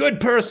 I'm a good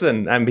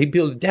person. And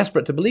people are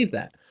desperate to believe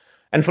that.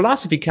 And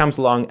philosophy comes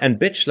along and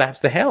bitch slaps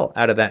the hell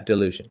out of that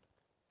delusion.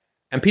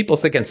 And people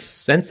can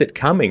sense it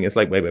coming. It's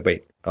like,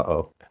 wait,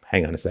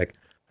 hang on a sec.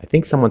 I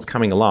think someone's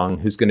coming along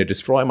who's going to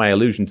destroy my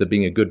illusions of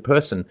being a good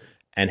person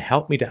and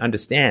help me to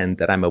understand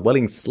that I'm a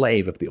willing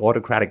slave of the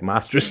autocratic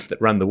masters that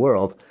run the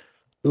world.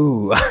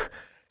 Ooh,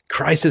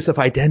 crisis of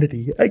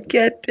identity. I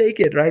can't take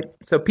it, right?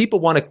 So people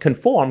want to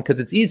conform because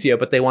it's easier,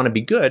 but they want to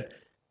be good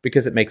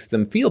because it makes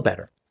them feel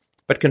better.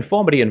 But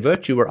conformity and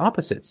virtue are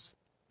opposites,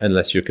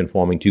 unless you're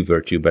conforming to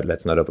virtue, but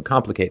let's not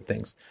overcomplicate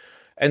things.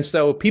 And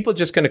so people are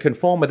just going to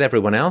conform with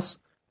everyone else,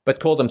 but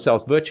call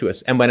themselves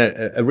virtuous. And when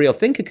a real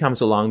thinker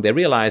comes along, they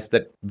realize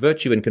that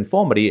virtue and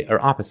conformity are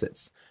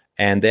opposites.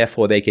 And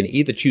therefore, they can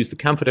either choose the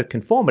comfort of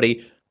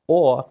conformity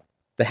or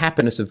the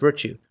happiness of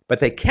virtue. But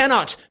they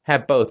cannot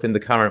have both in the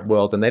current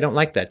world, and they don't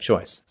like that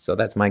choice. So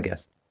that's my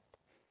guess.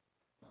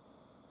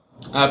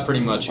 Pretty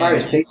much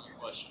answers my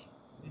question.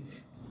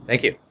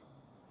 Thank you.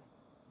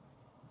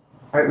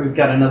 All right, we've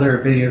got another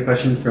video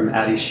question from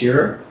Addie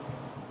Shearer.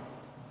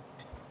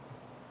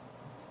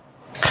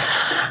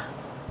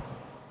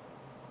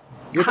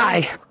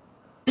 Hi.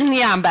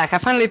 Yeah, I'm back. I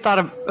finally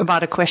thought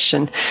about a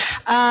question.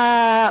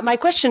 My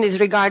question is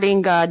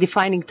regarding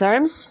defining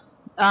terms.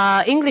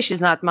 English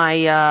is not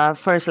my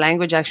first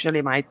language,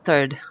 actually my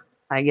third,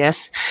 I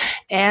guess.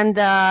 And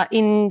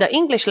in the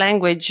English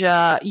language,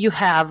 you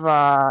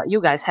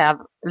guys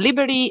have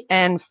liberty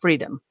and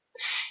freedom.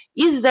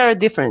 Is there a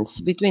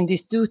difference between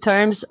these two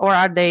terms, or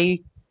are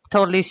they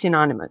totally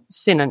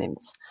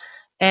synonyms?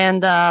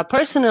 And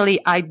personally,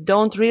 I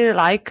don't really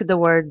like the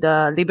word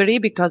liberty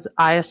because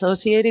I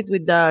associate it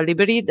with the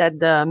liberty that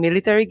the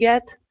military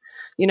get.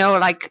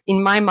 Like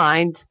in my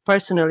mind,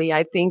 personally,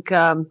 I think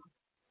of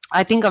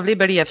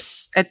liberty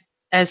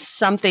as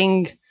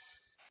something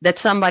that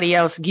somebody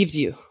else gives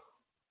you,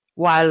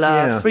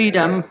 while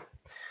freedom.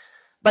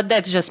 But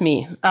that's just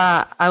me.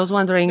 I was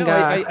wondering. No,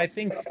 I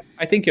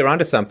think you're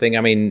onto something.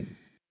 I mean,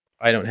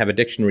 I don't have a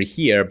dictionary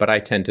here, but I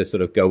tend to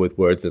sort of go with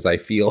words as I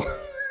feel.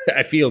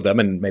 I feel them,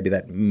 and maybe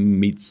that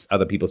meets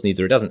other people's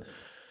needs or it doesn't.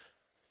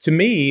 To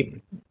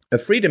me,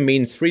 freedom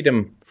means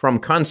freedom from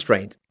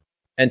constraint.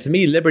 And to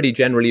me, liberty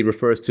generally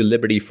refers to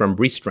liberty from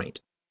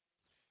restraint.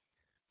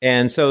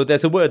 And so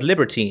there's a word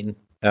libertine,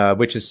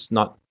 which is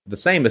not the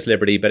same as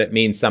liberty, but it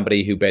means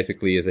somebody who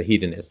basically is a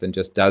hedonist and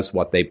just does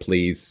what they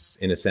please,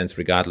 in a sense,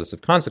 regardless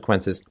of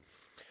consequences.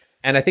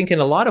 And I think in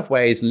a lot of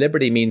ways,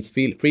 liberty means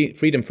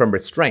freedom from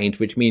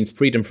restraint, which means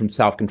freedom from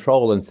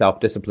self-control and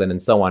self-discipline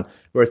and so on.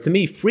 Whereas to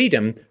me,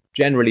 freedom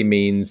generally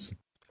means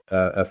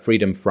a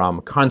freedom from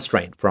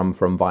constraint, from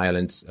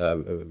violent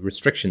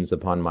restrictions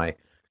upon my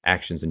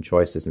actions and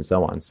choices and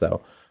so on.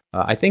 So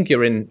I think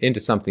you're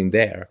into something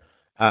there.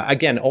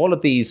 Again, all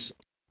of these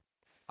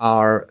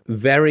are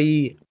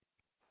very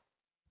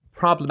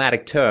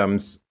problematic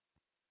terms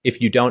if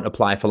you don't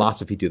apply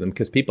philosophy to them,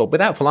 because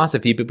without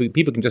philosophy,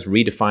 people can just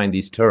redefine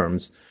these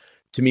terms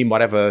to mean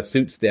whatever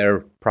suits their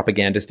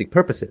propagandistic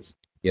purposes.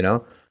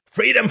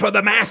 Freedom for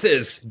the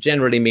masses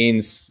generally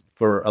means,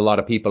 for a lot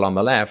of people on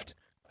the left,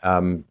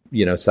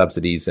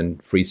 subsidies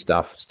and free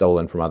stuff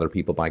stolen from other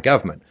people by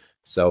government.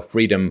 So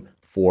freedom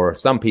for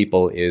some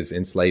people is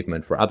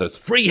enslavement for others,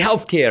 free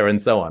healthcare and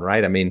so on,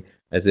 right? I mean,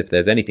 as if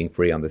there's anything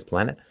free on this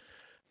planet.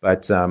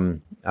 But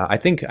I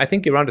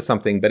think you're onto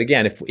something. But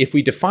again, if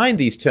we define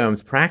these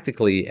terms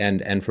practically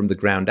and from the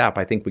ground up,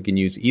 I think we can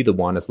use either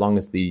one as long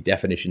as the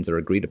definitions are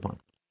agreed upon.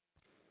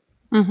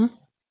 Mm-hmm.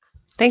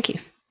 Thank you.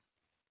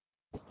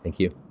 Thank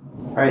you.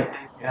 All right,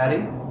 thank you,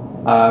 Addie.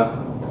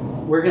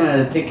 We're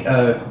going to take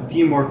a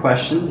few more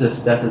questions if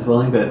Steph is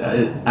willing, but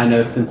I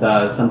know since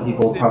some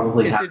people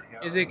probably have to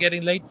go. Is it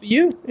getting late for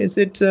you?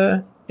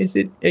 Are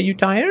you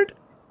tired?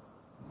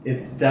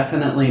 It's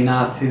definitely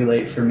not too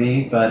late for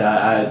me, but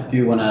I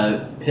do want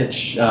to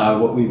pitch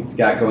what we've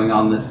got going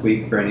on this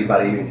week for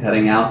anybody who's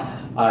heading out.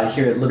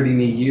 Here at Liberty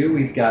Me U,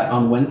 we've got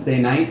on Wednesday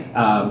night,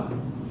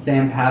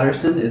 Sam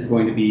Patterson is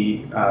going to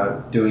be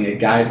doing a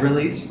guide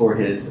release for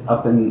his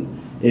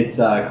it's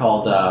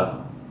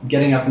called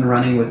Getting Up and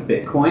Running with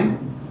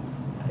Bitcoin.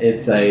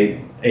 It's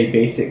a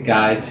basic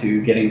guide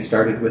to getting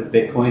started with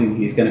Bitcoin, and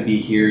he's going to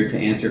be here to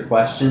answer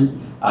questions.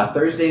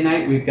 Thursday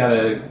night, we've got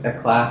a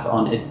class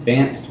on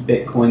advanced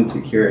Bitcoin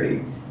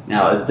security.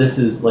 Now, this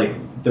is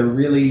like the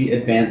really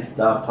advanced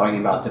stuff, talking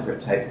about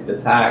different types of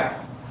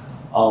attacks,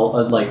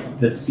 all like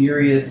the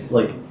serious,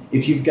 like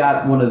if you've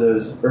got one of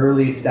those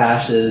early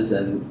stashes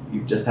and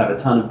you just have a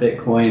ton of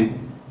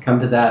Bitcoin, come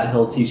to that.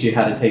 He'll teach you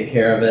how to take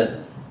care of it.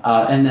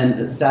 And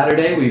then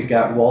Saturday, we've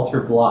got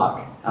Walter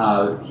Block.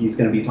 He's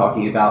going to be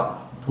talking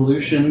about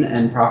pollution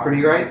and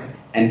property rights,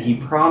 and he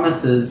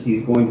promises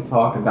he's going to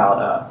talk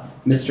about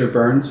Mr.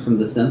 Burns from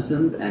The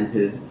Simpsons and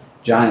his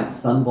giant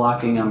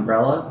sun-blocking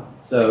umbrella.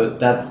 So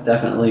that's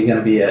definitely going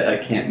to be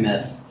a can't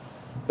miss.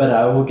 But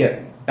we'll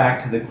get back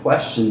to the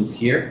questions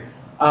here.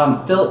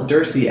 Philip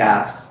Dursey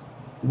asks,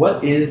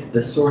 what is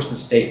the source of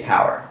state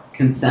power?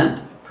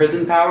 Consent,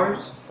 prison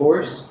powers,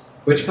 force?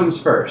 Which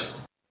comes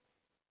first?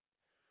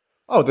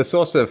 Oh, the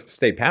source of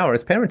state power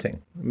is parenting.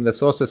 I mean, the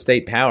source of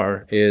state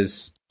power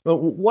is, well,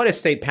 what is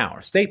state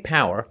power? State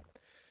power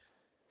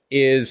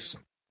is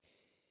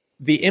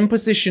the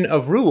imposition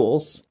of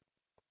rules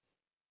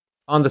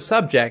on the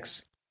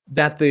subjects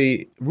that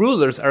the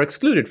rulers are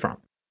excluded from,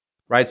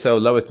 right? So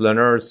Lois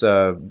Lerner is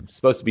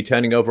supposed to be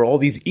turning over all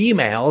these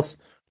emails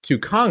to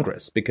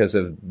Congress because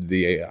of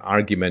the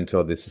argument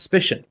or the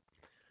suspicion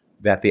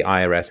that the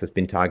IRS has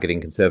been targeting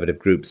conservative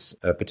groups,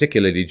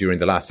 particularly during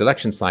the last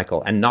election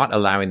cycle, and not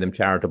allowing them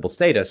charitable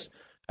status,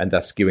 and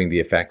thus skewing the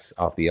effects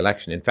of the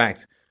election. In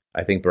fact,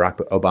 I think Barack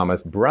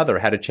Obama's brother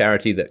had a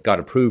charity that got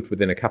approved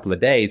within a couple of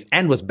days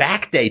and was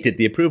backdated.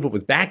 The approval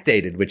was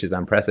backdated, which is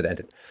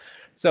unprecedented.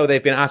 So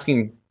they've been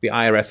asking the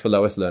IRS for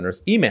Lois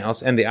Lerner's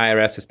emails, and the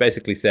IRS has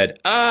basically said,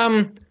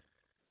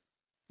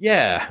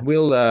 yeah,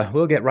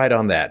 we'll get right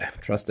on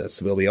that. Trust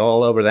us, we'll be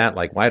all over that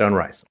like white on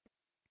rice.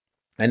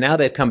 And now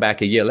they've come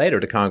back a year later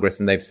to Congress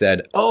and they've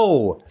said,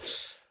 oh,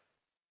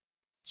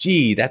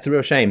 gee, that's a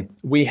real shame.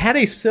 We had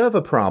a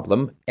server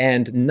problem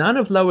and none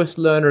of Lois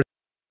Lerner's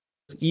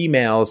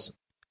emails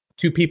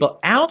to people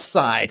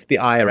outside the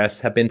IRS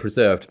have been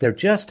preserved. They're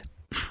just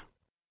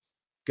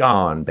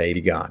gone,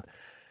 baby, gone.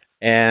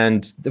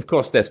 And of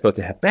course, they're supposed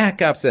to have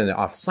backups and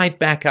off-site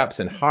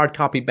backups and hard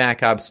copy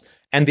backups.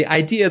 And the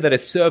idea that a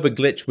server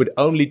glitch would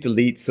only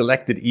delete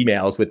selected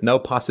emails with no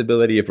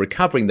possibility of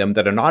recovering them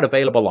that are not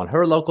available on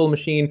her local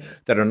machine,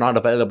 that are not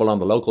available on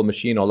the local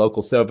machine or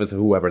local servers of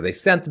whoever they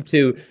sent them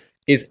to,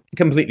 is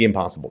completely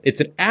impossible.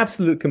 It's an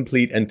absolute,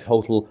 complete, and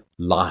total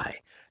lie.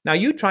 Now,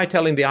 you try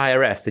telling the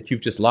IRS that you've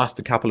just lost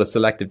a couple of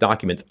selective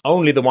documents,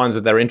 only the ones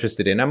that they're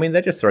interested in. I mean,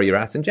 they just throw your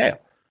ass in jail.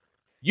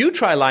 You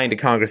try lying to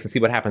Congress and see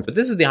what happens. But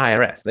this is the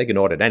IRS. They can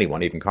audit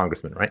anyone, even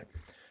congressmen, right?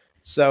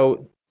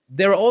 So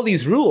there are all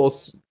these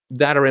rules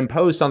that are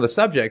imposed on the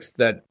subjects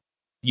that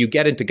you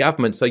get into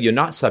government so you're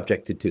not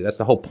subjected to. That's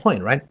the whole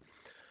point, right?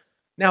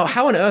 Now,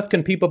 how on earth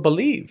can people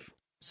believe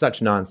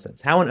such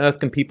nonsense? How on earth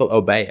can people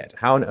obey it?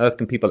 How on earth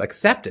can people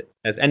accept it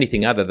as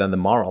anything other than the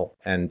moral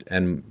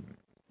and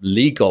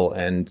legal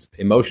and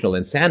emotional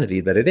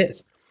insanity that it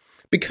is?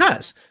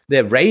 Because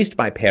they're raised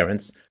by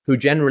parents who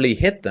generally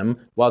hit them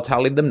while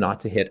telling them not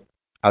to hit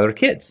other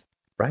kids,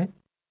 right?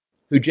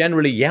 Who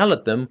generally yell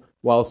at them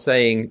while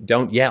saying,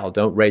 don't yell,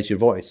 don't raise your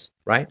voice,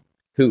 right?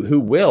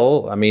 Who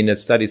will, I mean,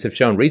 as studies have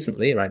shown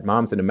recently, right,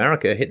 moms in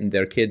America hitting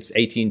their kids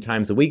 18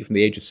 times a week from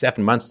the age of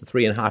 7 months to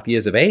 3.5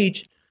 years of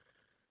age,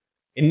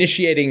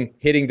 initiating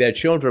hitting their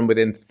children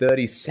within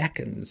 30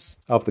 seconds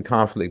of the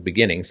conflict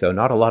beginning, so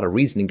not a lot of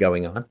reasoning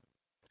going on.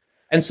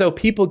 And so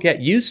people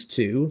get used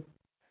to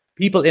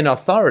people in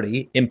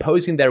authority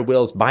imposing their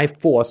wills by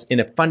force in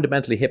a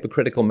fundamentally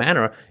hypocritical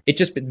manner.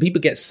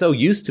 People get so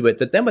used to it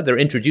that then when they're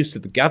introduced to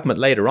the government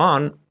later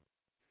on,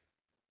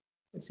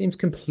 it seems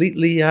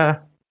completely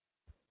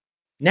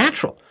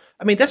natural.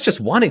 I mean, that's just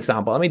one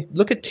example. I mean,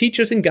 look at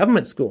teachers in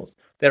government schools.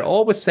 They're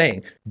always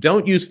saying,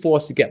 don't use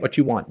force to get what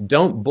you want.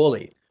 Don't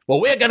bully. Well,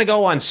 we're going to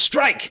go on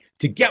strike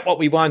to get what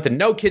we want, and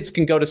no kids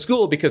can go to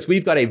school because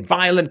we've got a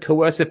violent,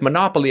 coercive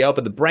monopoly over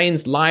the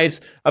brains,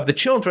 lives of the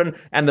children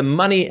and the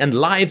money and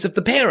lives of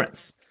the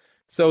parents.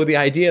 So the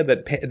idea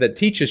that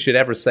teachers should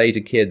ever say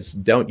to kids,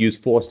 don't use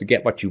force to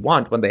get what you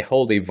want, when they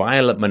hold a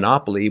violent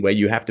monopoly where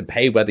you have to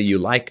pay whether you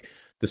like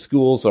the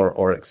schools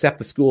or accept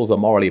the schools or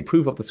morally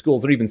approve of the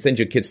schools or even send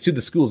your kids to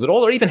the schools at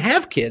all or even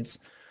have kids.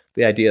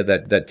 The idea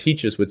that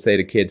teachers would say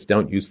to kids,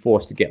 don't use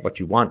force to get what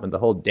you want when the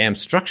whole damn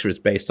structure is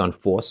based on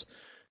force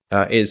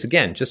is,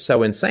 again, just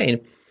so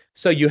insane.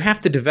 So you have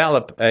to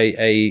develop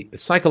a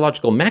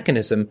psychological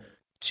mechanism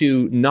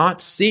to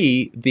not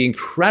see the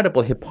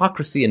incredible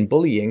hypocrisy and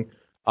bullying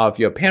of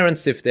your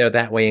parents if they're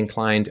that way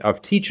inclined,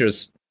 of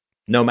teachers,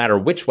 no matter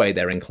which way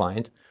they're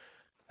inclined.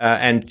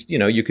 And,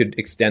 you could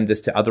extend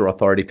this to other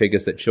authority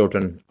figures that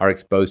children are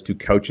exposed to,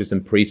 coaches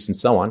and priests and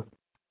so on.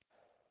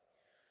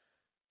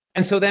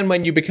 And so then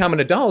when you become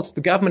an adult,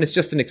 the government is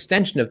just an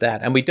extension of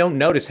that. And we don't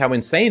notice how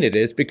insane it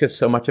is because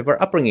so much of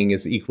our upbringing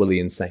is equally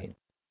insane.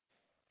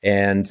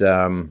 And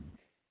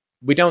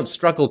we don't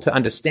struggle to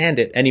understand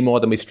it any more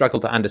than we struggle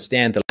to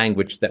understand the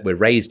language that we're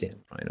raised in.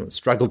 I don't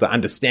struggle to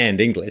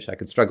understand English. I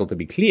could struggle to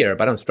be clear,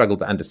 but I don't struggle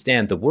to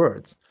understand the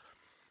words.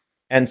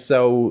 And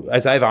so,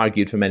 as I've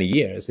argued for many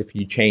years, if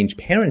you change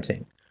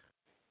parenting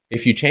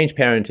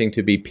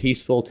to be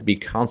peaceful, to be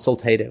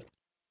consultative,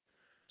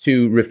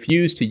 to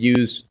refuse to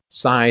use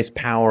size,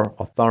 power,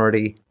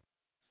 authority,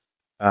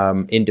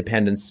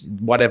 independence,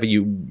 whatever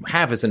you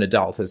have as an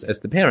adult, as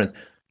the parents,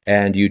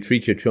 and you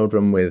treat your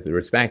children with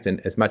respect and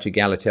as much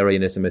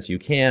egalitarianism as you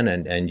can,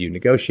 and you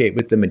negotiate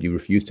with them, and you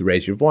refuse to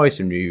raise your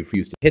voice, and you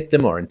refuse to hit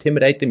them or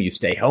intimidate them, you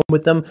stay home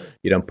with them,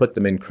 you don't put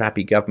them in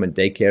crappy government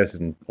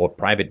daycares or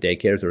private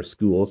daycares or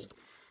schools,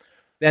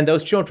 then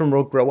those children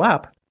will grow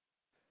up,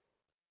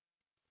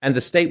 and the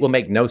state will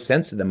make no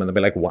sense to them, and they'll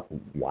be like,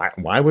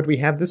 why would we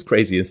have this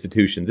crazy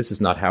institution? This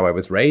is not how I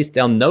was raised.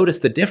 They'll notice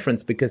the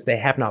difference because they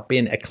have not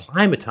been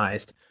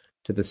acclimatized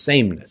to the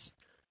sameness.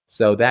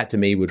 So that, to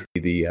me, would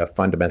be the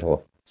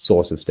fundamental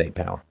source of state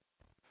power.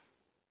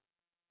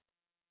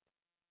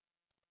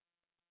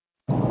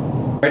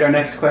 All right, our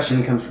next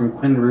question comes from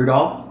Quinn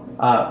Rudolph.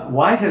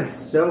 Why have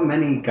so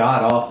many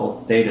god-awful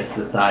statist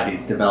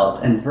societies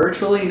developed and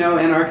virtually no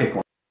anarchic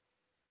ones?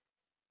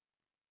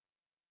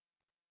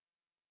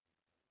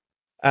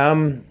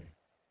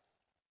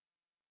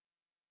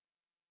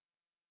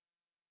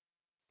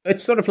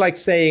 It's sort of like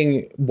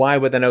saying, why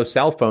were there no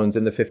cell phones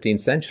in the 15th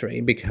century?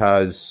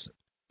 Because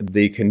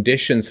the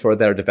conditions for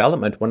their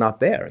development were not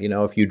there.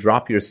 If you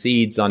drop your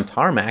seeds on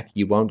tarmac,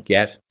 you won't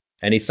get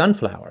any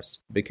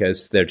sunflowers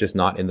because they're just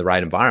not in the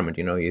right environment.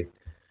 You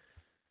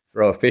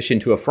throw a fish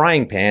into a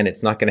frying pan,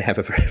 it's not going to have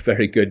a very,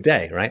 very good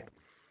day, right?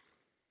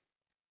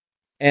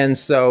 And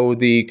so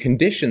the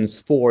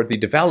conditions for the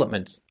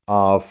development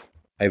of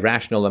a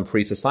rational and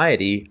free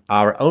society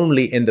are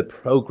only in the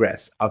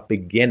progress of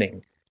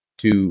beginning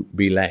to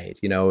be laid.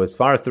 As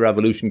far as the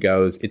revolution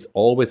goes, it's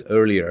always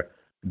earlier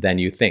than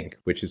you think,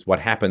 which is what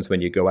happens when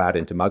you go out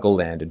into Muggle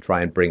land and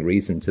try and bring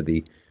reason to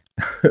the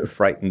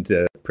frightened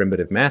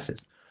primitive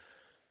masses.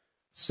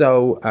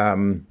 So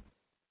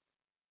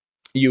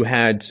you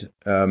had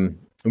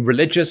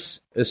religious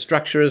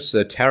structures,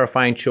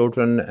 terrifying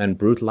children and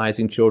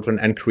brutalizing children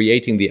and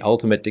creating the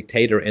ultimate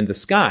dictator in the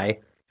sky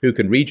who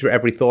can read your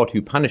every thought,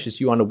 who punishes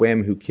you on a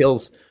whim, who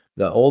kills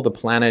all the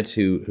planet,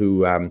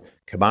 who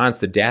commands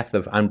the death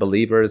of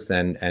unbelievers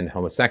and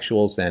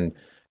homosexuals and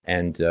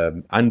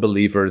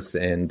unbelievers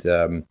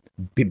and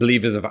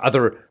believers of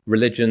other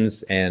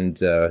religions and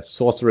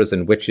sorcerers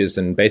and witches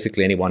and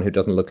basically anyone who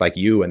doesn't look like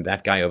you and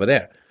that guy over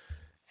there.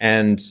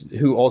 And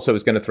who also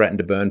is going to threaten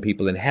to burn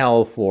people in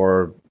hell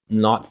for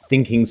not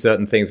thinking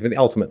certain things. I mean, the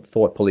ultimate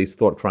thought police,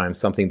 thought crime,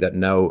 something that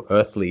no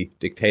earthly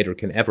dictator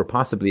can ever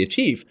possibly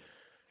achieve.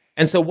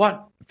 And so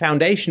what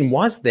foundation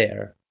was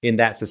there in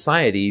that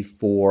society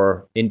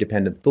for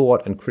independent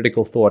thought and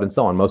critical thought and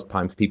so on? Most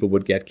times people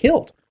would get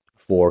killed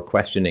for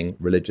questioning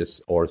religious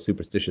or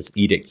superstitious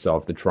edicts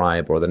of the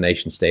tribe or the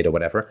nation state or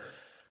whatever.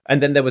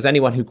 And then there was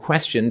anyone who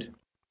questioned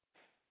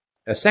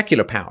a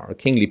secular power, a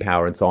kingly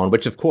power and so on,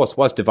 which of course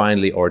was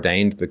divinely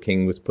ordained. The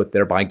king was put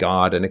there by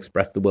God and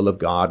expressed the will of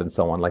God and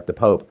so on, like the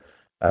Pope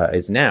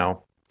is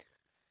now.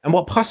 And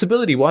what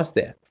possibility was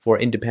there for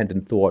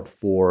independent thought,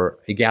 for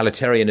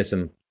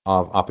egalitarianism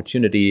of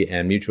opportunity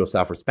and mutual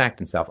self-respect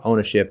and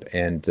self-ownership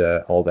and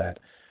all that?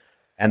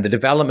 And the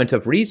development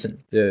of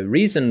reason.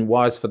 Reason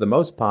was, for the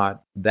most part,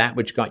 that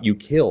which got you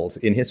killed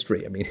in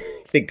history. I mean,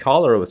 I think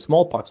cholera or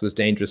smallpox was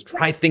dangerous.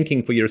 Try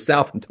thinking for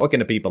yourself and talking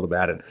to people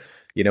about it.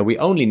 We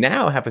only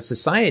now have a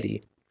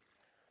society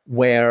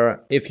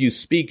where if you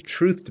speak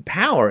truth to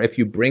power, if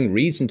you bring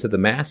reason to the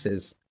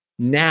masses,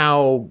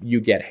 now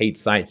you get hate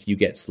sites, you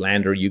get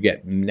slander, you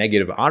get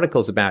negative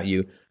articles about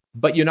you,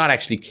 but you're not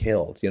actually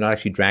killed. You're not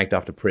actually dragged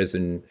off to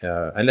prison,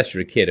 unless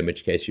you're a kid, in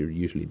which case you're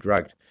usually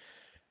drugged.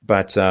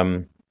 But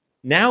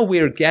now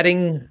we've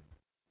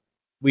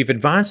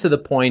advanced to the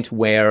point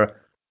where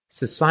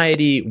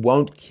society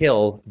won't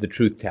kill the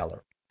truth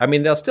teller. I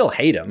mean, they'll still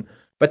hate him,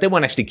 but they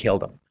won't actually kill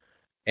them.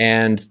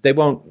 And they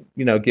won't,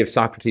 give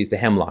Socrates the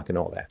hemlock and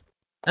all that.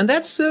 And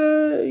that's,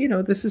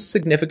 this is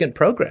significant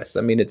progress.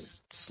 I mean,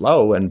 it's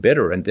slow and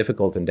bitter and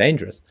difficult and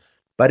dangerous,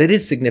 but it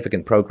is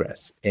significant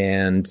progress.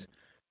 And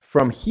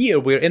from here,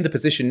 we're in the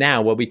position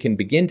now where we can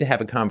begin to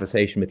have a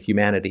conversation with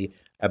humanity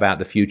about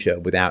the future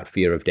without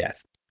fear of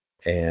death.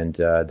 And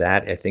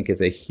that, I think,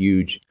 is a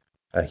huge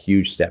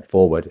step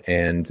forward.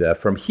 And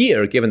from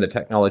here, given the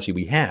technology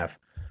we have,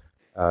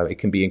 it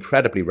can be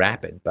incredibly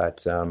rapid.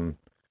 But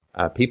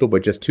people were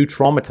just too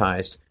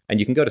traumatized. And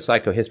you can go to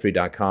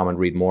psychohistory.com and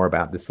read more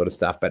about this sort of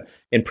stuff. But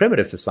in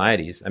primitive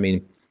societies, I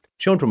mean,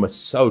 children were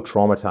so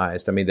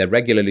traumatized. I mean, they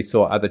regularly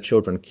saw other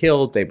children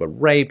killed. They were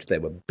raped. They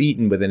were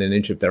beaten within an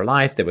inch of their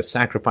life. They were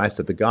sacrificed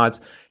to the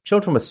gods.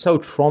 Children were so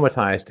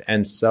traumatized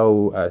and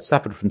so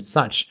suffered from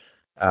such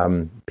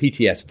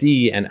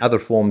PTSD and other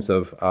forms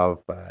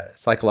of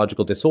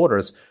psychological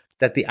disorders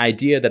that the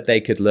idea that they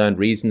could learn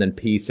reason and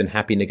peace and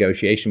happy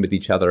negotiation with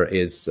each other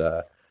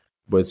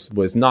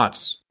was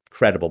not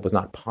credible, was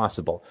not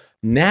possible.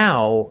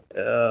 Now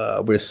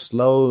we're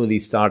slowly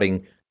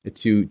starting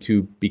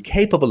to be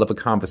capable of a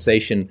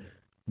conversation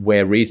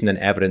where reason and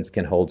evidence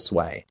can hold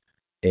sway.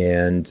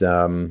 And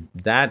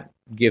that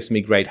gives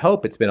me great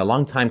hope. It's been a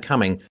long time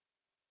coming,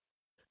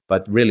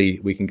 but really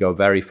we can go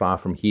very far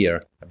from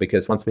here,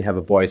 because once we have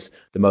a voice,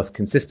 the most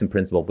consistent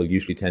principle will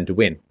usually tend to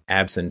win,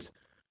 absent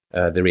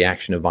the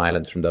reaction of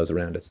violence from those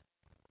around us.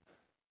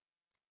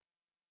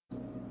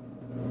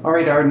 All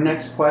right, our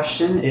next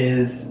question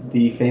is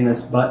the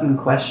famous button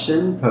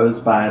question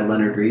posed by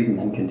Leonard Reed and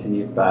then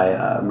continued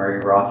by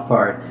Murray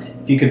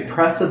Rothbard. If you could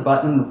press a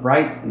button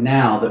right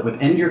now that would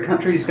end your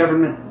country's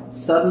government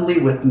suddenly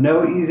with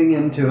no easing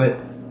into it,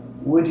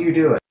 would you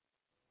do it?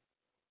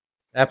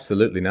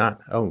 Absolutely not.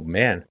 Oh,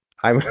 man.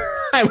 I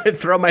would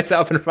throw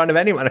myself in front of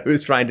anyone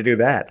who's trying to do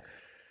that.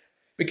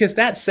 Because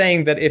that's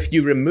saying that if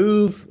you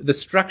remove the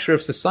structure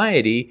of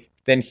society,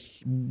 then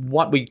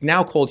what we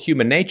now call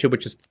human nature,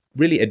 which is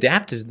really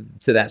adapted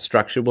to that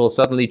structure, will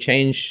suddenly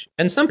change.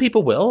 And some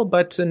people will,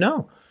 but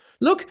no.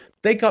 Look,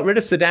 they got rid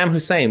of Saddam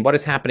Hussein. What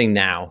is happening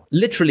now?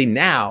 Literally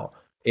now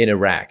in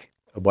Iraq.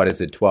 What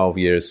is it, 12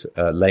 years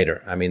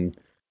later? I mean,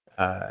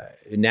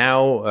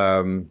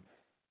 now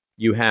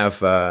you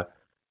have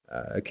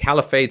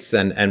caliphates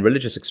and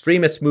religious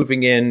extremists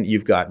moving in.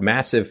 You've got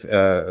massive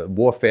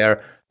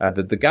warfare.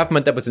 The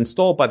government that was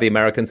installed by the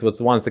Americans was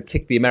the ones that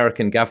kicked the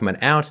American government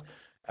out.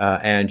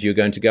 And you're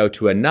going to go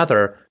to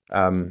another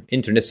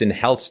internecine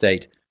hell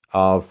state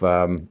of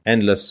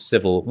endless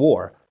civil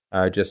war.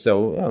 Just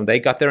so they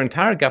got their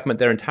entire government,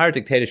 their entire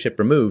dictatorship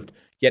removed,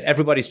 yet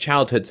everybody's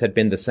childhoods had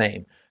been the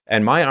same.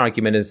 And my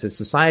argument is that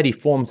society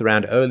forms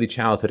around early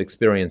childhood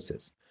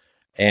experiences.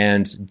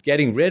 And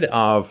getting rid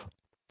of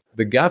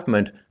the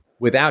government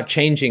without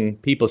changing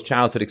people's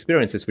childhood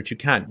experiences, which you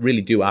can't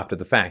really do after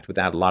the fact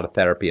without a lot of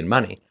therapy and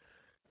money,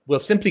 will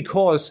simply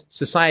cause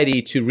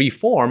society to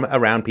reform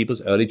around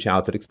people's early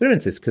childhood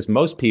experiences, because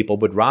most people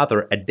would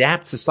rather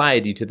adapt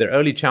society to their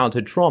early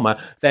childhood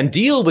trauma than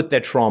deal with their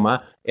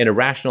trauma in a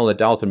rational,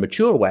 adult, and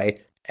mature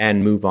way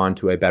and move on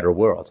to a better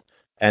world.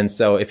 And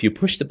so if you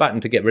push the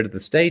button to get rid of the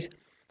state,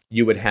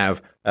 you would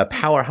have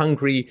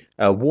power-hungry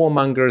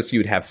warmongers,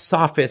 you'd have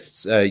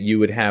sophists, you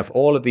would have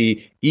all of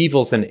the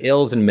evils and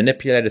ills and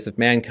manipulators of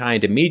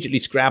mankind immediately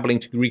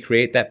scrabbling to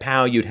recreate that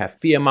power. You'd have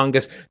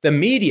fearmongers. The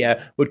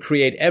media would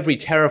create every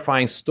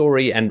terrifying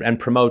story and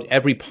promote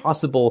every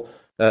possible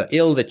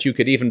ill that you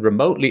could even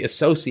remotely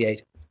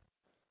associate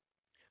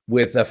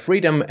with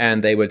freedom,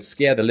 and they would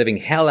scare the living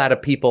hell out of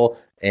people,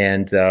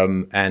 and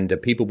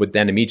people would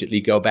then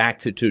immediately go back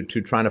to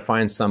trying to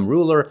find some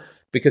ruler,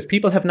 because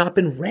people have not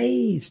been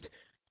raised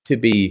to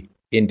be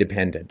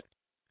independent.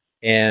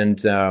 And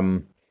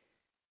the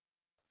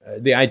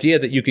idea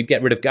that you could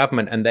get rid of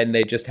government and then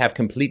they just have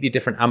completely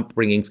different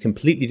upbringings,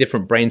 completely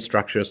different brain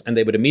structures, and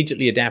they would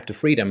immediately adapt to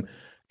freedom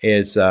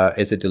is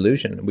a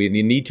delusion. We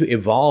need to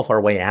evolve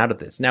our way out of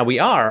this. Now, we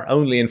are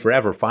only and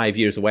forever 5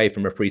 years away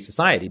from a free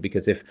society,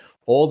 because if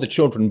all the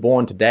children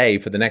born today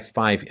for the next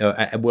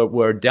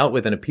were dealt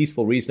with in a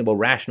peaceful, reasonable,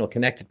 rational,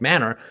 connected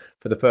manner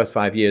for the first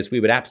 5 years, we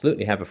would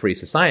absolutely have a free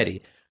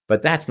society.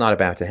 But that's not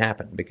about to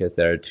happen, because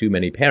there are too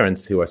many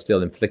parents who are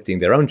still inflicting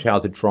their own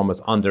childhood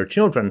traumas on their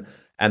children,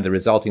 and the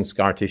resulting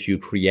scar tissue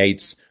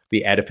creates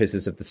the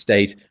edifices of the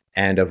state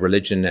and of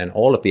religion and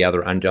all of the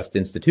other unjust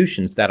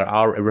institutions that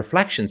are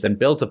reflections and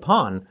built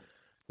upon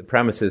the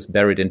premises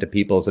buried into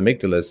people's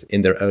amygdalas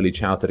in their early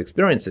childhood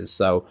experiences.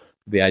 So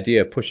the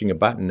idea of pushing a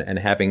button and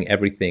having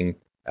everything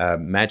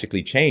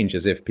magically change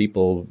as if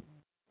people...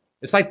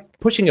 It's like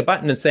pushing a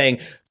button and saying,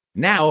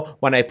 now,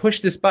 when I push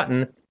this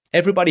button,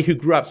 everybody who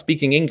grew up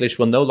speaking English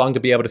will no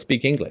longer be able to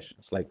speak English.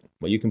 It's like,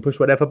 well, you can push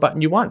whatever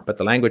button you want, but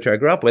the language I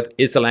grew up with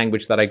is the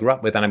language that I grew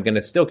up with, and I'm going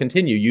to still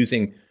continue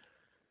using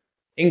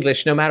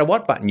English no matter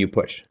what button you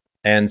push.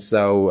 And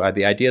so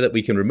the idea that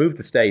we can remove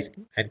the state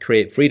and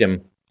create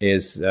freedom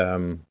is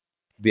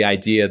the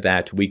idea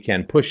that we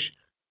can push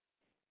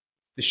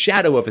the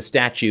shadow of a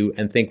statue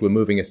and think we're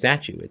moving a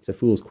statue. It's a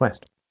fool's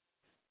quest.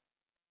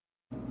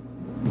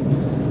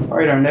 All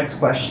right, our next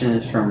question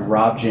is from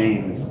Rob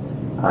James.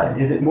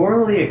 Is it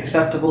morally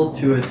acceptable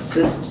to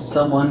assist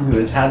someone who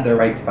has had their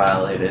rights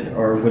violated,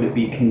 or would it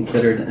be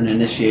considered an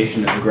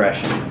initiation of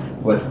aggression,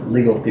 what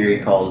legal theory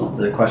calls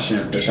the question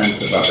of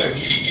defense of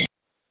others?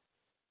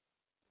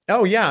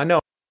 Oh, yeah, no.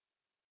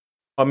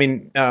 I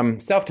mean,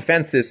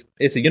 self-defense is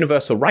a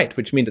universal right,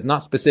 which means it's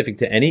not specific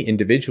to any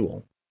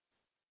individual.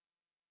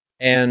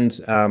 And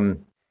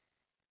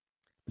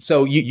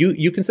so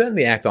you can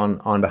certainly act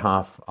on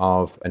behalf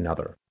of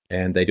another,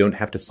 and they don't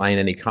have to sign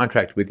any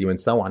contract with you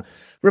and so on.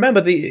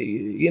 Remember,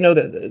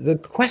 the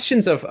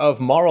questions of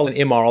moral and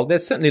immoral,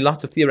 there's certainly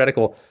lots of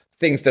theoretical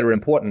things that are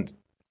important,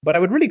 but I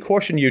would really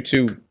caution you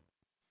to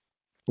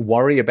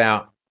worry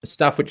about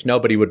stuff which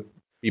nobody would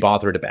be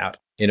bothered about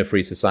in a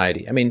free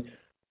society. I mean,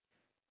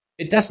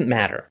 it doesn't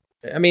matter.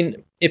 I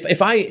mean,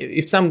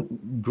 if some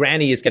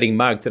granny is getting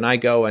mugged and I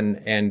go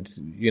and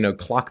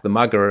clock the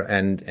mugger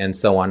and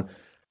so on,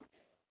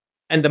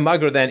 and the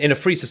mugger then in a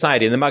free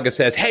society, and the mugger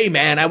says, "Hey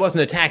man, I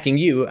wasn't attacking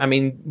you." I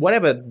mean,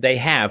 whatever they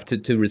have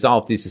to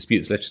resolve these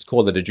disputes, let's just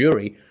call it a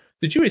jury.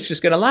 The jury's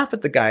just going to laugh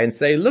at the guy and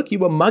say, "Look, you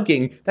were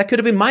mugging. That could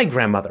have been my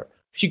grandmother.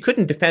 She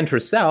couldn't defend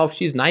herself.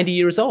 She's 90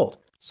 years old.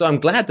 So I'm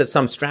glad that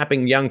some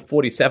strapping young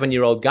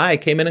 47-year-old guy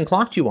came in and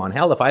clocked you on.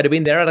 Hell, if I'd have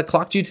been there, I'd have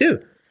clocked you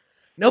too."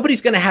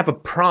 Nobody's going to have a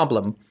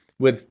problem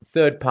with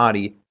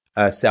third-party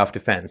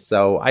self-defense.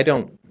 So I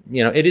don't,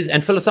 it is,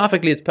 and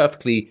philosophically, it's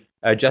perfectly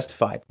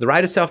justified. The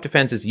right of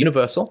self-defense is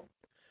universal,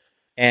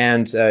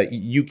 and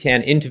you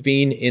can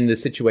intervene in the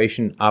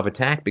situation of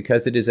attack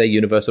because it is a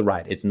universal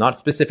right. It's not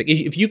specific.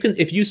 If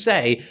you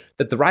say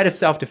that the right of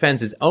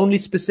self-defense is only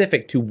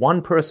specific to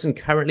one person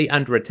currently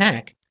under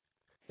attack,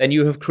 then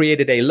you have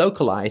created a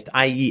localized,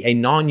 i.e., a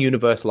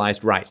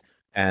non-universalized right,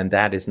 and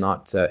that is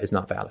not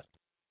valid.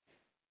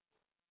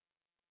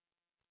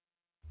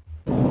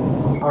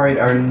 All right,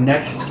 our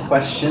next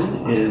question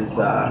is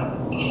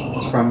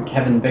from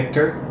Kevin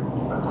Victor.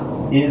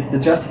 Is the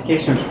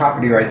justification of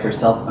property rights or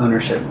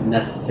self-ownership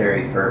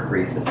necessary for a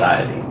free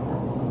society?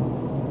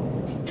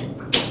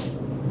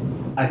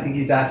 I think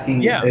he's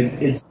asking. Yeah,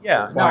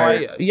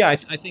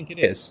 I think it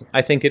is.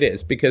 I think it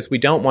is because we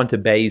don't want to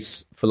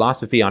base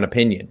philosophy on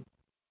opinion.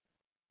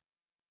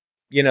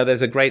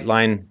 There's a great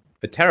line,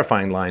 a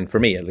terrifying line for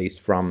me at least,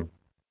 from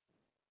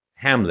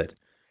Hamlet,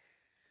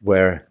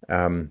 where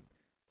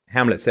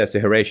Hamlet says to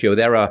Horatio,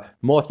 "There are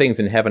more things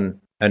in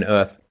heaven and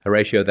earth,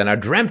 Horatio, than are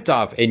dreamt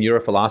of in your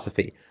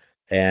philosophy."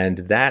 And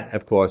that,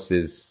 of course,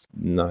 he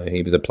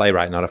was a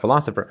playwright, not a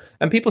philosopher.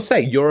 And people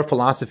say your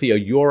philosophy or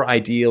your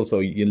ideals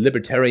or your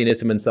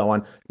libertarianism and so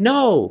on.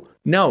 No,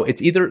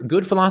 it's either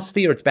good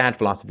philosophy or it's bad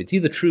philosophy. It's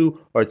either true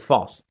or it's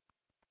false,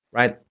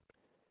 right?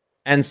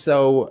 And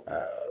so,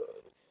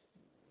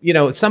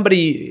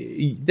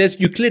 there's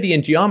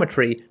Euclidean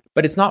geometry,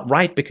 but it's not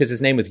right because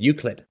his name was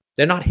Euclid.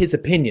 They're not his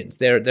opinions.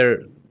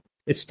 They're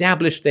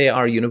established. They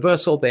are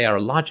universal. They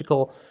are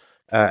logical,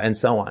 and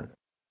so on.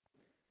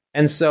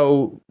 And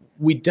so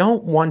we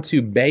don't want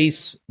to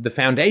base the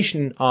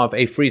foundation of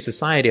a free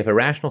society, of a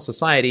rational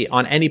society,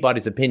 on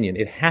anybody's opinion.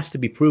 It has to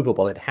be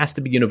provable. It has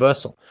to be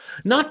universal.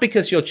 Not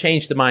because you'll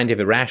change the mind of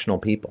irrational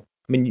people.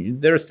 I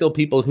mean, there are still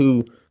people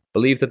who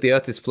believe that the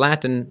earth is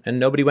flat and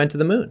nobody went to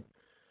the moon.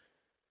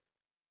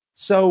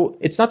 So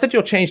it's not that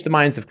you'll change the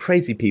minds of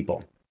crazy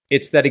people.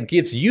 It's that it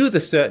gives you the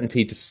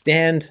certainty to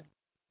stand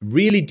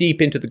really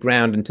deep into the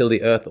ground until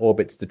the earth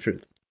orbits the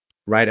truth.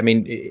 Right? I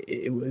mean,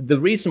 the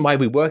reason why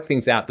we work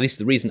things out, at least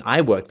the reason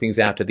I work things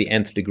out to the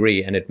nth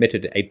degree and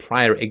admitted a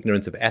prior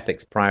ignorance of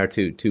ethics prior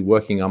to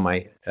working on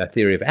my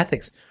theory of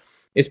ethics,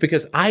 is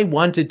because I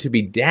wanted to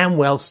be damn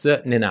well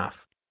certain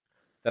enough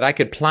that I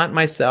could plant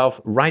myself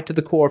right to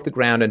the core of the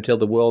ground until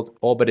the world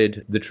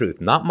orbited the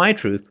truth. Not my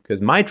truth,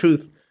 because my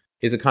truth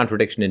is a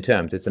contradiction in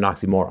terms. It's an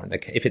oxymoron.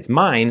 Like, if it's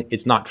mine,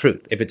 it's not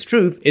truth. If it's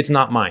truth, it's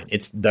not mine.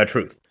 It's the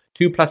truth.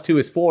 2 + 2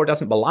 is 4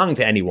 doesn't belong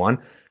to anyone.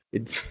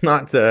 It's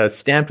not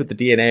stamped with the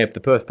DNA of the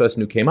first person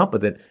who came up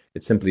with it.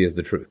 It simply is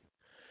the truth.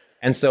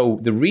 And so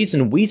the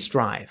reason we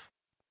strive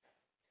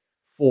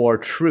for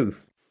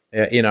truth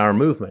in our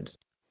movement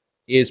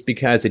is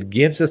because it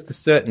gives us the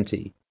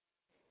certainty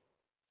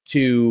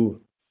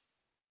to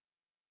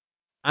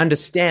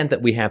understand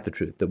that we have the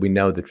truth, that we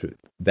know the truth,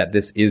 that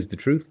this is the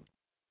truth.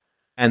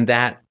 And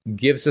that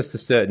gives us the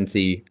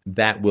certainty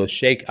that will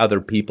shake other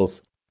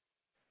people's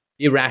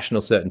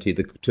irrational certainty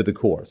to the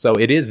core. So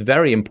it is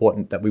very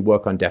important that we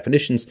work on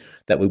definitions,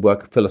 that we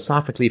work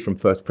philosophically from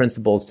first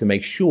principles to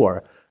make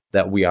sure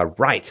that we are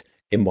right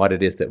in what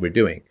it is that we're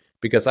doing.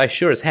 Because I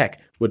sure as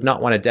heck would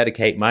not want to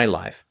dedicate my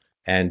life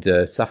and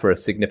suffer a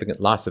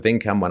significant loss of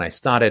income when I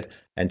started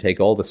and take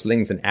all the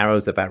slings and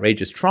arrows of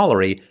outrageous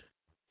trollery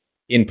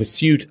in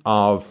pursuit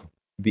of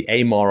the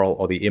amoral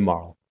or the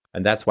immoral.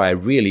 And that's why I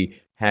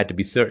really had to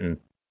be certain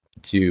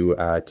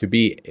to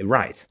be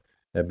right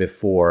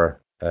before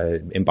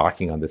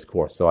embarking on this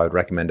course. So I would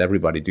recommend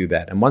everybody do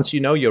that. And once you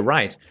know you're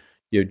right,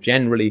 you're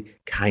generally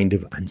kind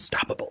of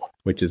unstoppable,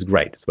 which is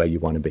great. It's where you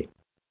want to be.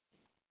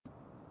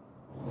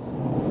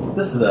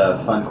 This is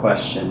a fun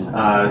question.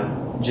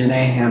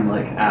 Janae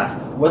Hamlick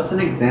asks, what's an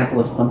example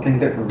of something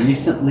that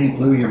recently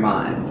blew your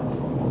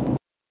mind?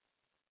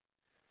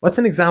 What's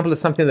an example of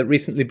something that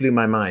recently blew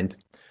my mind?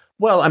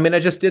 Well, I mean, I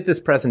just did this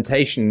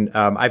presentation.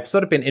 I've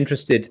sort of been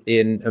interested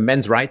in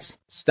men's rights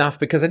stuff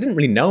because I didn't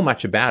really know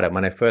much about it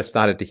when I first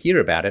started to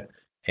hear about it,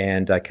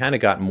 and I kind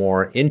of got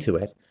more into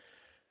it.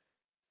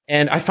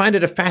 And I find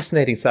it a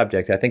fascinating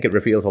subject. I think it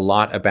reveals a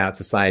lot about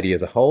society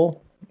as a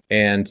whole.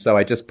 And so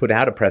I just put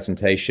out a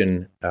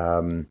presentation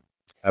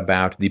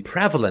about the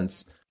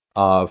prevalence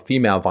of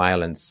female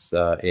violence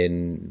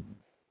in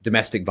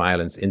domestic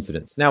violence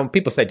incidents. Now, when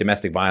people say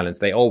domestic violence,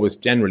 they always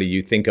generally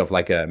you think of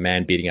like a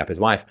man beating up his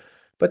wife.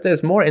 But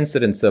there's more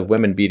incidents of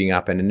women beating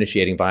up and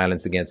initiating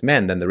violence against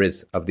men than there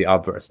is of the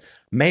obverse.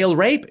 Male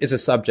rape is a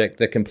subject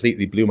that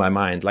completely blew my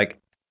mind. Like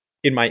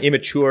in my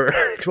immature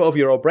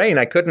 12-year-old brain,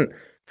 I couldn't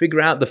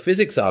figure out the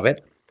physics of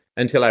it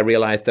until I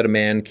realized that a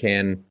man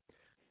can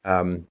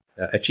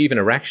achieve an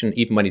erection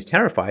even when he's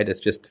terrified. It's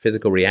just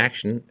physical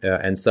reaction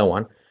and so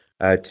on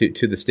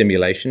to the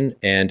stimulation.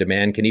 And a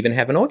man can even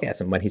have an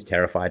orgasm when he's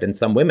terrified. And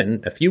some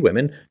women, a few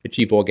women,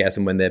 achieve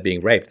orgasm when they're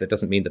being raped. That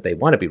doesn't mean that they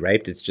want to be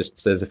raped. It's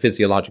just there's a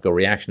physiological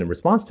reaction in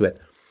response to it.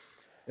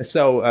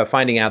 So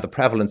finding out the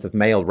prevalence of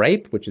male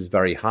rape, which is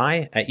very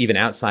high, even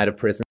outside of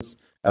prisons,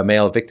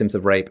 male victims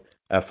of rape,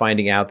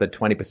 finding out that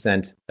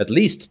 20%, at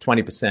least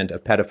 20%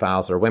 of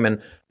pedophiles are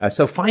women.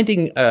 So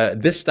finding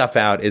this stuff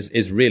out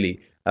is really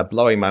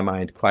blowing my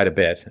mind quite a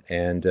bit.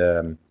 And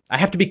I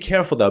have to be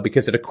careful, though,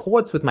 because it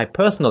accords with my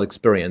personal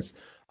experience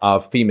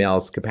of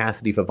females'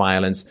 capacity for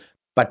violence.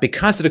 But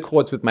because it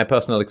accords with my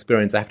personal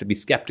experience, I have to be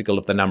skeptical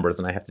of the numbers,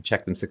 and I have to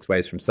check them 6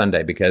 ways from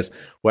Sunday, because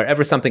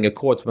wherever something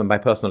accords with my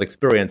personal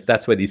experience,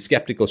 that's where these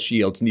skeptical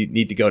shields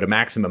need to go to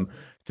maximum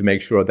to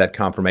make sure that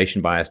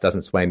confirmation bias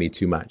doesn't sway me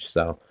too much.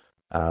 So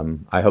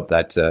I hope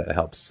that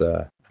helps.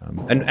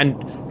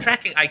 And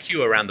tracking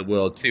IQ around the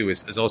world, too,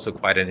 is also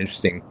quite an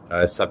interesting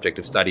subject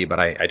of study, but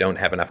I don't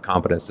have enough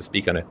competence to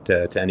speak on it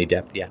to any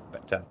depth yet.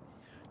 But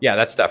yeah,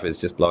 that stuff is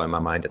just blowing my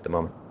mind at the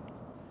moment.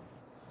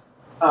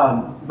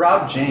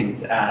 Rob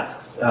James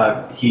asks,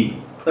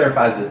 he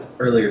clarifies his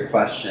earlier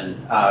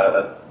question.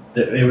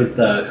 It was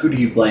the who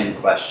do you blame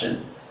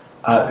question.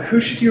 Who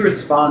should you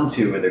respond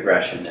to with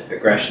aggression if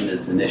aggression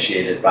is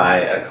initiated by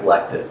a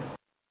collective?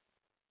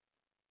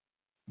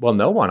 Well,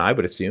 no one, I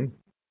would assume.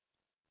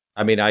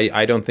 I mean,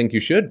 I don't think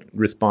you should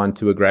respond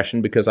to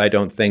aggression because I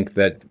don't think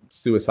that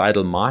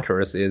suicidal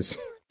martyrs is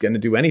going to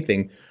do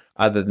anything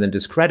other than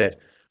discredit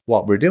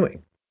what we're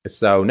doing.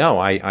 So, no,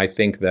 I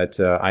think that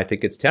I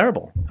think it's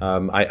terrible.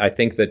 I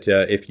think that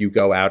if you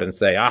go out and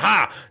say,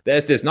 aha,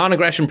 there's this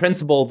non-aggression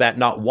principle that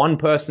not one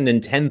person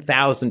in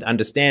 10,000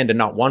 understand and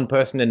not one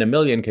person in a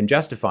million can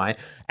justify,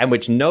 and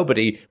which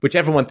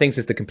everyone thinks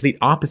is the complete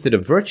opposite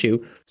of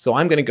virtue. So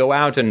I'm going to go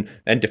out and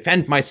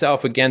defend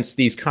myself against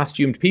these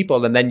costumed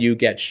people, and then you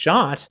get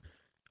shot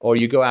or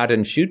you go out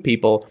and shoot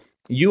people.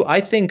 I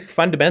think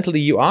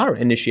fundamentally you are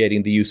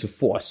initiating the use of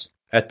force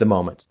at the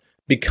moment.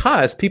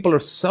 Because people are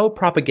so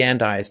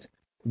propagandized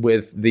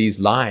with these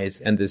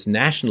lies and this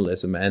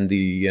nationalism and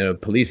the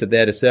police are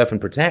there to serve and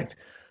protect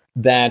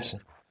that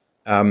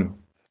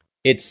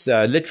it's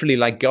literally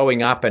like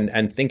going up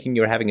and thinking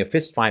you're having a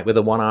fist fight with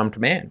a one-armed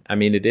man. I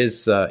mean, it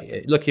is,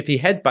 look, if he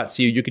headbutts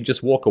you, you can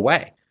just walk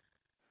away.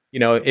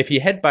 If he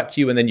headbutts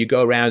you and then you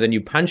go around and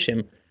you punch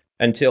him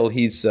until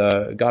he's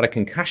got a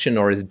concussion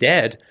or is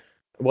dead,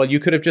 well, you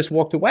could have just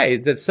walked away.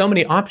 There's so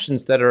many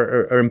options that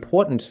are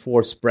important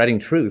for spreading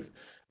truth.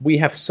 We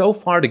have so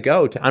far to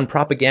go to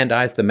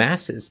unpropagandize the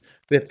masses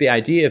that the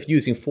idea of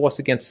using force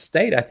against the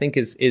state, I think,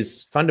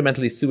 is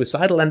fundamentally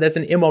suicidal, and there's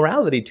an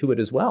immorality to it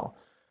as well,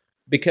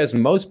 because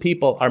most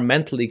people are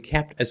mentally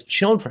kept as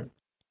children.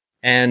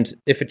 And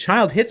if a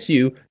child hits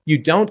you, you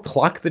don't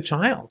clock the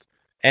child.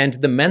 And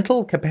the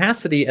mental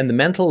capacity and the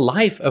mental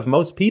life of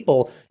most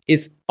people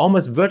is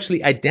almost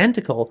virtually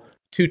identical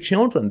to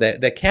children.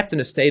 They're kept in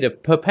a state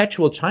of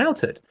perpetual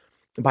childhood.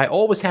 By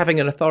always having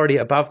an authority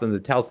above them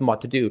that tells them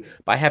what to do,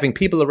 by having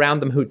people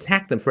around them who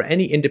attack them for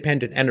any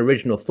independent and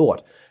original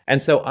thought.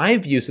 And so I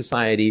view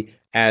society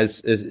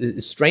as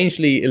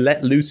strangely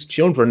let loose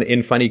children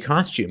in funny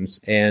costumes.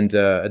 And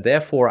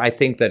therefore, I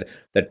think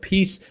that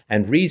peace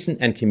and reason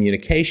and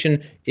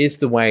communication is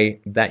the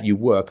way that you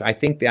work. I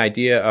think the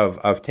idea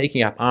of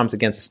taking up arms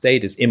against the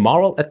state is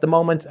immoral at the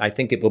moment. I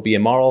think it will be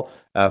immoral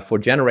for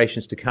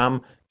generations to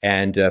come.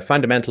 And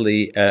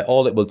fundamentally,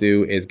 all it will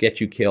do is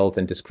get you killed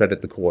and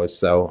discredit the cause.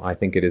 So I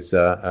think it is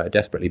a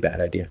desperately bad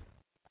idea.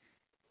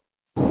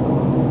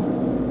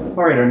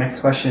 All right, our next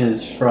question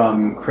is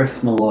from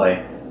Chris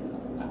Malloy.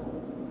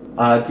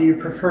 Do you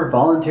prefer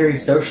voluntary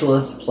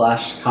socialist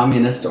 /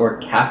 communist or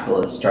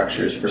capitalist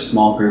structures for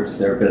small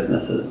groups or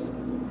businesses?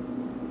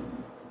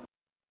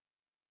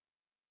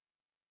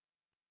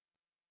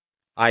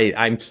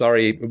 I'm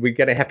sorry, we're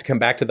going to have to come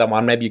back to that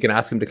one. Maybe you can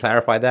ask him to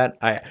clarify that.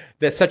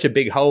 There's such a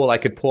big hole I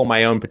could pour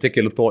my own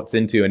particular thoughts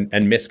into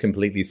and miss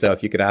completely. So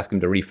if you could ask him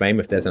to reframe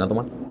if there's another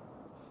one.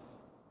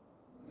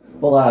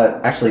 Well,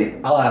 actually,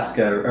 I'll ask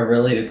a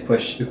related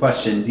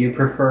question. Do you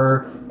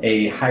prefer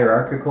a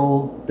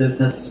hierarchical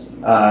business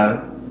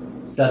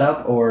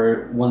setup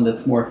or one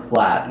that's more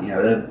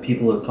flat?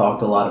 People have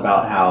talked a lot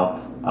about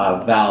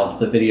how Valve,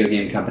 the video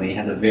game company,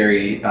 has a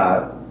very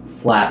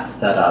flat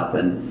setup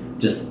and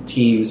just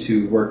teams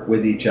who work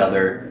with each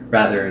other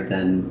rather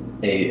than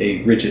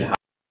a rigid.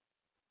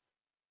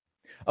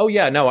 Oh,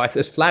 yeah, no,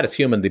 as flat as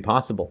humanly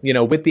possible.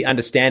 With the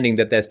understanding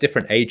that there's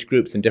different age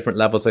groups and different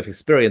levels of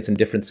experience and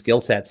different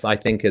skill sets, I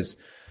think as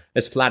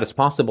flat as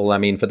possible. I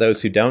mean, for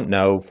those who don't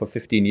know, for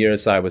 15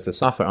 years, I was a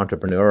software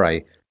entrepreneur.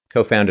 I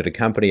co-founded a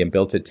company and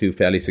built it to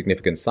fairly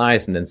significant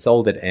size and then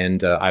sold it.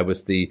 And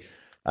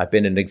I've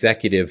been an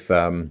executive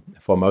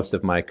for most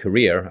of my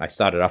career. I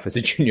started off as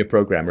a junior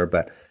programmer,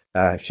 but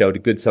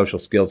showed good social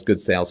skills,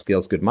 good sales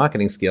skills, good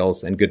marketing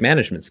skills, and good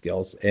management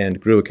skills, and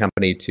grew a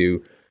company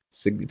to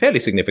fairly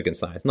significant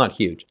size, not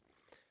huge.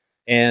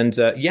 And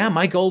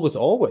my goal was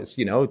always,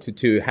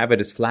 to have it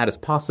as flat as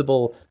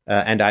possible.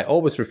 And I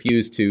always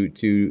refused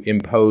to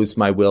impose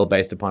my will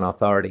based upon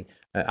authority.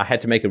 I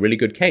had to make a really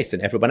good case,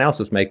 and everyone else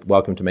was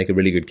welcome to make a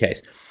really good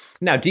case.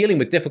 Now, dealing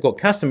with difficult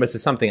customers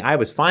is something I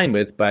was fine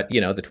with, but, the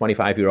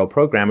 25-year-old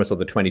programmers or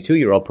the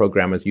 22-year-old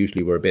programmers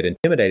usually were a bit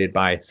intimidated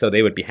by, so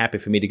they would be happy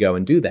for me to go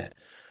and do that.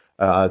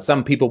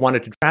 Some people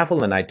wanted to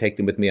travel, and I'd take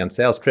them with me on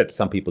sales trips.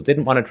 Some people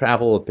didn't want to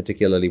travel,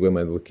 particularly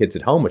women with kids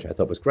at home, which I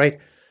thought was great.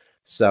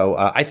 So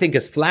I think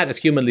as flat as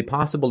humanly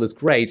possible is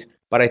great,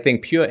 but I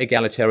think pure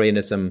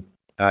egalitarianism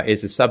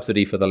is a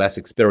subsidy for the less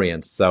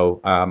experienced.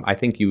 So I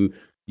think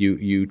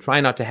you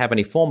try not to have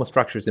any formal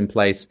structures in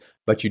place,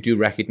 but you do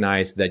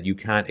recognize that you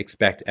can't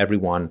expect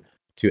everyone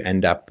to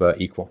end up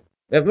equal.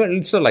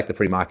 It's sort of like the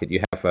free market.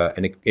 You have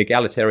an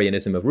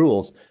egalitarianism of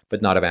rules,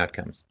 but not of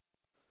outcomes.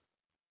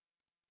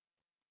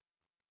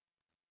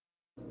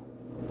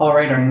 All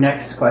right, our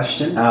next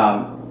question.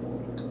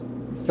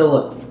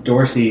 Philip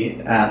Dorsey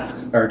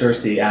asks,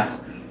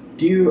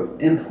 do you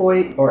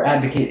employ or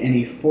advocate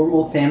any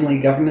formal family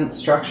governance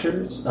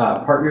structures,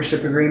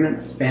 partnership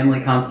agreements, family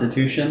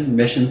constitution,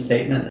 mission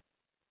statement?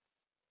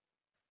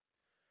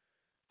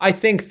 I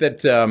think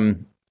that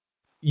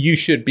you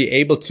should be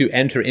able to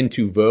enter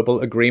into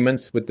verbal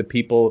agreements with the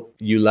people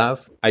you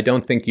love. I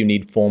don't think you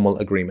need formal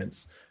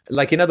agreements.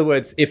 Like, in other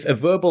words, if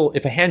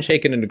a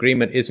handshake and an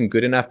agreement isn't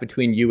good enough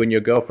between you and your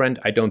girlfriend,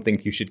 I don't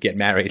think you should get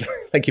married.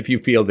 Like, if you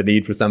feel the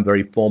need for some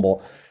very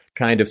formal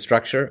kind of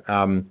structure.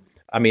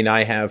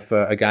 I have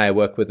a guy I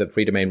work with at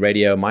Free Domain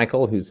Radio,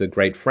 Michael, who's a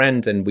great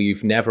friend, and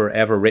we've never,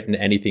 ever written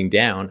anything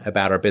down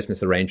about our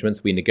business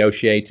arrangements. We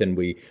negotiate and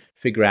we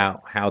figure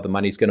out how the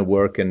money's going to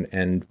work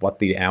and what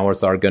the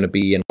hours are going to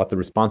be and what the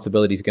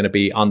responsibility is going to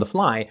be on the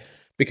fly.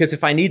 Because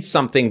if I need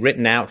something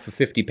written out for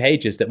 50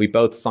 pages that we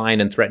both sign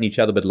and threaten each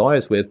other with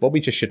lawyers with, well, we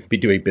just shouldn't be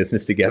doing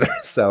business together.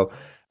 So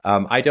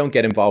I don't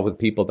get involved with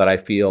people that I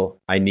feel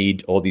I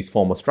need all these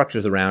formal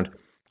structures around.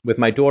 With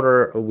my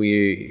daughter,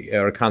 we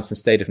are in a constant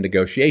state of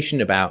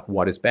negotiation about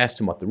what is best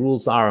and what the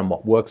rules are and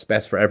what works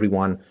best for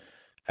everyone.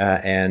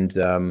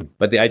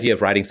 But the idea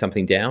of writing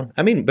something down,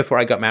 before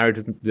I got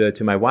married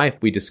to my wife,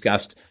 we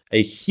discussed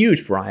a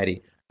huge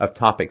variety of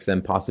topics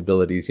and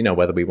possibilities,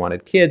 whether we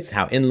wanted kids,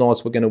 how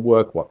in-laws were going to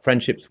work, what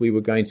friendships we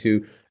were going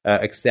to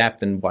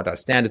accept, and what our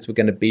standards were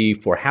going to be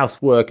for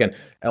housework and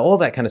all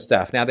that kind of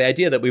stuff. Now, the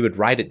idea that we would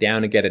write it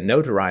down and get it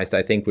notarized,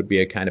 I think, would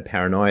be a kind of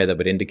paranoia that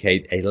would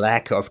indicate a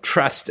lack of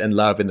trust and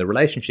love in the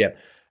relationship.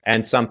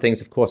 And some things,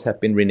 of course, have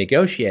been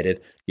renegotiated,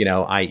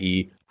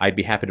 i.e., I'd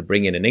be happy to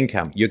bring in an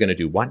income. You're going to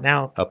do what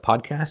now? A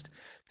podcast?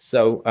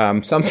 So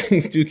some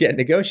things do get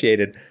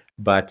negotiated,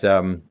 but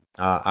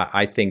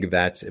I think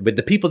that with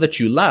the people that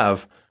you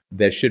love,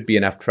 there should be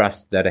enough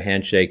trust that a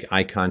handshake,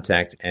 eye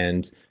contact,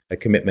 and a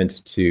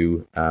commitment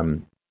to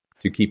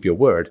keep your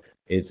word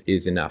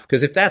is enough.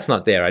 Because if that's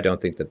not there, I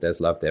don't think that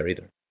there's love there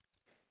either.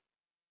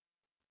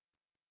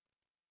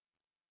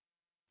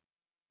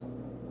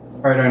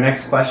 All right, our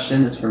next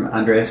question is from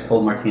Andreas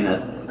Cole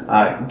Martinez.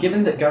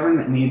 Given that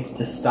government needs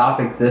to stop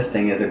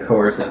existing as a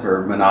coercive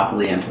or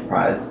monopoly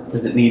enterprise,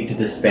 does it need to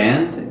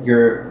disband?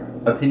 Your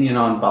opinion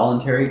on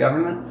voluntary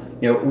government?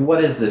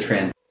 What is the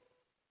transition?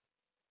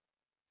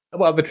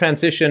 Well, the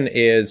transition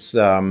is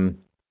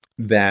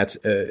that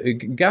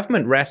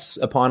government rests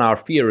upon our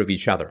fear of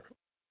each other,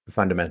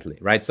 fundamentally,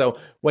 right? So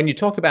when you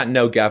talk about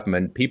no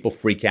government, people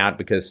freak out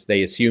because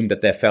they assume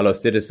that their fellow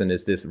citizen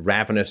is this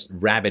ravenous,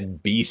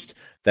 rabid beast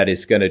that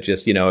is going to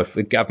just, if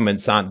the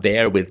governments aren't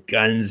there with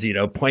guns,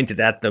 pointed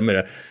at them,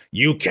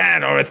 you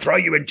can, or I'll throw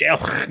you in jail.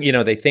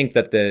 They think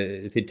that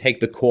if they take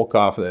the cork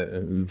off,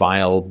 the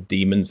vile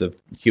demons of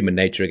human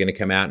nature are going to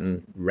come out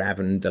and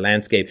raven the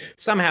landscape.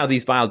 Somehow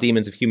these vile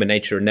demons of human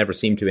nature never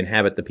seem to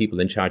inhabit the people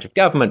in charge of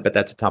government, but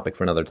that's a topic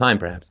for another time,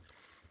 perhaps.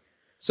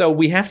 So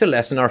we have to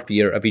lessen our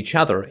fear of each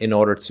other in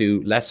order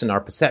to lessen our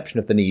perception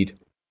of the need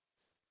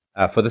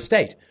for the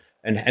state.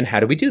 And how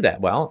do we do that?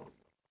 Well,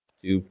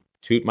 to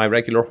toot my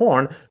regular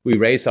horn, we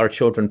raise our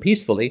children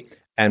peacefully.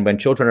 And when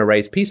children are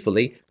raised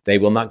peacefully, they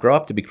will not grow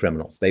up to be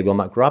criminals. They will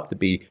not grow up to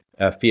be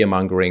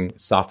fear-mongering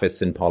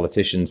sophists and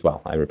politicians.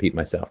 Well, I repeat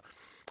myself.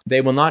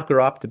 They will not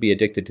grow up to be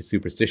addicted to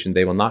superstition.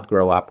 They will not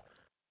grow up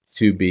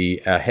to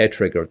be a hair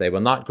trigger. They will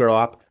not grow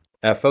up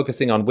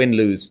focusing on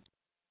win-lose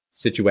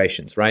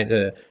situations, right?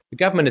 The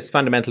government is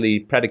fundamentally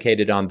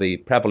predicated on the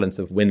prevalence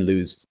of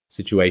win-lose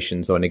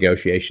situations or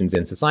negotiations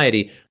in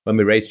society. When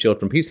we raise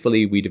children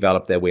peacefully, we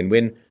develop their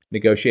win-win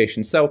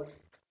negotiations. So,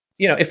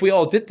 if we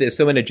all did this,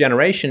 so in a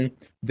generation,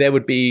 there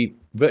would be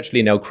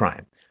virtually no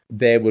crime.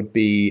 there would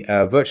be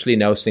virtually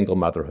no single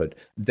motherhood.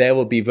 There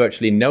will be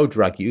virtually no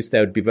drug use.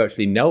 There would be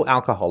virtually no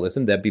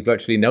alcoholism. There'd be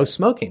virtually no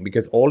smoking,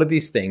 because all of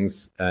these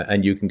things,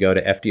 and you can go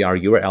to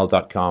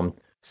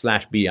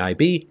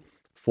fdrurl.com/BIB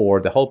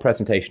for the whole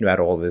presentation about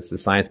all of this, the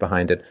science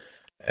behind it,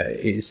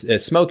 is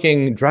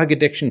smoking, drug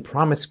addiction,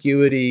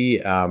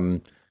 promiscuity,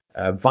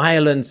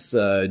 violence,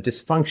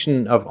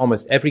 dysfunction of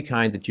almost every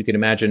kind that you can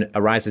imagine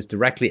arises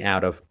directly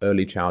out of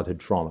early childhood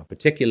trauma,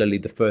 particularly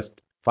the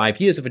first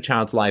 5 years of a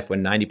child's life,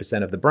 when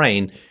 90% of the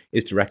brain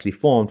is directly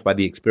formed by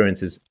the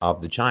experiences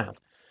of the child.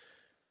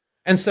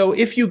 And so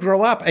if you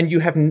grow up and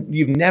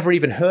you've never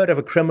even heard of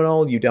a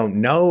criminal, you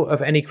don't know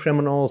of any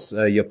criminals,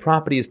 your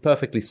property is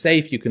perfectly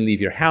safe, you can leave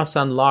your house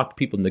unlocked,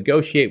 people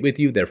negotiate with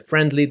you, they're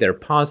friendly, they're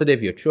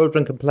positive, your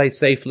children can play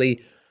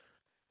safely,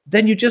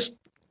 then you just,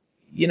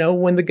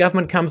 when the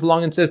government comes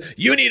along and says,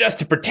 you need us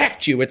to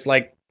protect you, it's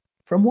like,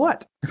 from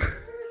what?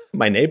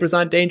 My neighbors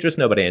aren't dangerous.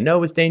 Nobody I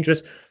know is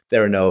dangerous.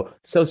 There are no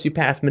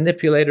sociopaths,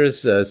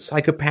 manipulators,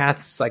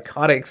 psychopaths,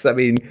 psychotics. I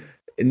mean,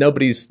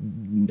 nobody's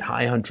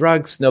high on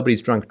drugs.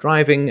 Nobody's drunk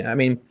driving. I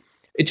mean,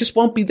 it just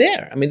won't be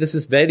there. I mean, this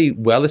is very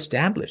well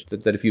established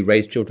that if you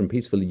raise children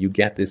peacefully, you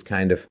get this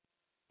kind of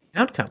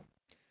outcome.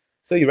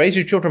 So you raise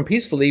your children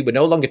peacefully, we're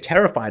no longer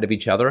terrified of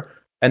each other,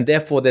 and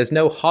therefore there's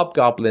no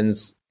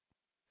hobgoblins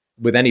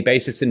with any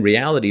basis in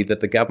reality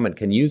that the government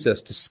can use us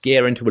to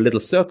scare into a little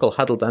circle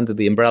huddled under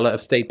the umbrella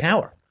of state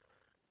power.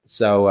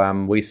 So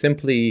we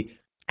simply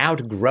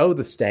outgrow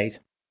the state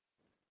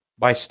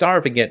by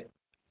starving it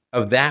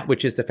of that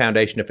which is the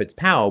foundation of its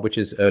power, which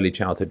is early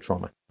childhood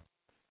trauma.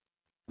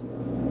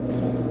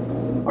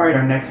 All right,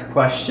 our next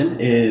question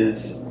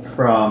is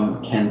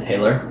from Ken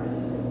Taylor.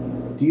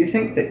 Do you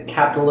think that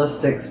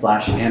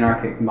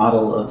capitalistic/anarchic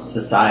model of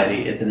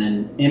society is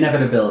an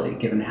inevitability,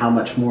 given how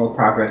much moral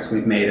progress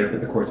we've made over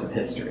the course of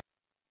history?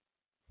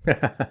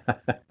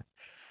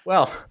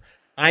 Well,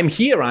 I'm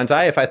here, aren't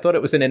I? If I thought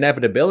it was an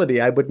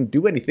inevitability, I wouldn't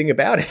do anything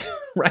about it,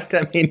 right?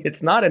 I mean,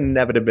 it's not an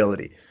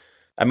inevitability.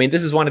 I mean,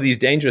 this is one of these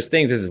dangerous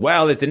things.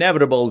 It's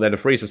inevitable that a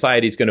free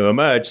society is going to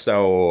emerge,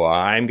 so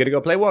I'm going to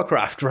go play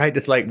Warcraft, right?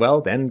 It's like, well,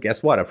 then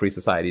guess what? A free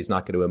society is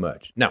not going to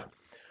emerge. No.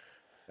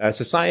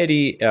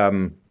 Society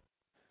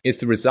is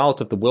the result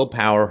of the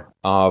willpower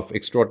of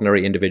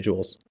extraordinary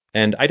individuals.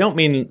 And I don't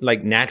mean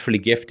like naturally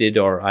gifted,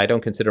 or I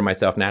don't consider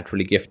myself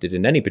naturally gifted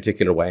in any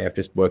particular way. I've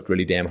just worked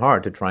really damn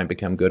hard to try and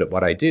become good at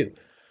what I do.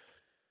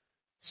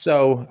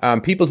 So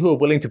people who are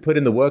willing to put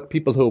in the work,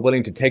 people who are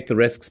willing to take the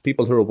risks,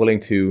 people who are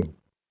willing to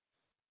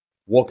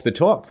walk the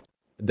talk,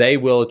 they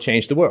will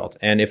change the world.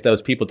 And if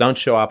those people don't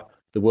show up,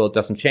 the world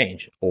doesn't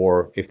change.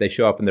 Or if they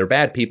show up and they're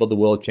bad people, the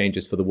world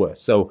changes for the worse.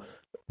 So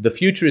the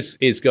future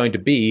is going to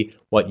be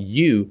what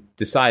you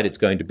decide it's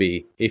going to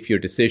be if your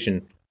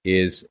decision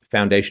is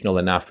foundational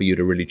enough for you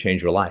to really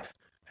change your life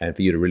and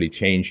for you to really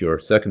change your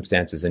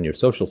circumstances and your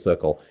social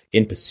circle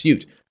in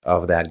pursuit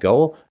of that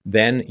goal.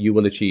 Then you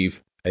will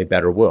achieve a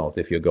better world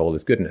if your goal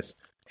is goodness.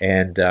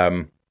 And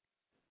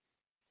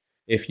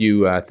if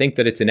you think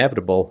that it's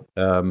inevitable,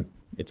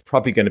 it's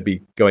probably going to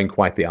be going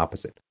quite the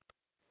opposite.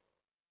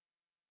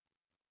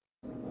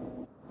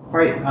 All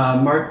right,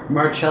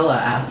 Marcella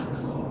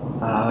asks,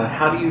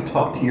 how do you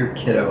talk to your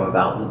kiddo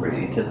about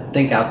liberty, to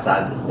think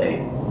outside the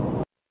state?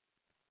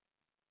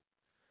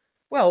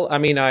 Well, I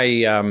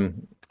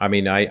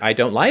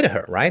don't lie to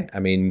her, right? I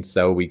mean,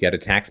 so we get a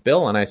tax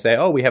bill and I say,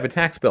 oh, we have a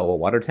tax bill. Well,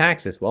 what are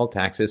taxes? Well,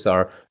 taxes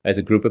are as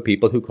a group of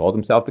people who call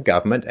themselves the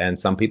government, and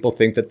some people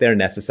think that they're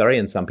necessary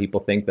and some people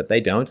think that they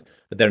don't,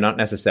 that they're not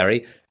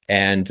necessary,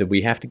 and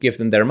we have to give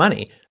them their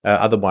money.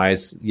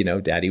 Otherwise,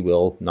 Daddy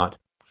will not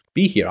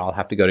be here. I'll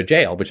have to go to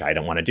jail, which I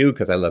don't want to do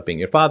because I love being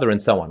your father,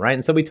 and so on, right?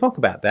 And so we talk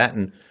about that,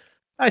 and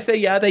I say,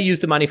 yeah, they use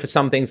the money for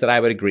some things that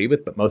I would agree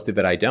with, but most of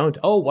it I don't.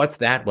 Oh, what's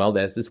that? Well,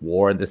 there's this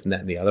war and this and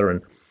that and the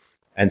other,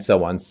 and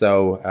so on.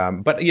 So,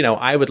 but,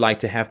 I would like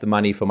to have the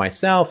money for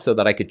myself so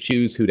that I could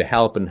choose who to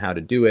help and how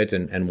to do it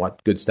and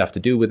what good stuff to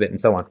do with it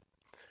and so on.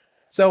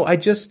 So I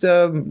just,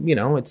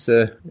 it's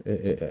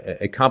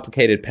a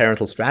complicated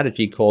parental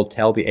strategy called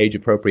tell the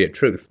age-appropriate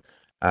truth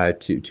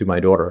to my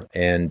daughter.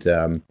 And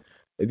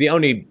the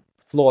only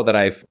flaw that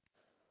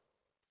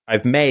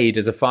I've made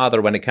as a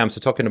father when it comes to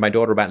talking to my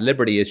daughter about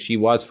liberty is she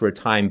was for a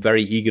time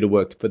very eager to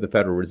work for the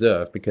Federal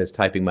Reserve, because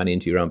typing money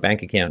into your own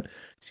bank account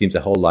seems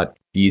a whole lot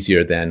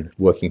easier than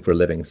working for a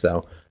living.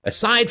 So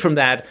aside from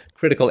that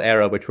critical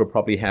error, which will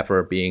probably have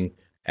her being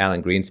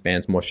Alan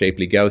Greenspan's more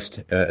shapely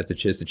ghost as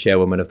the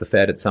chairwoman of the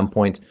Fed at some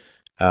point,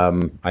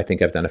 I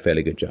think I've done a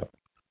fairly good job.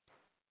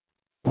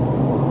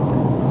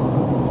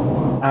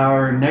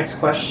 Our next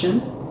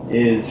question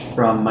is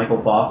from Michael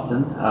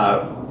Boston.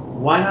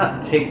 Why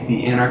not take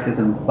the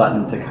anarchism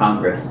button to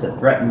Congress to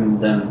threaten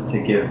them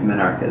to give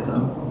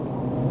minarchism?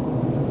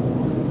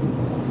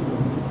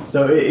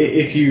 So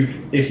if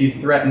you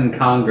threaten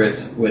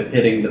Congress with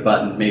hitting the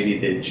button, maybe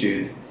they'd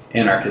choose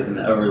anarchism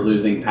over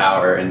losing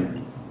power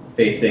and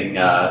facing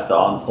the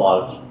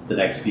onslaught of the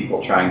next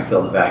people trying to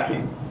fill the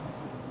vacuum.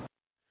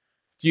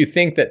 Do you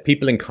think that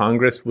people in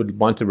Congress would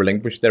want to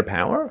relinquish their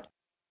power?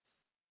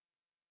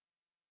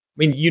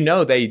 mean,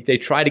 they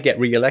try to get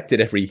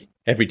reelected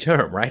every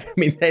term, right? I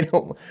mean, they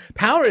don't.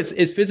 Power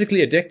is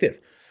physically addictive.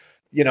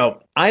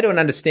 I don't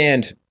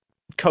understand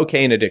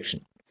cocaine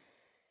addiction.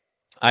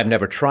 I've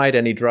never tried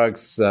any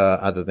drugs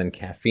other than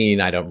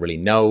caffeine. I don't really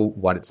know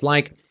what it's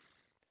like.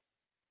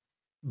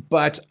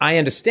 But I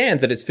understand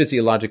that it's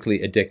physiologically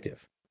addictive.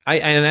 I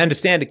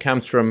understand it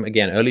comes from,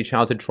 again, early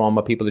childhood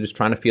trauma. People are just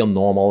trying to feel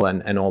normal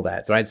and all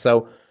that, right?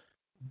 So,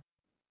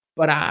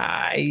 but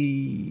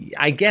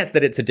I get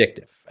that it's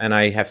addictive, and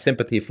I have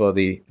sympathy for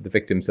the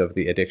victims of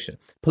the addiction.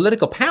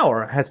 Political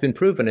power has been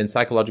proven in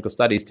psychological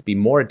studies to be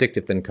more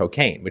addictive than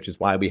cocaine, which is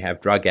why we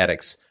have drug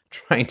addicts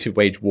trying to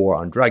wage war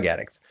on drug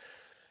addicts.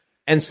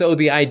 And so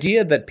the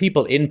idea that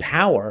people in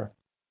power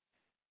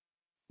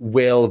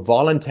will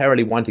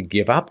voluntarily want to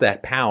give up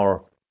that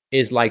power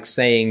is like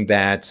saying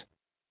that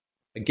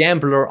a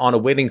gambler on a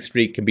winning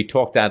streak can be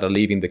talked out of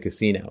leaving the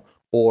casino,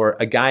 or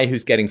a guy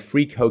who's getting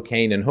free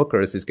cocaine and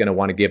hookers is going to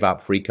want to give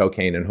up free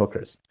cocaine and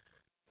hookers.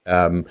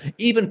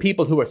 Even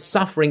people who are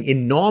suffering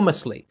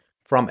enormously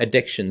from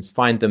addictions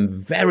find them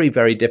very,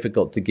 very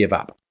difficult to give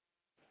up.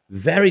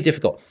 Very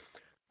difficult.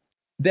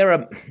 There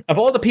are, of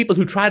all the people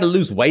who try to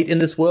lose weight in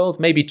this world,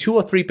 maybe 2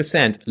 or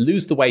 3%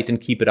 lose the weight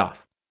and keep it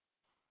off.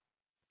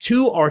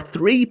 2 or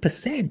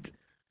 3%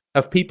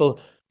 of people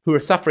who are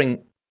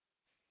suffering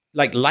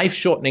like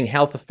life-shortening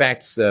health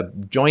effects,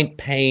 joint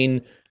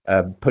pain,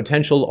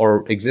 potential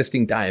or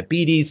existing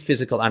diabetes,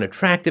 physical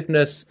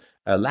unattractiveness,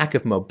 lack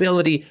of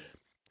mobility.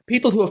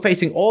 People who are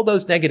facing all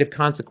those negative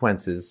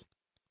consequences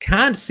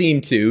can't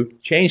seem to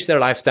change their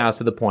lifestyles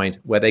to the point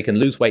where they can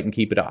lose weight and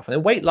keep it off.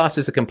 And weight loss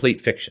is a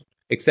complete fiction,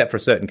 except for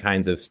certain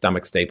kinds of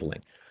stomach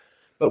stapling.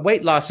 But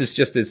weight loss is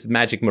just this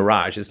magic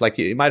mirage. It's like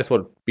you might as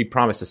well be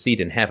promised a seat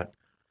in heaven.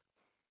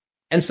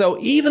 And so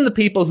even the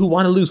people who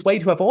want to lose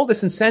weight, who have all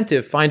this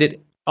incentive, find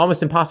it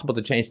almost impossible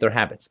to change their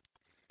habits.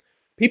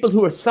 People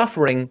who are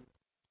suffering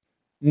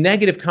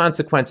negative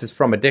consequences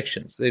from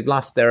addictions, they've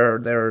lost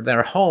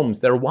their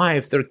homes, their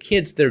wives, their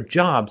kids, their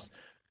jobs.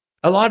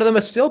 A lot of them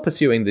are still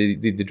pursuing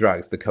the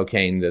drugs, the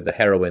cocaine, the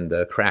heroin,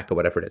 the crack, or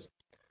whatever it is.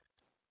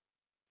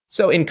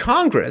 So in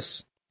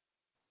Congress,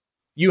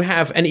 you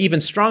have an even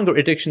stronger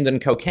addiction than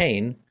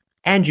cocaine,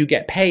 and you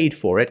get paid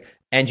for it,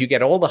 and you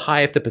get all the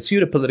high of the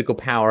pursuit of political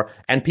power,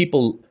 and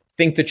people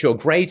think that you're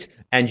great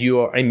and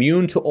you're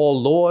immune to all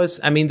laws.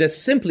 I mean, there's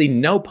simply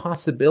no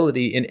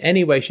possibility in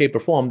any way, shape, or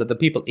form that the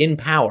people in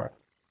power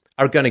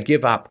are going to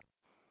give up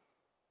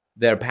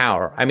their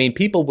power. I mean,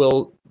 people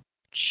will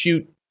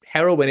shoot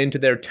heroin into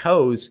their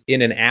toes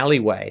in an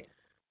alleyway.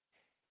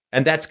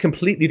 And that's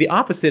completely the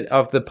opposite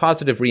of the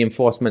positive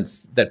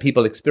reinforcements that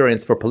people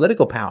experience for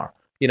political power.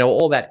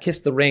 All that kiss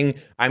the ring,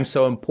 I'm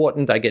so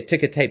important, I get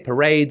ticker tape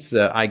parades,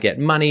 I get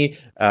money,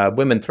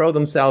 women throw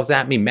themselves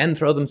at me, men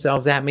throw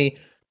themselves at me.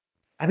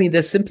 I mean,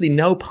 there's simply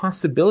no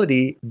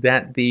possibility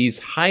that these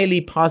highly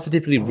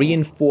positively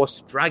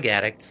reinforced drug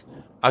addicts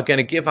are going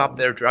to give up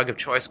their drug of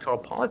choice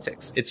called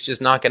politics. It's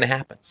just not going to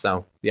happen.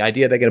 So the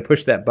idea they're going to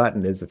push that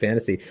button is a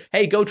fantasy.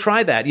 Hey, go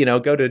try that.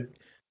 Go to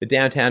the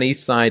downtown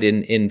east side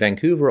in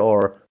Vancouver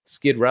or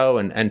Skid Row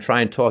and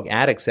try and talk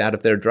addicts out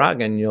of their drug,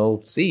 and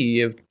you'll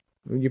see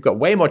you've got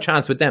way more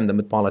chance with them than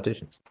with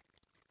politicians.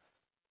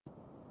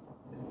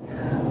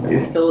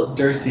 Philip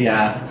Dursey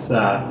asks,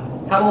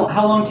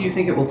 how long do you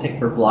think it will take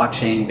for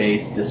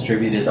blockchain-based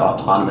distributed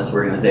autonomous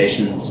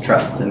organizations,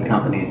 trusts, and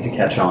companies to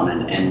catch on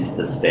and end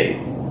the state?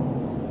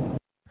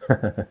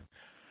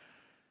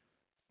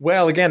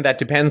 Well, again, that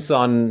depends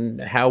on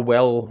how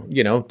well,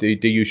 do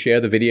you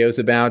share the videos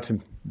about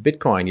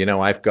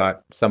Bitcoin? I've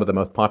got some of the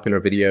most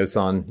popular videos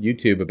on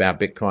YouTube about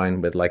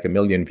Bitcoin with like 1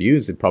 million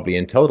views probably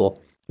in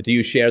total. Do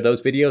you share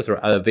those videos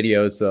or other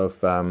videos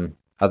of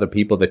other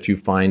people that you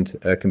find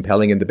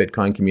compelling in the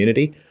Bitcoin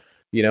community?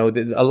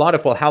 A lot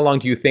of, how long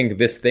do you think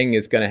this thing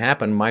is going to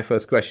happen? My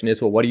first question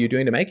is, what are you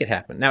doing to make it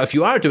happen? Now, if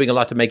you are doing a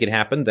lot to make it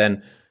happen,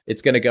 then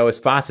it's going to go as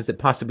fast as it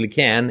possibly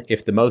can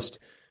if the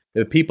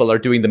people are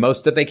doing the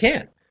most that they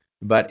can.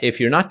 But if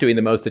you're not doing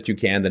the most that you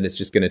can, then it's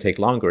just going to take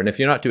longer. And if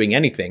you're not doing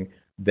anything,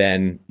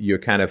 then you're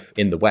kind of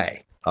in the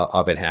way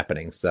of it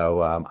happening.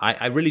 So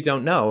I really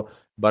don't know.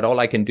 But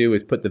all I can do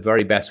is put the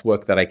very best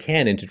work that I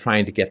can into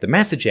trying to get the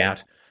message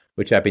out,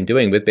 which I've been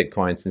doing with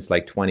Bitcoin since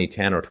like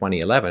 2010 or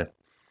 2011,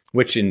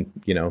 which in,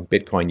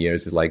 Bitcoin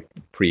years is like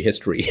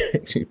prehistory,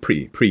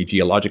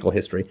 pre-geological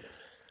history.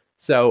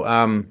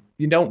 So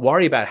you don't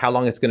worry about how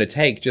long it's going to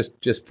take.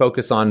 Just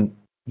focus on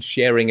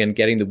sharing and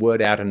getting the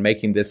word out and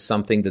making this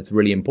something that's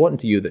really important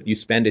to you, that you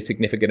spend a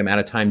significant amount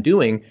of time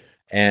doing,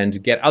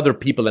 and get other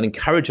people and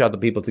encourage other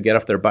people to get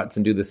off their butts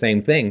and do the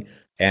same thing.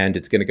 And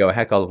it's going to go a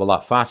heck of a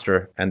lot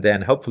faster. And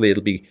then hopefully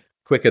it'll be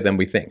quicker than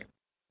we think.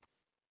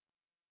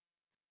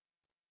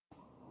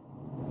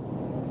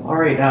 All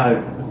right.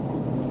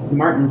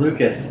 Martin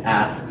Lucas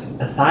asks,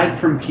 aside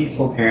from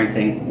peaceful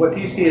parenting, what do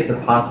you see as a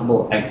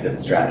possible exit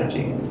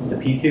strategy? The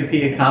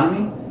P2P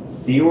economy?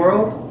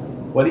 SeaWorld?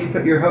 What do you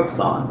put your hopes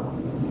on?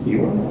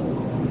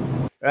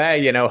 SeaWorld?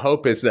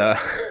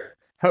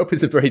 Hope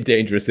is a very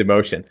dangerous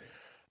emotion.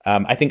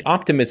 I think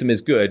optimism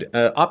is good.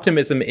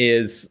 Optimism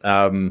is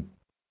I'm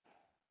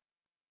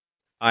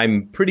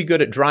pretty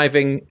good at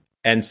driving,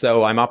 and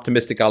so I'm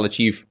optimistic I'll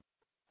achieve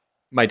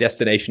my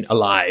destination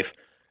alive.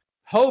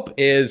 Hope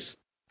is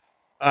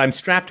I'm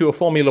strapped to a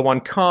Formula One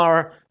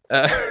car.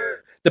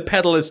 The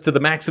pedal is to the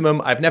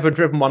maximum. I've never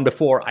driven one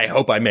before. I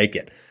hope I make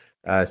it.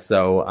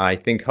 So I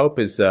think hope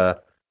is...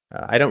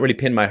 I don't really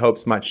pin my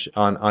hopes much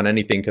on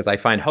anything, because I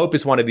find hope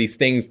is one of these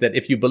things that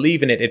if you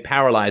believe in it, it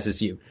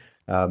paralyzes you,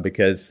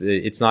 because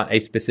it's not a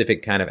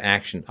specific kind of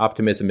action.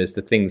 Optimism is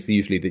the things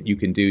usually that you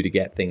can do to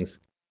get things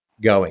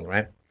going,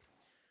 right?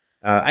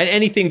 And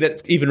anything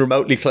that's even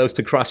remotely close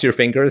to cross your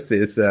fingers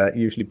is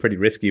usually pretty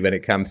risky when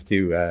it comes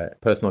to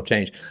personal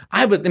change.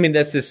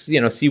 There's this,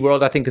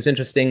 SeaWorld I think is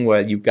interesting,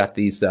 where you've got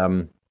these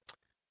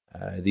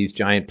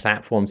giant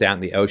platforms out in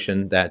the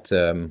ocean that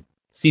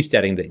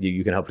seasteading that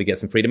you can hopefully get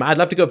some freedom. I'd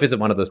love to go visit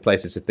one of those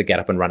places if they get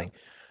up and running.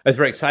 I was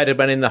very excited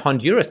when in the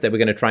Honduras they were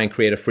going to try and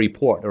create a free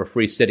port or a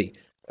free city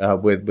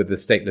with the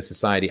stateless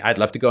society. I'd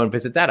love to go and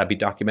visit that. I'd be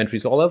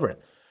documentaries all over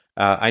it.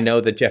 I know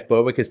that Jeff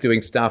Berwick is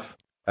doing stuff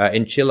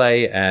in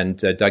Chile, and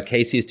Doug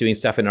Casey is doing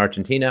stuff in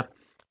Argentina,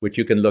 which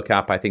you can look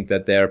up. I think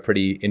that they're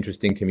pretty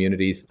interesting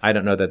communities. I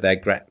don't know that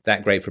they're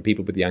that great for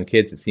people with young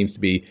kids. It seems to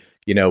be,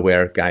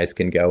 where guys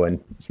can go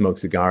and smoke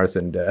cigars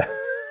and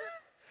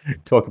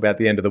talk about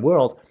the end of the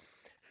world.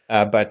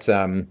 But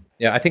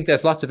I think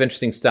there's lots of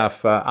interesting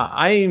stuff.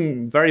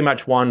 I'm very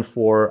much one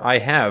for, I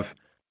have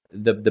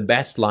the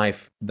best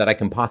life that I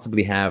can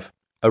possibly have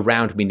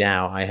around me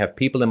now. I have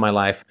people in my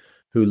life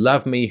who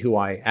love me, who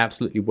I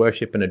absolutely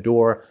worship and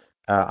adore.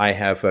 I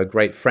have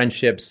great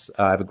friendships.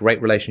 I have a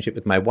great relationship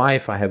with my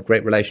wife. I have a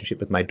great relationship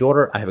with my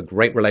daughter. I have a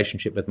great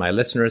relationship with my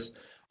listeners.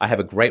 I have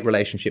a great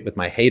relationship with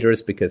my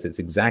haters, because it's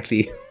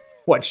exactly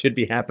what should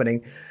be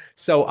happening.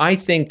 So I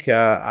think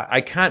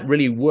I can't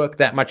really work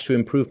that much to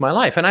improve my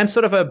life. And I'm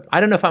sort of I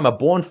don't know if I'm a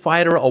born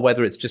fighter or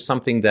whether it's just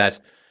something that,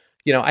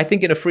 I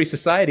think in a free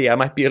society, I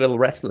might be a little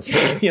restless.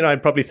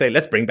 I'd probably say,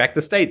 let's bring back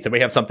the states and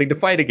we have something to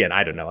fight again.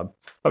 I don't know. I'm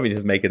probably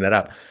just making that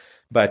up.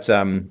 But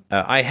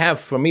I have,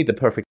 for me, the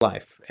perfect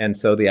life. And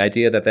so the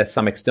idea that there's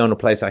some external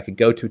place I could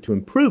go to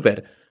improve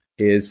it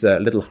is a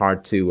little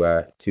hard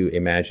to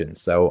imagine.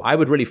 So I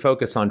would really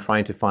focus on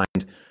trying to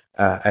find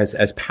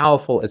as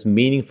powerful, as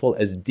meaningful,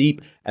 as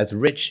deep, as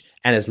rich,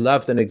 and as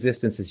loved an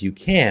existence as you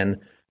can.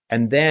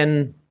 And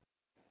then,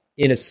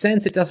 in a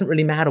sense, it doesn't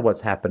really matter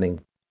what's happening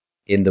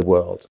in the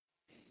world.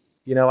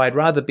 I'd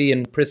rather be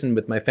in prison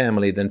with my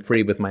family than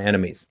free with my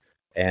enemies.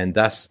 And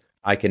thus,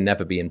 I can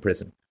never be in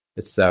prison.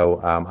 So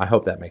I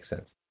hope that makes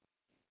sense.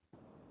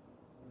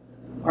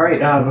 All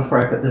right, before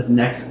I put this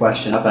next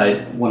question up,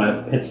 I want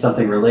to pitch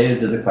something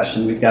related to the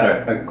question. We've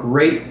got a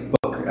great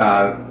book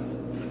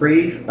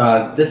free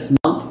this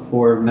month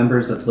for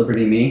members of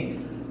Liberty Me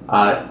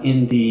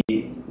in the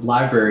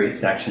library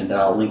section that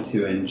I'll link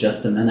to in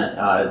just a minute.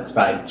 It's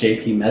by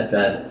J.P.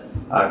 Medved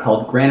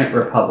called Granite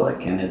Republic,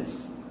 and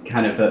it's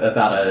kind of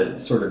about a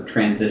sort of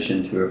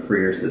transition to a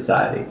freer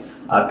society.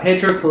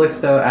 Pedro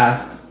Calixto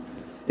asks,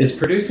 is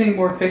producing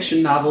more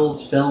fiction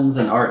novels, films,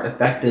 and art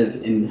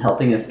effective in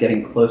helping us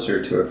getting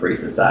closer to a free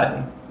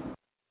society?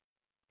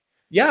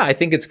 Yeah, I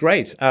think it's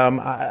great.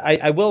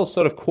 I will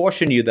sort of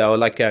caution you, though,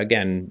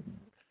 again,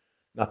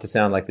 not to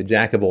sound like the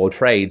jack of all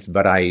trades,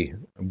 but I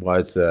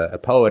was a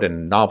poet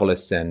and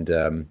novelist and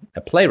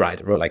a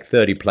playwright. I wrote like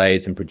 30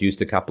 plays and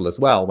produced a couple as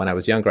well. When I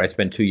was younger, I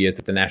spent 2 years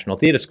at the National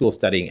Theatre School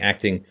studying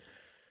acting,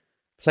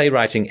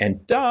 playwriting,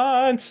 and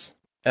dance.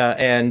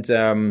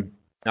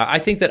 I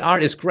think that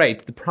art is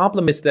great. The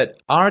problem is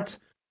that art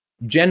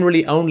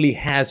generally only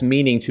has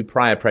meaning to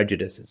prior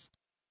prejudices.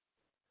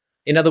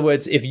 In other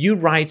words, if you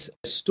write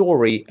a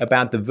story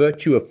about the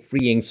virtue of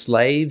freeing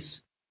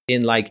slaves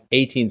in the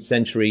 18th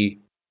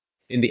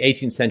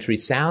century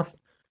South,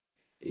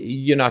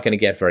 you're not going to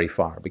get very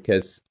far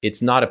because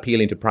it's not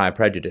appealing to prior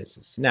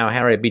prejudices. Now,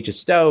 Harriet Beecher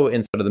Stowe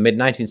in sort of the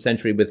mid-19th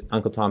century with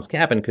Uncle Tom's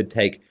Cabin could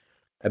take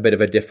a bit of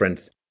a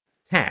different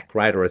tack,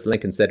 right? Or as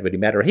Lincoln said when he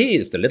met her, he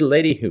is the little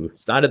lady who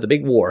started the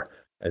big war,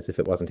 as if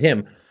it wasn't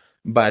him.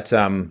 But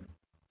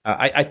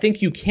I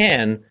think you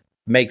can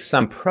make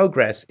some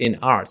progress in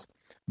art,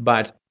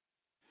 but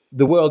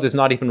the world is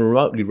not even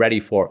remotely ready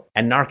for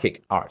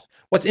anarchic art.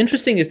 What's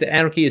interesting is that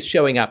anarchy is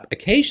showing up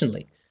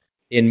occasionally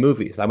in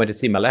movies. I went to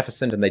see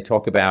Maleficent, and they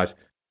talk about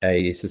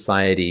a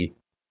society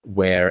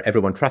where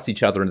everyone trusts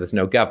each other and there's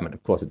no government.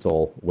 Of course, it's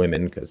all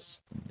women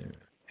because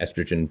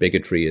estrogen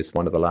bigotry is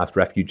one of the last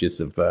refuges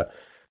of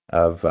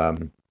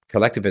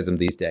collectivism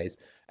these days.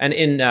 And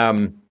in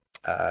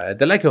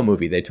the Lego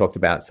movie, they talked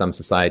about some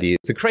society.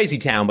 It's a crazy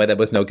town where there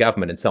was no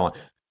government and so on.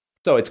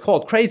 So it's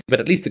called crazy, but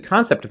at least the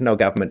concept of no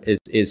government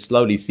is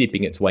slowly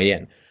seeping its way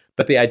in.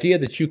 But the idea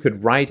that you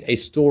could write a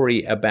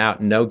story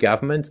about no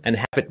government and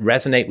have it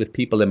resonate with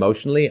people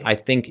emotionally, I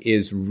think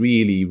is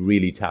really,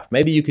 really tough.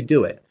 Maybe you could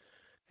do it,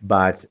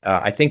 but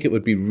I think it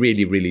would be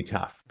really, really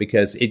tough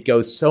because it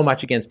goes so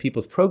much against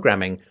people's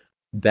programming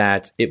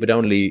that it would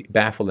only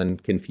baffle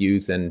and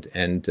confuse and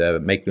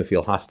make them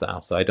feel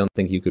hostile. So I don't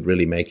think you could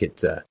really make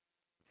it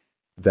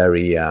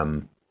very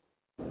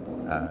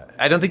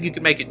I don't think you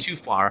could make it too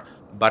far,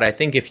 but I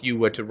think if you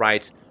were to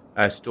write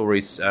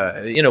stories,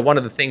 one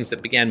of the things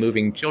that began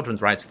moving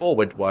children's rights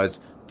forward was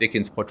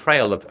Dickens'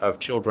 portrayal of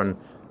children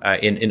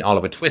in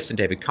Oliver Twist and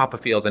David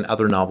Copperfield and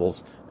other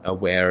novels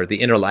where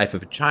the inner life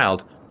of a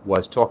child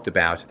was talked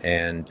about.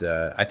 And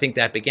I think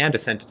that began to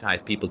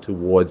sensitize people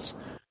towards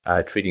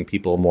treating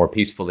people more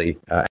peacefully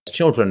as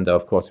children, though,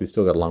 of course, we've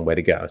still got a long way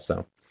to go.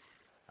 So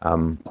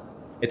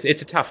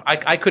it's a tough.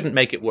 I couldn't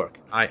make it work.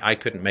 I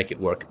couldn't make it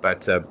work,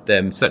 but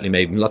there certainly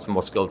may be lots of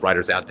more skilled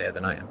writers out there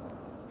than I am.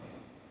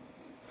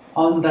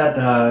 On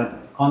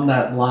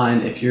that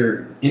line, if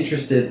you're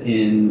interested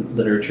in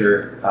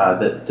literature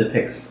that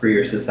depicts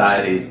freer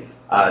societies,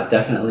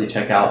 definitely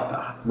check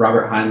out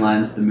Robert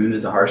Heinlein's The Moon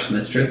is a Harsh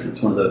Mistress.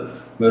 It's one of the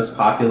most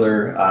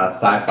popular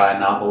sci-fi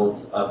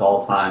novels of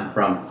all time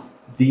from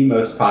the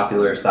most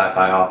popular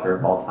sci-fi author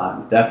of all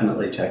time.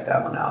 Definitely check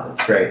that one out.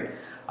 It's great.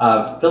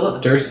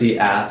 Philip Dursey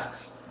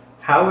asks,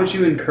 how would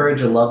you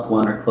encourage a loved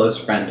one or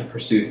close friend to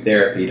pursue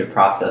therapy to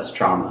process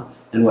trauma?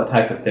 And what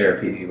type of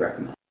therapy do you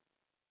recommend?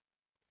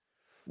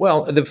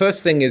 Well, the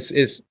first thing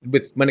is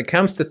when it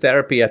comes to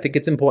therapy, I think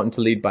it's important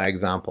to lead by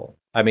example.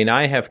 I mean,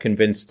 I have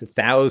convinced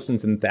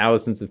thousands and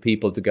thousands of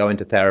people to go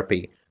into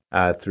therapy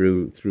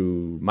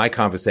through my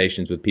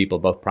conversations with people,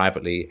 both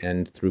privately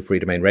and through Free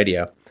Domain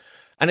Radio.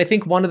 And I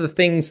think one of the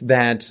things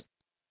that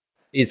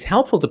is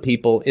helpful to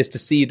people is to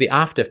see the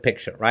after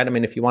picture, right? I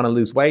mean, if you want to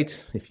lose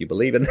weight, if you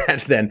believe in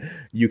that, then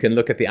you can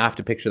look at the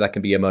after picture. That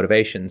can be a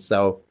motivation.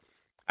 So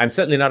I'm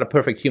certainly not a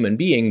perfect human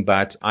being,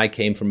 but I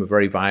came from a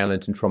very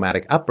violent and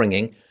traumatic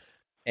upbringing,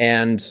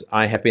 and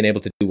I have been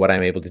able to do what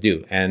I'm able to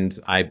do. And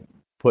I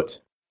put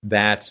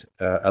that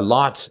a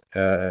lot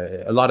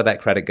of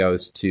that credit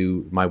goes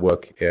to my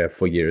work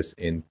for years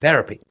in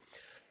therapy.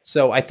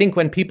 So I think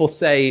when people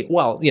say,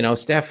 well,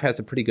 Steph has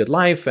a pretty good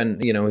life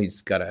and,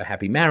 he's got a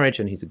happy marriage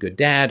and he's a good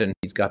dad and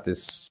he's got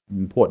this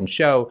important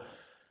show,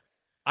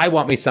 I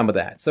want me some of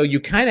that. So you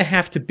kind of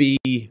have to be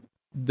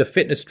the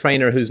fitness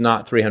trainer who's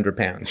not 300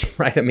 pounds,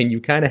 right? I mean,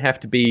 you kind of have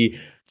to be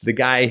the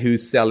guy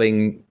who's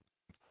selling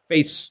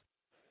face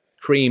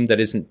cream that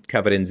isn't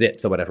covered in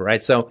zits or whatever,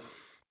 right? So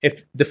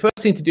if the first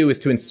thing to do is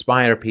to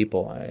inspire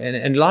people,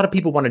 and a lot of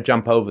people want to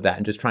jump over that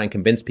and just try and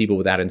convince people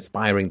without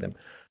inspiring them.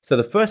 So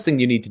the first thing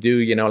you need to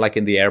do, like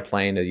in the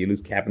airplane, you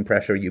lose cabin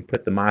pressure, you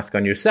put the mask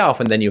on yourself,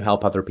 and then you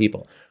help other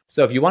people.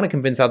 So if you want to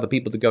convince other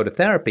people to go to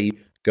therapy,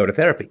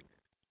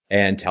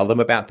 and tell them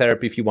about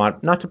therapy if you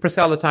want, not to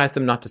proselytize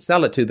them, not to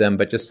sell it to them,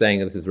 but just saying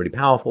this is really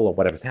powerful or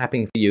whatever's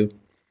happening for you.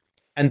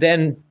 And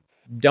then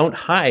don't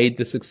hide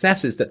the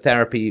successes that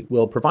therapy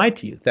will provide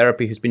to you.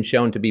 Therapy has been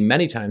shown to be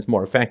many times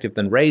more effective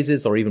than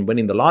raises or even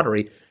winning the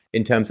lottery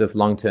in terms of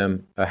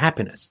long-term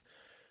happiness.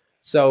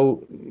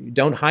 So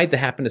don't hide the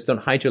happiness, don't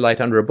hide your light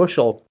under a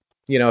bushel.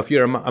 If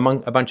you're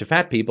among a bunch of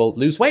fat people,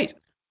 lose weight,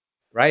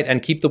 right?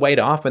 And keep the weight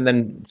off. And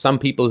then some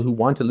people who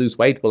want to lose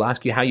weight will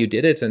ask you how you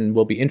did it and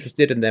will be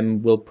interested and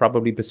then will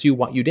probably pursue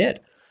what you did.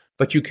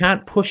 But you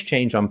can't push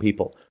change on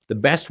people. The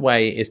best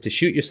way is to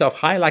shoot yourself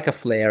high like a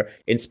flare,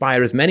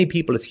 inspire as many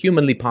people as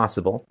humanly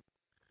possible,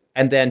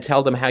 and then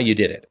tell them how you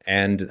did it.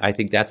 And I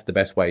think that's the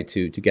best way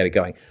to get it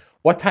going.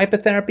 What type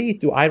of therapy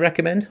do I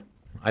recommend?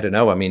 I don't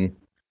know. I mean,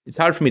 it's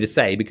hard for me to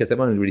say because I've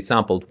only really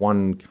sampled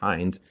one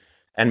kind.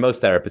 And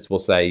most therapists will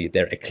say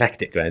they're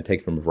eclectic and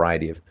take from a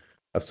variety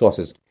of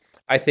sources.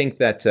 I think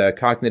that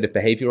cognitive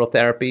behavioral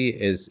therapy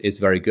is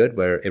very good,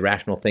 where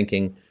irrational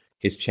thinking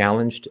is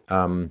challenged.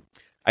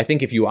 I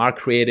think if you are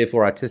creative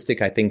or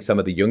artistic, I think some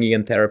of the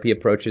Jungian therapy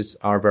approaches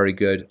are very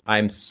good.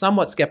 I'm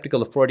somewhat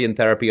skeptical of Freudian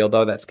therapy,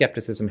 although that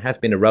skepticism has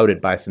been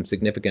eroded by some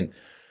significant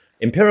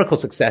empirical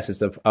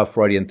successes of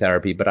Freudian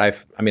therapy. But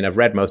I've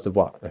read most of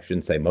what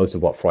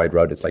Freud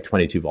wrote. It's like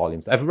 22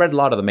 volumes. I've read a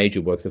lot of the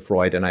major works of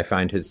Freud, and I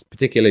find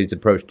particularly his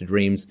approach to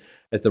dreams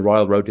as the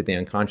Royal Road to the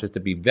Unconscious to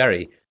be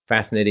very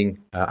fascinating.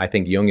 I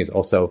think Jung is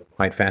also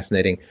quite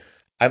fascinating.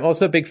 I'm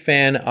also a big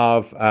fan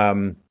of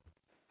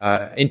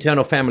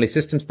internal family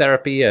systems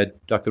therapy.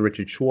 Dr.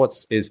 Richard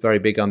Schwartz is very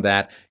big on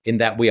that, in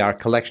that we are a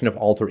collection of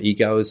alter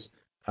egos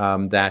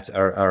that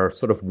are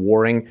sort of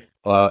warring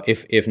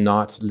if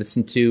not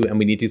listened to, and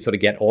we need to sort of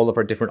get all of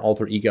our different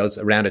alter egos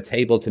around a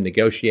table to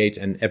negotiate,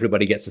 and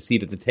everybody gets a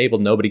seat at the table,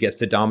 nobody gets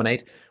to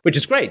dominate, which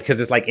is great because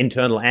it's like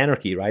internal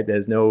anarchy, right?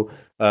 There's no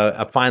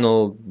a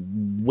final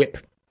whip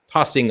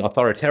tossing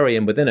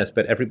authoritarian within us,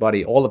 but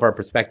everybody, all of our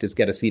perspectives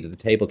get a seat at the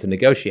table to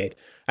negotiate.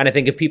 And I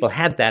think if people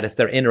had that as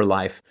their inner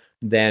life,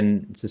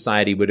 then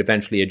society would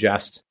eventually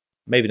adjust,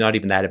 maybe not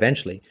even that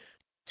eventually,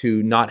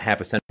 to not have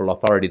a central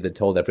authority that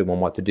told everyone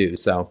what to do.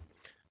 So,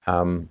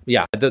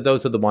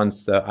 those are the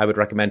ones I would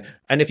recommend.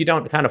 And if you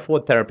can't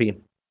afford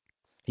therapy,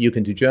 you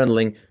can do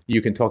journaling.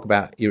 You can talk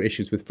about your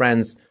issues with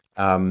friends.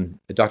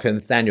 Dr.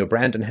 Nathaniel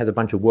Brandon has a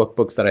bunch of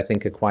workbooks that I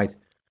think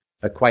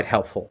are quite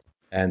helpful.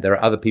 And there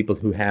are other people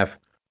who have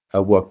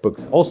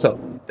workbooks also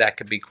that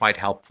could be quite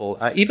helpful.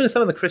 Even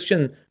some of the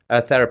Christian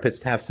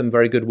therapists have some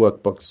very good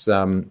workbooks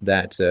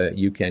that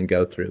you can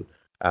go through.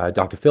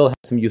 Dr. Phil has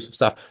some useful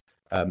stuff.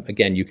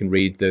 Again, you can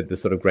read the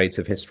sort of greats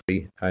of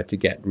history to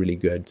get really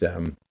good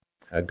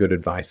good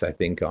advice, I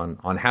think,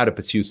 on how to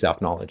pursue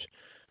self-knowledge.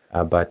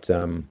 But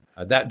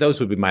those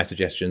would be my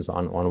suggestions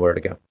on where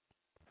to go.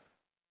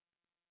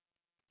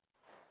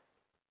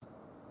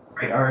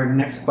 Right, our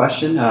next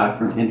question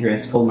from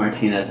Andreas Cole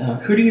Martinez.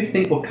 Who do you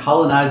think will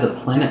colonize a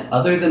planet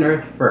other than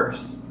Earth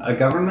first, a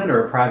government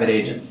or a private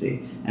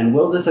agency? And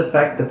will this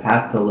affect the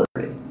path to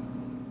liberty?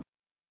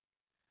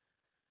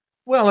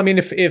 Well, I mean,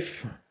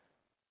 if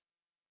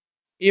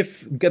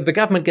the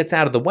government gets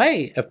out of the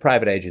way of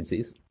private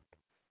agencies,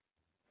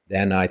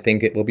 then I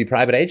think it will be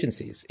private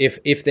agencies.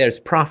 If there's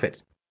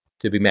profit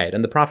to be made,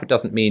 and the profit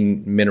doesn't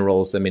mean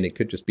minerals. I mean, it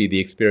could just be the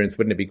experience.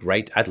 Wouldn't it be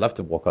great? I'd love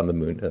to walk on the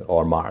moon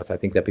or Mars. I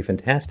think that'd be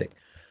fantastic.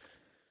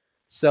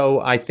 So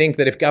I think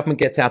that if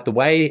government gets out the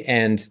way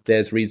and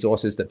there's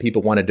resources that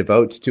people want to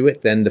devote to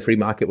it, then the free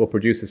market will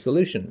produce a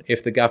solution.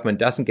 If the government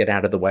doesn't get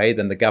out of the way,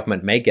 then the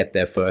government may get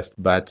there first.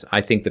 But I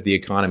think that the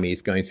economy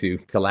is going to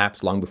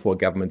collapse long before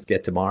governments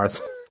get to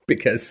Mars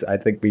because I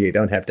think we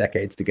don't have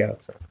decades to go.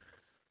 So.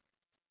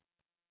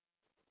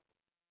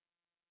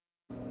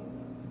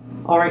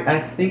 All right, I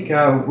think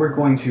we're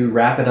going to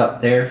wrap it up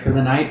there for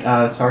the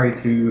night. Sorry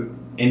to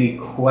any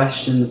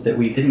questions that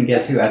we didn't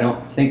get to. I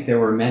don't think there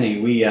were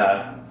many. We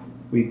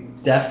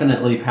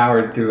definitely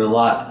powered through a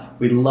lot.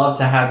 We'd love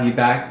to have you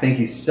back. Thank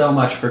you so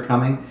much for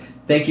coming.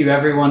 Thank you,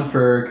 everyone,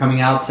 for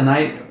coming out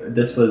tonight.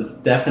 This was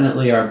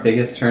definitely our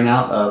biggest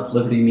turnout of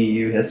Liberty Me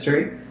U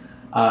history.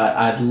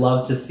 I'd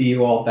love to see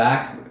you all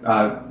back.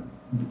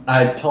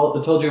 I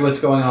told you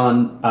what's going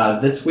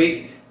on this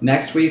week.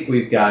 Next week,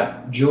 we've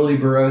got Julie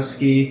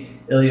Borowski,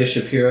 Ilya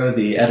Shapiro,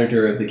 the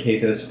editor of the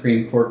Cato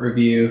Supreme Court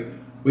Review.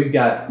 We've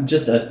got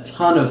just a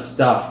ton of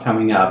stuff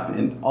coming up,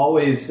 and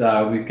always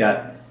we've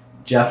got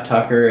Jeff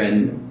Tucker,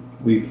 and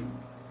we've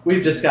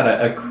just got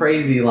a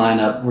crazy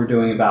lineup. We're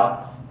doing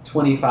about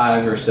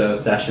 25 or so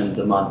sessions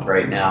a month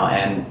right now,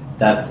 and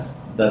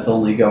that's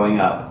only going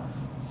up.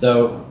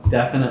 So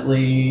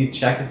definitely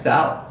check us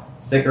out.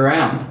 Stick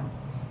around.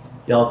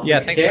 Y'all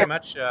take thanks care. very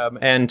much.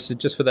 And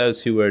just for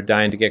those who are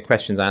dying to get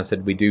questions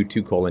answered, we do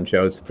 2 call-in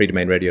shows,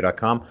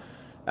 freedomainradio.com.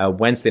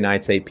 Wednesday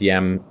nights, 8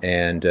 p.m.,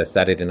 and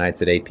Saturday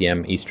nights at 8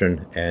 p.m.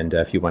 Eastern. And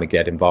if you want to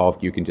get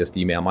involved, you can just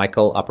email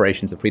Michael,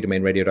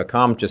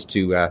 operations@freedomainradio.com, just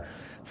to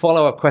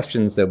follow up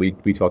questions.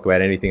 We talk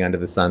about anything under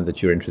the sun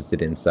that you're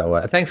interested in.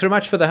 So thanks very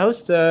much for the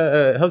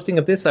hosting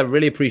of this. I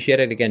really appreciate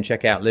it. Again,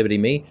 check out Liberty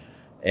Me.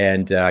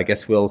 And I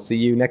guess we'll see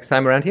you next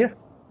time around here.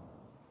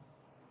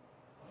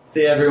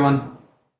 See you, everyone.